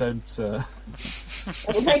say that, don't.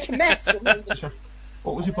 It will make a mess.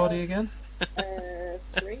 What was your body again?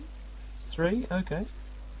 3. 3? Okay.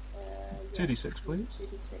 Yeah. 2d6, please.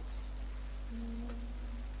 2d6.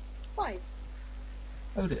 5.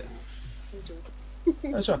 Oh dear. Oh, George.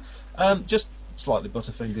 That's right. Just slightly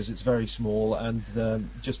butterfingers. It's very small and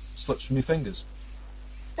just slips from your fingers.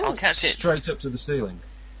 I'll catch it. Straight up to the ceiling.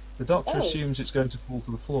 The doctor Oh. assumes it's going to fall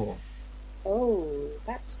to the floor. Oh,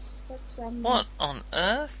 that's What on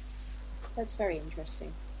earth? That's very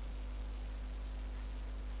interesting.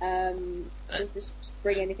 Does this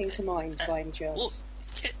bring anything to mind by any chance?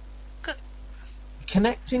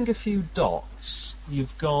 Connecting a few dots,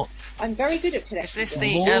 you've got I'm very good at connecting. Is this dots.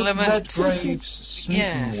 the Lord element- Redgrave's Smitten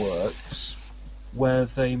Yes. Works, where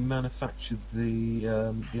they manufactured the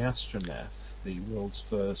Astronef, the world's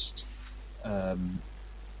first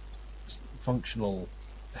functional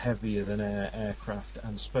heavier-than-air aircraft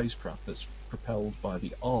and spacecraft that's propelled by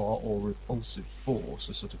the R, or repulsive force,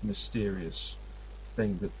 a sort of mysterious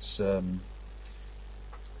thing that's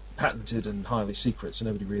patented and highly secret, so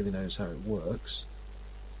nobody really knows how it works.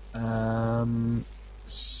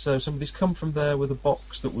 So somebody's come from there with a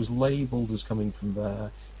box that was labelled as coming from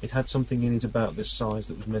there. It had something in it about this size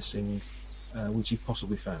that was missing, which you've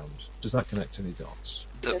possibly found. Does that connect any dots?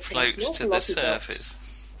 That Yes, floats there's to an the awful lot of dots. surface.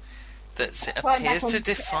 That Climb back appears to onto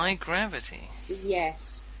defy gravity.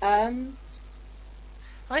 Yes.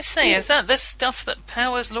 I say, is that the stuff that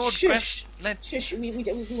powers Lord Shush. Gref? Shush. We want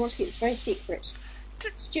to keep this very secret.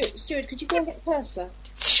 Stuart, could you go and get the purser?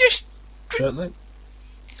 Shush! Certainly.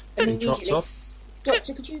 He trots off.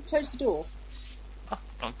 Doctor, could you close the door? Oh,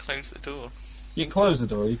 I'll close the door. You can close the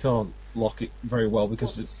door. You can't lock it very well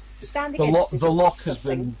because it's, Stand the against it the or lock has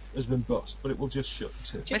something. been bust, but it will just shut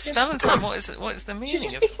too. Miss Just- Valentine, what is the Should meaning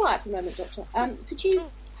just of... be quiet for a moment, Doctor. Could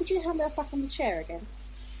you hand her back on the chair again?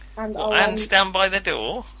 And I'll And stand by the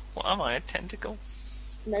door? What am I, a tentacle?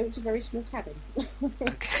 no, it's a very small cabin.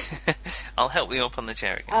 Okay. I'll help you up on the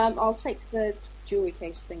chair again. I'll take the jewelry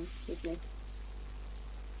case thing with me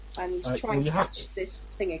and try well, and you have- catch this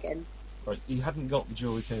thing again. Right, you hadn't got the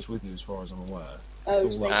jewelry case with you, as far as I'm aware. Oh,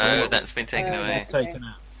 It's so all they- that- Oh, that's been taken Oh, away. right. Okay. taken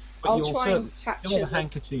out. But I'll you'll try certainly and capture you'll have a the-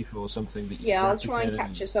 handkerchief or something that you Yeah, can I'll wrap try it and in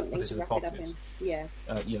capture something put it to in the wrap it up pocket. in. Yeah.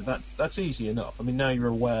 Yeah, that's easy enough. I mean, now you're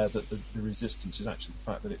aware that the resistance is actually the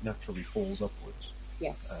fact that it naturally falls upwards.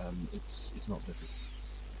 Yes. It's not difficult.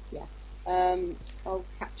 I'll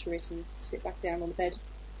capture it and sit back down on the bed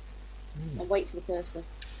and wait for the purser.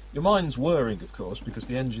 Your mind's whirring, of course, because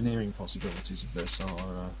the engineering possibilities of this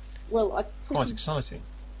are Well, I'm quite exciting,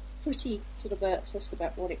 pretty sort of obsessed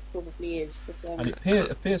about what it probably is, but and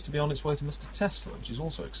it appears to be on its way to Mr. Tesla, which is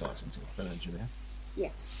also exciting to an engineer.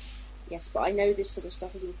 yes, but I know this sort of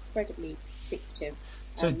stuff is incredibly secretive.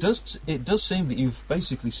 So it does seem that you've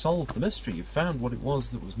basically solved the mystery. You've found what it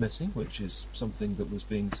was that was missing, which is something that was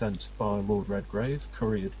being sent by Lord Redgrave,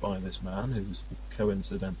 couriered by this man who's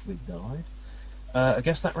coincidentally died. I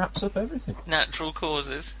guess that wraps up everything. Natural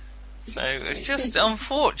causes. So it's just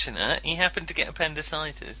unfortunate he happened to get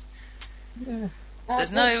appendicitis. Yeah.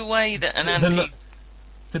 There's no way that an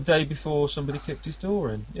The day before somebody kicked his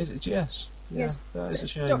door in. Yes. Yeah, Yes, that is a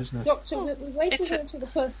shame, isn't it? Doctor, we're waiting It's a- until the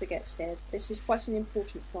purser gets here. This is quite an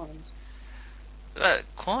important find.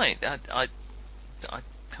 Quite. I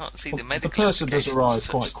can't see the Well, medical the purser does implications arrive of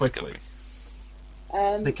such quite quickly.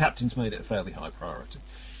 discovery. The captain's made it a fairly high priority.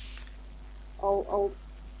 I'll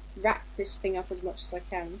wrap this thing up as much as I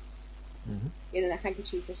can Mhm. in a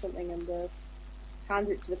handkerchief or something and hand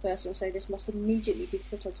it to the person and say this must immediately be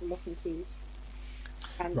put onto lock and key.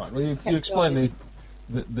 And Right. Well, you kept explain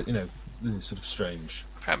guarded. the sort of strange.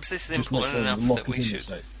 Perhaps this is Just make important sure enough you lock that it we in the should.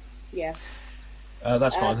 safe. Yeah.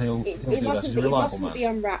 That's fine. He'll It do that. mustn't He's a be, it reliable mustn't man. be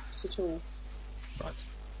unwrapped at all. Right.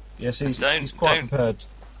 Yes, he's Don't- quite don't- prepared.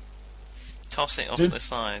 Toss it off Do- the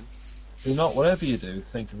side. Do not, whatever you do,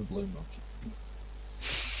 think of a blue monkey.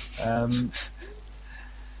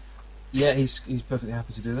 Yeah, he's perfectly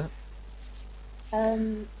happy to do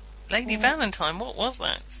that. Lady Valentine, what was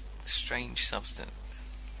that strange substance?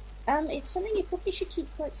 It's something you probably should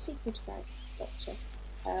keep quite secret about, Doctor.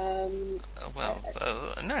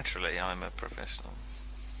 Naturally, I'm a professional.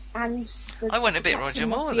 And I went a bit captain Roger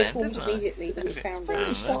must Moore be then, informed didn't I? immediately that we found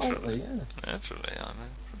it. Naturally, yeah. Naturally, I'm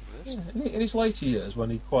a Yeah, professional. in his later years, when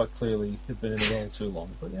he quite clearly had been in a role too long,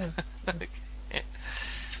 but yeah.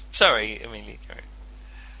 Sorry, Amelia, carry.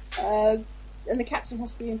 And the captain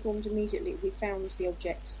has to be informed immediately. We found the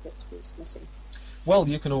object that was missing. Well,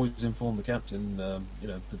 you can always inform the captain. The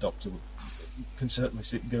doctor can certainly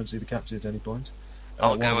go and see the captain at any point.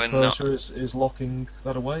 I'll go while and the purser is locking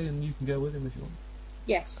that away, and you can go with him if you want.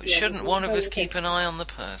 Yes. yeah, Shouldn't we'll one of go us with keep him. an eye on the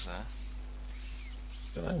purser?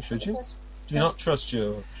 Don't know, should you? Yes. Do you not trust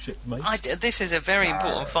your shipmate? This is a very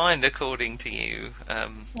important find, according to you,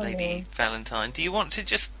 Lady no. Valentine. Do you want to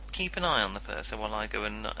just keep an eye on the purser while I go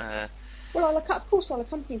and... Well, of course, I'll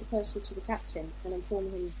accompany the purser to the captain and inform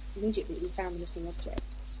him immediately that we found the missing object.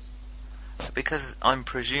 because I'm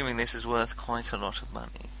presuming this is worth quite a lot of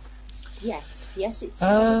money. Yes, it's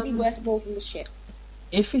probably worth more than the ship.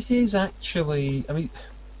 If it is actually... I mean,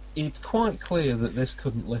 it's quite clear that this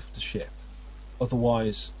couldn't lift a ship.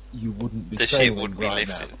 Otherwise, you wouldn't be The sailing ship would be right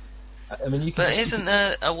lifted. now. I mean, you can But just- isn't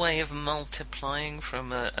there a way of multiplying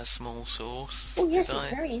from a small source? Oh yes, Did it's I-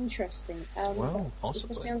 very interesting. Well,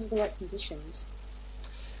 Especially possibly. under the right conditions.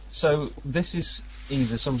 So this is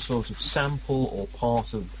either some sort of sample or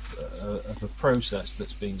part of a process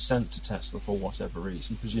that's being sent to Tesla for whatever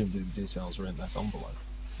reason. Presumably the details are in that envelope.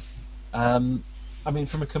 I mean,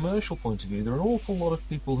 from a commercial point of view, there are an awful lot of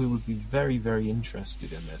people who would be very, very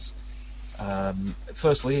interested in this.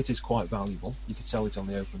 Firstly, it is quite valuable. You could sell it on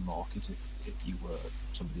the open market if you were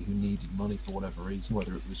somebody who needed money for whatever reason,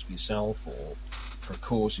 whether it was for yourself or for a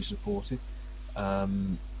cause you supported.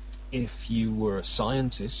 If you were a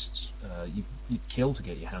scientist, you'd kill to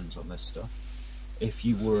get your hands on this stuff. If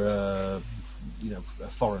you were a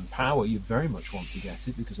foreign power, you'd very much want to get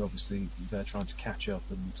it because obviously they're trying to catch up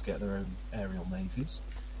and get their own aerial navies.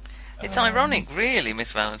 It's ironic, really,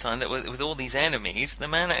 Miss Valentine, that with all these enemies, the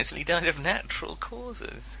man actually died of natural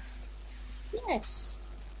causes. Yes.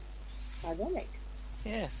 Ironic.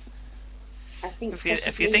 Yes. I think If you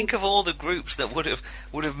possibly- think of all the groups that would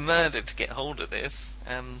have murdered to get hold of this,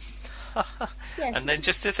 Yes, and then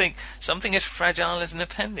just to think something as fragile as an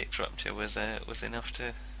appendix rupture was enough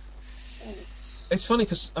to. It's funny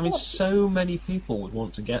because I mean, so many people would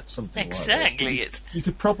want to get something Exactly, like this. You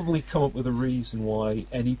could probably come up with a reason why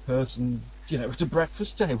any person, at a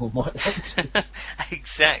breakfast table might want it.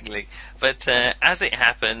 Exactly. But as it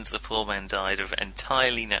happens, the poor man died of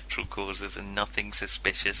entirely natural causes and nothing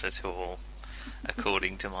suspicious at all,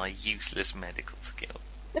 according to my useless medical skill.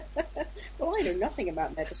 Well, I know nothing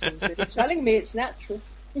about medicine, so if you're telling me it's natural.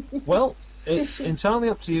 Well, it's entirely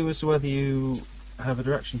up to you as to whether you have a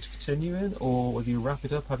direction to continue in or whether you wrap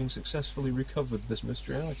it up having successfly recovered this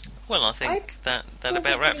mystery item. Well, I think that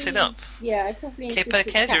about wraps it up. Yeah, I probably Kipper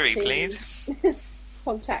insist that the Kedgery, captain please.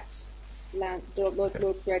 contacts Lord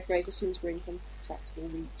Redgrave as soon as we're in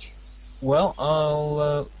contactable reach. Well,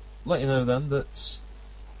 I'll let you know then that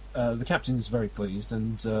the captain is very pleased,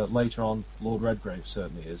 and later on, Lord Redgrave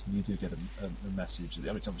certainly is, and you do get a message. I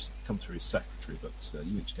mean, it's obviously come through his secretary, but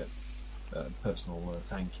you each get a personal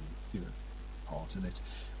thank you for your part in it.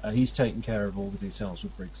 He's taken care of all the details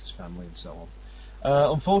with Briggs' family and so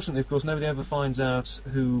on. Unfortunately, of course, nobody ever finds out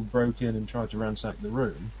who broke in and tried to ransack the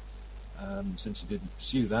room, since he didn't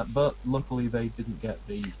pursue that, but luckily they didn't get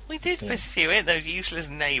the... We did Yeah. pursue it. Those useless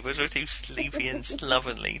neighbours were too sleepy and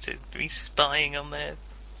slovenly to be spying on their...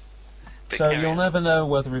 But So carry you'll on. never know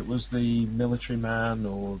whether it was the military man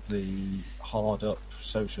or the hard-up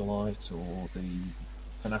socialite or the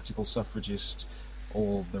fanatical suffragist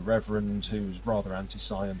or the reverend who's rather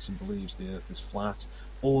anti-science and believes the earth is flat,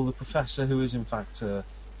 or the professor who is in fact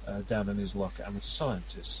down in his luck amateur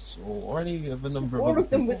scientist, or any of a number of All other of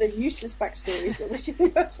them people. with the useless backstories that we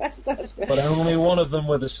didn't know found out about. But only one of them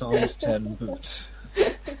with a size 10 boot.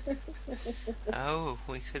 Oh,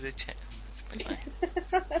 we could have checked on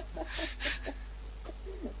this, but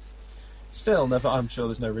Still, I'm sure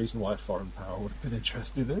there's no reason why a foreign power would have been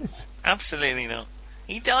interested in it. absolutely not.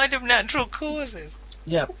 He died of natural causes.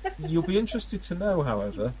 Yeah, you'll be interested to know,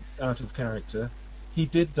 however, out of character, he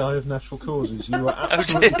did die of natural causes. You were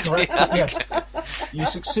absolutely correct. Yes, you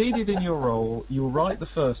succeeded in your role. You were right the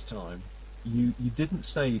first time. You didn't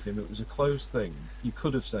save him. It was a close thing. You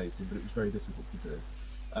could have saved him, but it was very difficult to do.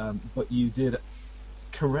 But you did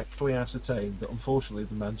correctly ascertain that, unfortunately,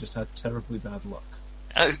 the man just had terribly bad luck.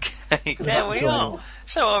 Okay, there we are.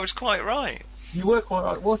 So I was quite right. You were quite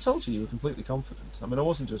right. Well, I told you were completely confident. I mean, I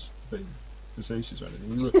wasn't just being facetious or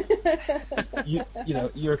anything. You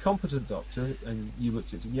know, you're a competent doctor, and you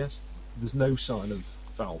looked at it. Yes, there's no sign of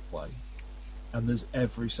foul play, and there's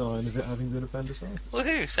every sign of it having been appendicitis.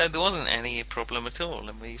 Woohoo! So there wasn't any problem at all,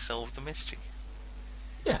 and we solved the mystery.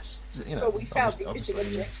 Yes, you know. Well, we found the obviously-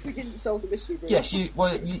 missing object. We didn't solve the mystery. Really. Yes,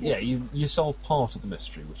 you solved part of the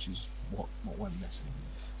mystery, which is what went missing.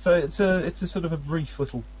 So it's a sort of a brief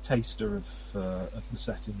little taster of the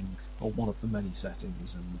setting, or one of the many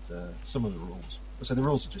settings, and some of the rules. So the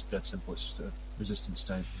rules are just dead simple. It's just a resistance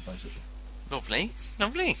table, basically. Lovely,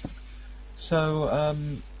 lovely. So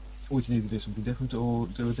we can either do something different or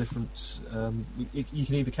do a different. You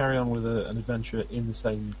can either carry on with an adventure in the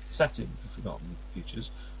same setting for Forgotten Futures,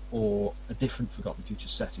 or a different Forgotten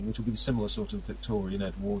Futures setting, which will be the similar sort of Victorian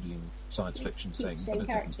Edwardian science fiction Keep thing, the same but a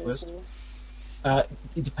different characters. twist. Or...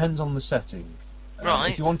 It depends on the setting.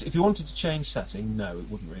 Right. If you wanted to change setting, no, it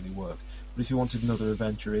wouldn't really work. But if you wanted another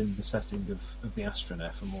adventure in the setting of the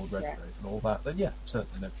Astronef and Lord Redgrave and all that, then yeah,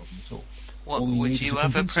 certainly no problem at all. What, All would need you is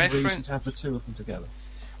have a convincing reason preference? to have the two of them together.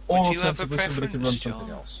 Would Or you have a alternatively, somebody could run preference, something John?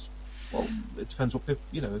 else. Well, it depends what people.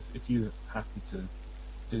 You know, if you're happy to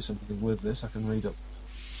do something with this, I can read up.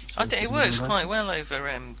 It works quite well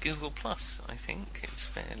over Google Plus. I think it's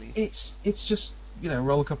fairly. It's just, you know,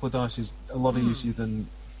 roll a couple of dice is a lot easier than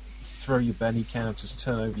throw your Benny counters,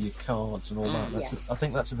 turn over your cards and all that. I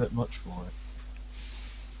think that's a bit much for it.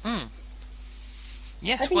 Hmm.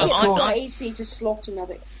 Yes, I think well, it'd be course. quite easy to slot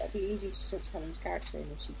another. It'd be easy to slot Helen's character in.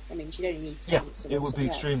 She'd only need 10 Yeah, minutes to it run would be something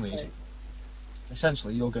extremely else, easy.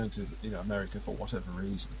 Essentially, you're going to America for whatever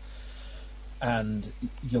reason, and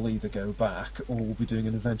you'll either go back or we'll be doing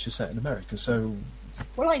an adventure set in America. So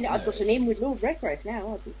Well, I know I've got an in with Lord Redgrave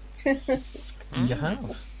now. you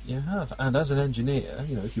have, and as an engineer,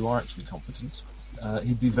 you know, if you are actually competent,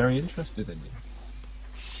 he'd be very interested in you.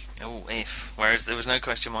 Oh, if. Whereas there was no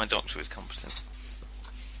question my doctor was competent.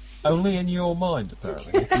 Only in your mind,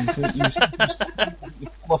 apparently. You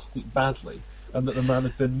fluffed it badly, and that the man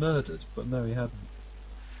had been murdered, but no, he hadn't.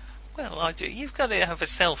 Well, you've got to have a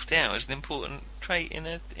self-doubt as an important trait in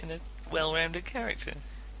a well-rounded character.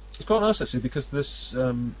 It's quite nice actually, because this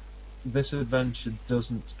adventure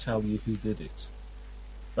doesn't tell you who did it.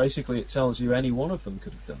 Basically, it tells you any one of them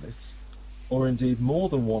could have done it, or indeed more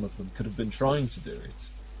than one of them could have been trying to do it,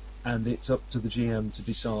 and it's up to the GM to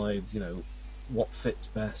decide, you know, what fits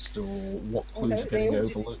best or what clues are getting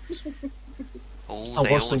overlooked. I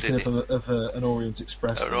was thinking of an Orient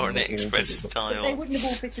Express. An Orient Express But style. they wouldn't have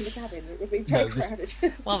all fit in the cabin. It would have been very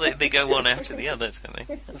crowded. Well, they go one after the other, don't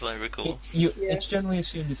they? As I recall. It's generally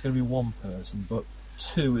assumed it's going to be one person, but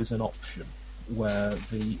two is an option, where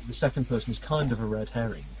the second person is kind of a red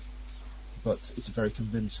herring, but it's a very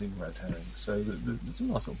convincing red herring. So there's some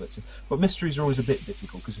nice little bits. But mysteries are always a bit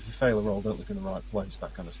difficult, because if you fail a roll, don't look in the right place,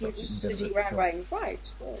 that kind of You're stuff. just you can sitting get a bit around going,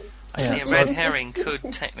 right, well... I think Yeah, a red so- herring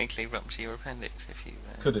could technically rupture your appendix if you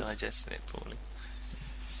Could it? digested it poorly.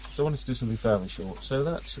 So I wanted to do something fairly short. So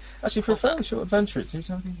that's actually, for a fairly short adventure, it seems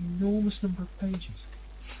to have an enormous number of pages.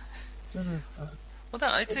 Don't know.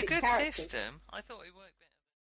 Well, it's a Is it good characters? system. I thought it worked better.